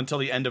or film until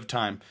the end of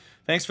time.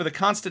 Thanks for the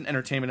constant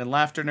entertainment and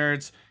laughter,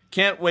 nerds.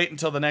 Can't wait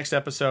until the next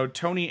episode.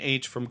 Tony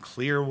H. from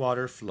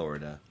Clearwater,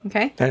 Florida.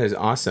 Okay. That is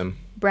awesome.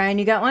 Brian,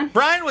 you got one?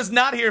 Brian was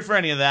not here for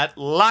any of that.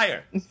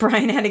 Liar.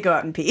 Brian had to go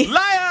out and pee.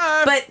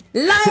 Liar! But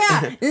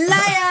liar!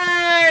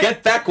 Liar!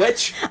 Get back,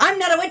 witch! I'm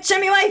not a witch,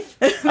 I'm your wife.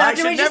 I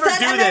should never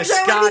do this.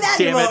 God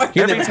damn it.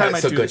 Every time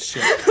I do this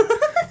shit.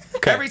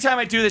 Okay. Every time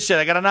I do this shit,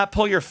 I gotta not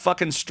pull your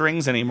fucking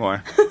strings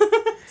anymore.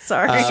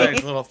 Sorry.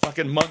 Little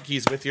fucking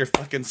monkeys with your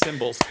fucking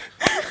cymbals.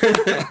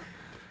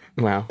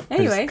 Wow.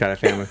 Anyway. I just got a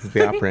fan with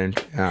the opera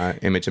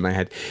image in my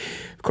head.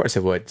 Of course I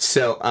would.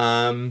 So,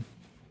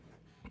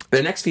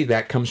 the next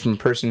feedback comes from a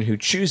person who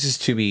chooses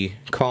to be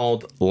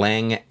called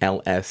Lang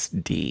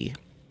LSD.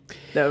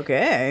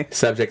 Okay.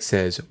 Subject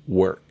says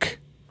work.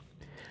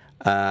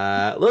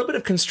 A little bit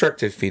of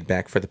constructive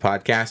feedback for the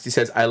podcast. He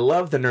says, I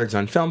love the Nerds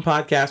on Film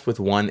podcast with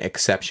one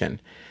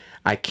exception.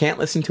 I can't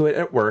listen to it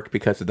at work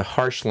because of the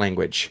harsh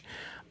language.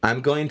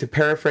 I'm going to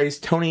paraphrase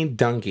Tony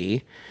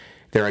Dungy.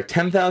 There are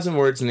 10,000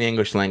 words in the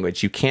English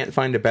language. You can't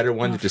find a better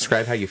one to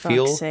describe how you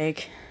feel. Fuck's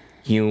sake.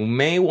 You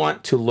may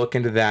want to look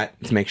into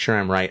that to make sure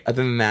I'm right.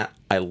 Other than that,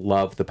 I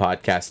love the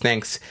podcast.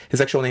 Thanks.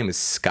 His actual name is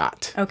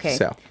Scott. Okay.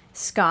 So.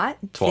 Scott,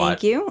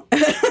 Twat. thank you.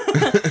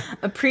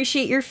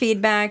 Appreciate your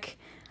feedback.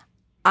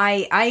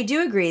 I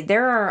do agree.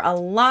 There are a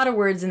lot of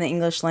words in the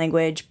English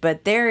language,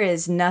 but there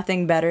is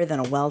nothing better than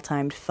a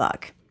well-timed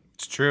fuck.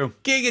 It's true.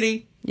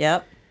 Giggity.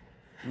 Yep.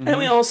 And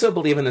we also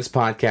believe in this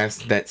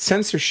podcast that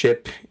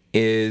censorship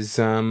is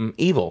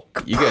evil.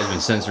 You guys have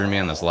been censoring me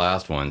on this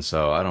last one,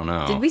 so I don't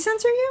know. Did we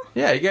censor you?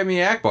 Yeah, you gave me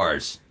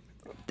Akbars.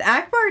 The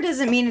Akbar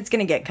doesn't mean it's going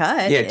to get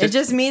cut. Yeah, it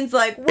just means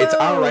like, whoa. It's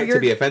our right to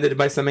be offended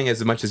by something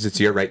as much as it's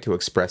your right to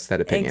express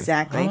that opinion.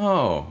 Exactly.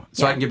 Oh,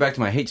 so I can get back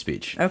to my hate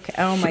speech. Okay.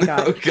 Oh my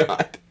god. Oh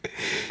god.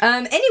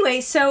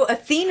 Anyway, so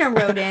Athena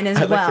wrote in as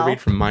I'd well. like to read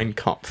from Mein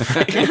Kampf.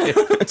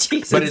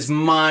 Jesus. But it's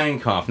Mein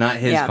Kampf, not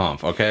his Yeah.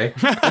 Kampf, okay?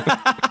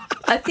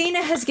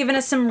 Athena has given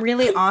us some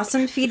really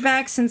awesome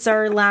feedback since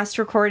our last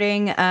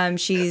recording.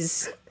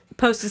 She's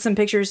posted some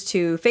pictures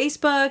to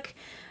Facebook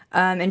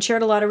and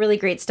shared a lot of really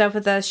great stuff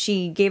with us.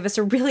 She gave us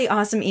a really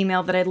awesome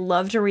email that I'd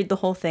love to read the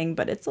whole thing,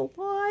 but it's a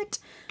lot.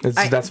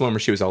 That's the one where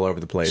she was all over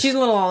the place. She's a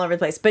little all over the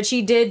place, but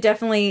she did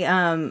definitely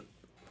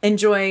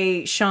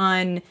enjoy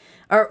Sean.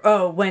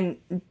 When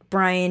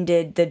Brian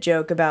did the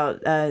joke about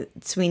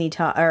Sweeney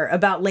Todd, or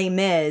about Les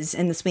Mis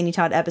in the Sweeney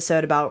Todd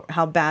episode about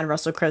how bad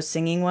Russell Crowe's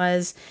singing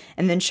was,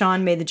 and then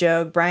Sean made the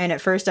joke, Brian,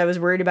 at first I was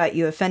worried about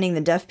you offending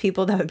the deaf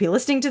people that would be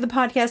listening to the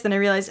podcast, then I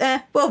realized,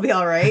 we'll be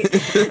all right.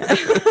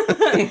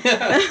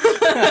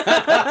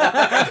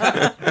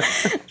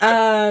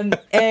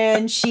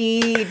 And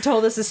she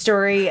told us a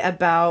story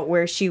about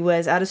where she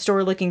was at a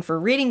store looking for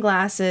reading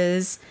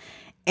glasses,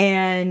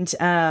 and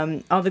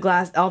all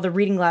the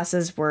reading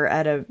glasses were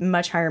at a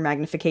much higher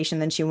magnification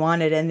than she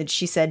wanted, and then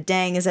she said,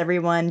 dang, is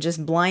everyone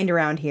just blind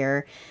around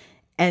here?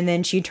 And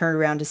then she turned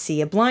around to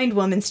see a blind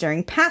woman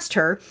staring past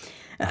her.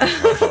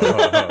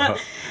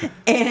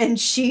 And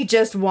she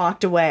just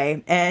walked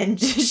away,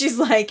 and she's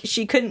like,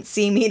 she couldn't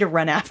see me to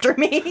run after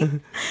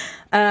me.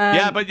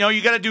 Yeah, but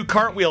you got to do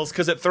cartwheels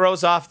because it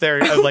throws off their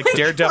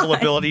daredevil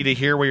ability to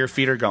hear where your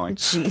feet are going.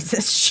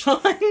 Jesus,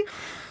 Sean.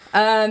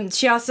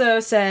 She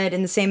also said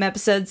in the same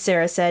episode,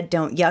 Sarah said,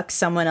 don't yuck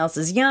someone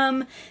else's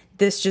yum.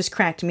 This just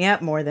cracked me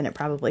up more than it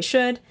probably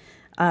should.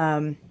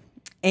 It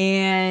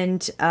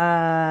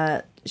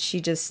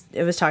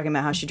was talking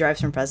about how she drives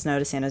from Fresno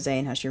to San Jose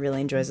and how she really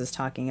enjoys us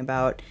talking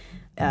about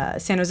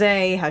San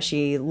Jose, how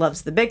she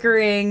loves the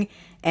bickering,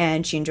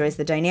 and she enjoys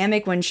the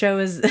dynamic when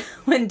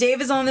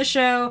Dave is on the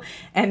show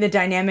and the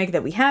dynamic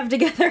that we have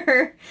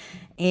together.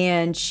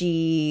 And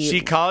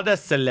she called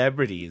us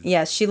celebrities.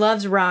 Yes, she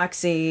loves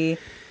Roxy.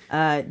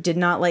 Did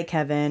not like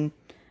Kevin.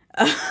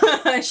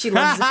 She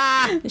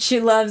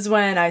loves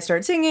when I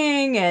start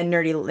singing, and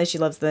she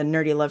loves the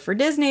nerdy love for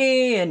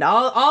Disney and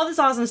all this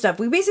awesome stuff.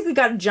 We basically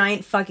got a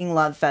giant fucking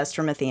love fest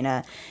from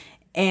Athena,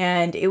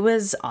 and it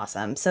was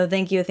awesome. So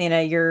thank you,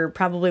 Athena. You're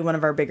probably one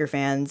of our bigger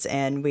fans,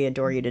 and we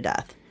adore you to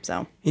death.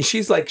 So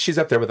she's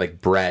up there with like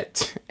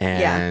Brett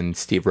and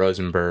Steve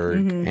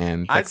Rosenberg,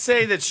 and I'd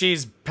say that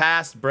she's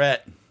past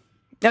Brett.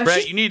 No,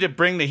 Brett, you need to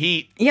bring the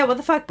heat. Yeah, what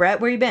the fuck, Brett?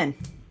 Where you been?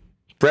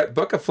 Brett,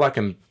 book a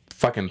fucking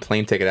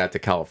plane ticket out to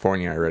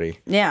California already.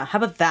 Yeah, how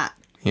about that?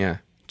 Yeah.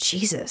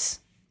 Jesus.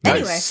 Nice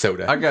Anyway.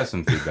 soda. I got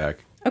some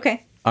feedback.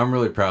 Okay. I'm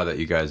really proud that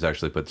you guys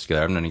actually put this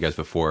together. I've known you guys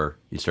before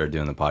you started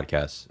doing the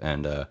podcast,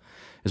 and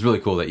it's really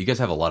cool that you guys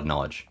have a lot of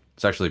knowledge.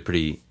 It's actually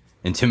pretty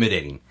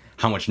intimidating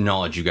how much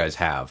knowledge you guys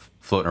have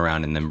floating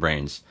around in them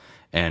brains.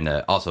 And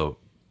also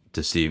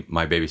to see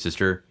my baby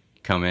sister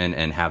come in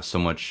and have so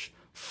much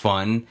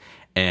fun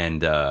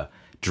and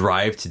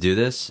drive to do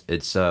this,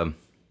 it's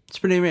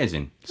pretty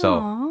amazing.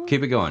 So Aww.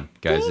 Keep it going,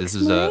 guys. Thanks,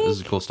 this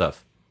is cool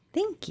stuff.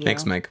 Thank you.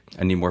 Thanks, Mike.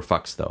 I need more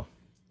fucks though.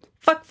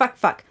 Fuck.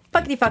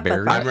 Fuckity fuck.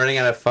 I'm running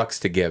out of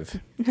fucks to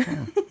give. You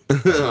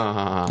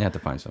have to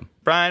find some.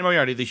 Brian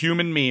Moriarty, the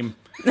human meme.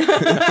 Human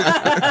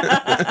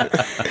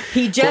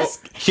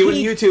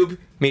YouTube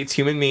meets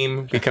human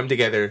meme. We come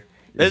together.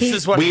 This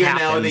is what we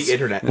happens are now the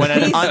internet. when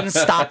an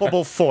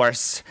unstoppable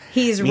force.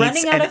 He's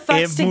running out of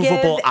fucks to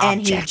give,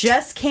 and he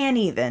just can't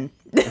even.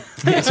 I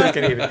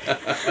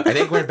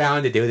think we're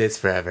bound to do this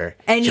forever.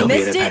 And you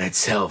missed it.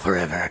 itself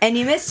forever. And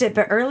you missed it,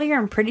 but earlier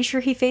I'm pretty sure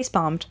he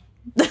face-bombed.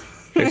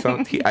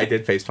 I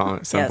did facepalm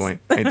at some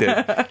point. I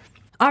did.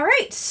 All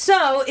right,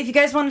 so if you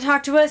guys want to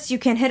talk to us, you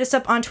can hit us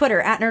up on Twitter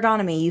at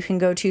Nerdonomy. You can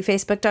go to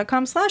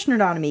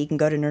facebook.com/Nerdonomy. You can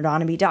go to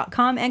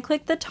nerdonomy.com and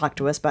click the Talk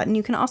to Us button.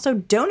 You can also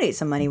donate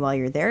some money while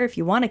you're there if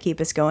you want to keep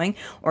us going,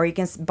 or you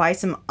can buy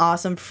some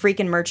awesome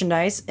freaking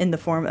merchandise in the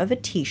form of a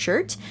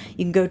t-shirt.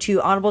 You can go to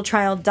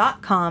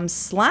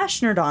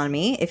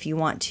audibletrial.com/Nerdonomy if you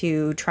want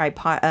to try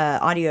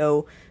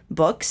audio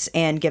books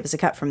and give us a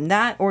cut from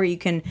that, or you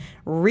can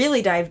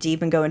really dive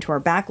deep and go into our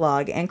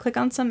backlog and click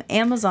on some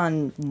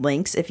Amazon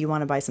links if you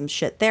want to buy some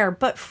shit there.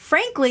 But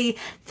frankly,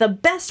 the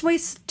best way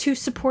to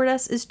support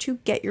us is to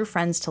get your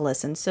friends to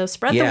listen. So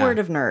spread the word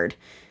of Nerd.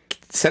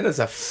 Send us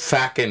a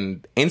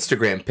fucking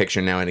Instagram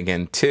picture now and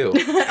again, too.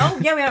 Oh,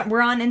 yeah,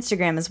 we're on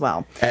Instagram as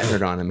well. At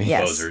Nerdonomy.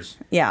 Yes. Posers.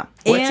 Yeah.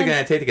 What's it going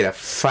to take to get a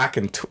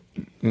fucking,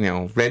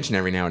 wrenching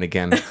every now and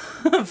again?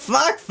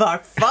 Fuck.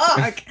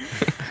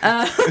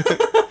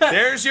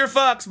 There's your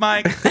fucks,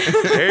 Mike.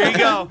 There you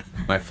go.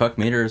 My fuck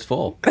meter is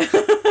full.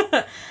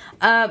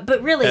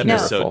 But really,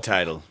 Episode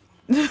title.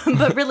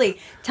 But really,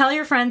 tell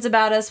your friends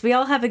about us. We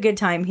all have a good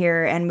time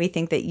here, and we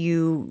think that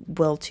you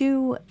will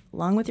too,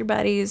 along with your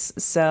buddies.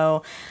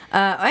 So,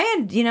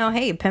 and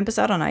hey, pimp us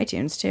out on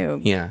iTunes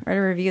too. Yeah, write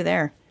a review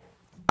there.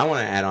 I want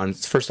to add on,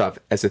 first off,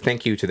 as a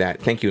thank you to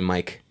that. Thank you,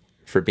 Mike,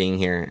 for being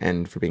here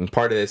and for being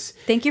part of this.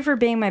 Thank you for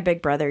being my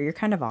big brother. You're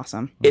kind of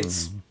awesome.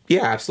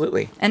 Yeah,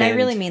 absolutely, and I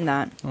really mean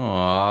that.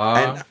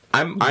 Aww.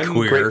 And I'm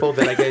grateful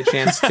that I get a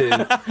chance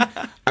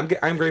to.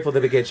 I'm grateful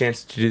that I get a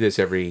chance to do this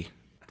every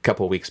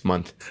couple weeks,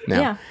 month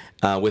now,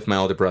 with my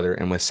older brother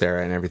and with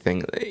Sarah and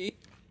everything.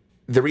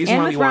 The reason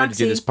why we wanted to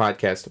do this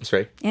podcast, I'm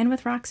sorry, and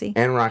with Roxy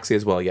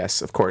as well.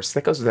 Yes, of course,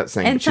 that goes without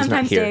saying. And but she's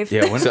sometimes not here. Dave.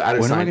 Yeah, when so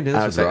am I going to do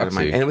this with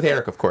Roxy? And with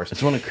Eric, of course. I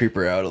just want to creep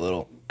her out a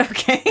little.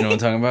 Okay. You know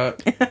what I'm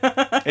talking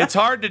about? It's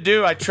hard to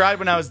do. I tried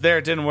when I was there.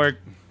 It didn't work.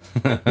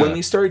 When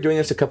we started doing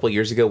this a couple of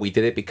years ago, we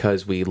did it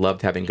because we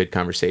loved having good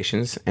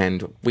conversations,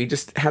 and we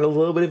just had a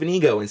little bit of an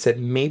ego and said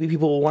maybe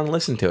people will want to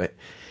listen to it.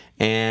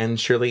 And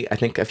surely, I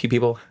think a few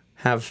people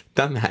have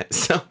done that.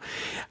 So,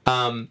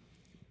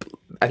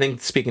 I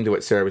think speaking to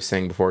what Sarah was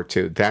saying before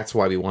too, that's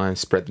why we want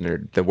to spread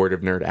the word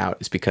of Nerd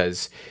out, is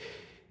because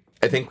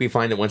I think we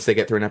find that once they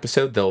get through an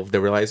episode, they'll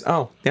realize,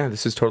 oh yeah,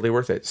 this is totally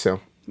worth it. So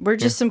we're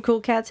just some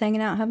cool cats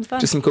hanging out, having fun.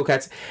 Just some cool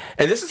cats,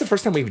 and this is the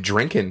first time we've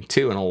drinking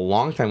too in a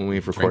long time when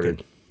we've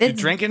recorded. You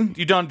drinking?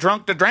 You done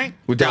drunk to drink?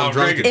 We done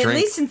drunk to drink. At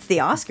least since the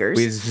Oscars.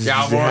 We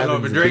had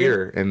the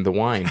beer and the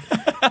wine.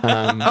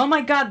 Oh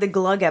my god, the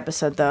Glug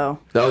episode though.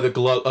 Oh, the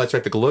Glug. Oh, that's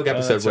right. The Glug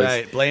episode was.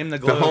 Right. Blame the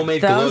Glug. The homemade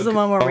Glug. That was the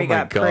one where we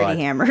got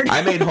pretty hammered.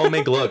 I made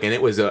homemade Glug, and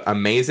it was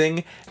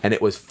amazing, and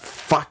it was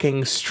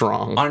fucking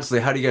strong. Honestly,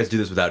 how do you guys do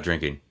this without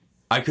drinking?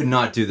 I could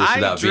not do this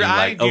without being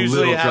like a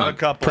little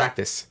drunk.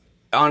 Practice.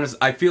 Honest,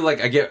 I feel like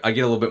I get a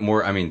little bit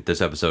more. I mean,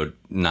 this episode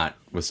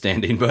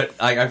notwithstanding, but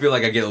I feel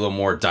like I get a little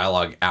more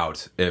dialogue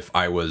out if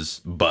I was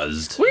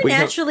buzzed. We're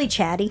naturally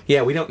chatty.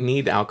 Yeah, we don't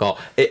need alcohol.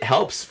 It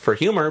helps for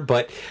humor,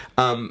 but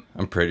I'm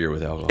prettier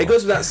with alcohol. It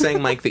goes without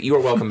saying, Mike, that you are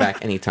welcome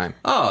back anytime.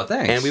 Oh,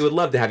 thanks. And we would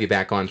love to have you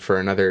back on for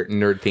another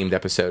nerd-themed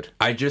episode.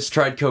 I just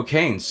tried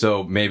cocaine,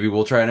 so maybe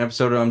we'll try an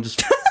episode. I'm just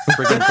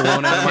freaking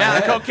blown out of my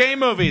head. Cocaine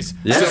movies.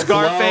 Yeah. So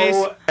Scarface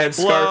Blow and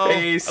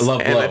Scarface. I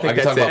love Blow. I can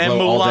talk about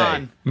Blow all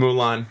day.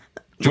 Mulan.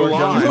 George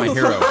Jones is my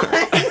hero.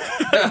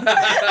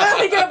 I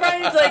think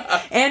Brian's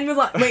like, and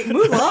Mulan. Wait,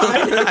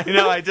 Mulan. I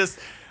know. I just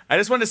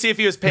wanted to see if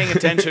he was paying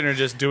attention or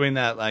just doing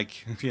that, And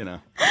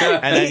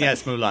then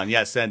yes, Mulan.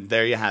 Yes, and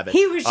there you have it.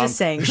 He was just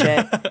saying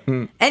shit.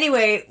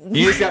 Anyway,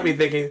 you just got me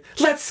thinking.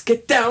 Let's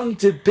get down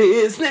to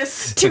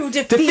business to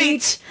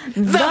defeat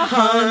the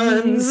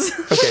Huns.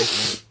 Okay.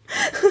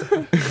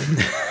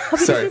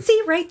 Sorry. You can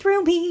see right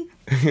through me.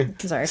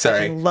 Sorry.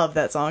 I love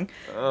that song.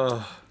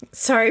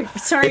 Sorry,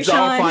 it's Sean.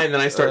 all fine. Then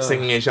I start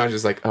singing, and Sean's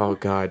just like, "Oh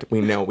God, we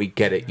know, we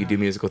get it. You do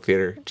musical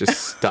theater.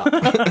 Just stop."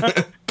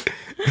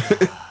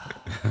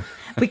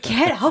 We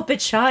can't help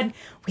it, Sean.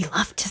 We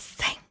love to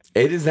sing.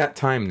 It is that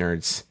time,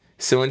 nerds.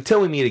 So until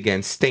we meet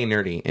again, stay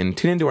nerdy and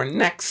tune into our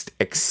next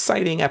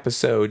exciting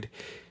episode.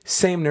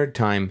 Same nerd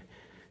time,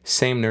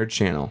 same nerd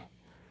channel.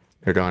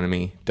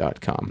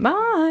 Nerdonomy.com.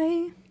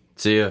 Bye.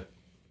 See ya.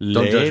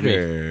 Don't judge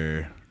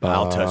me.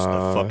 I'll touch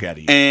the fuck out of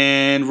you.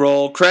 And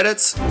roll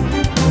credits.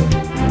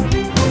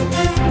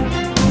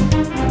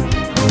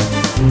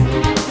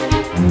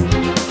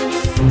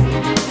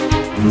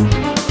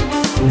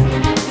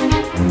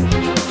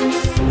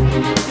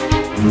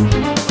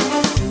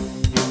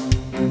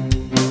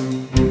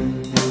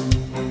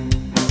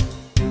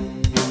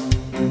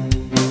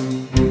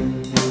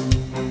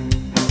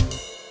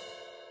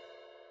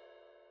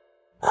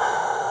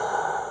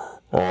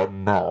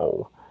 And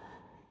now,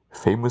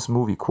 famous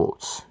movie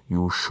quotes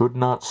you should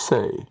not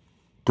say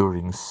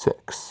during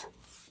sex.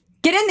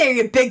 Get in there,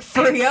 you big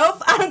furry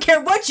oaf. I don't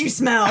care what you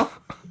smell.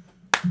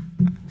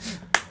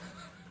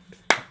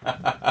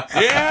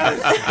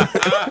 Yes!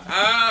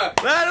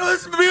 That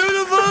was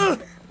beautiful!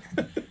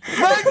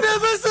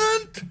 Magnificent!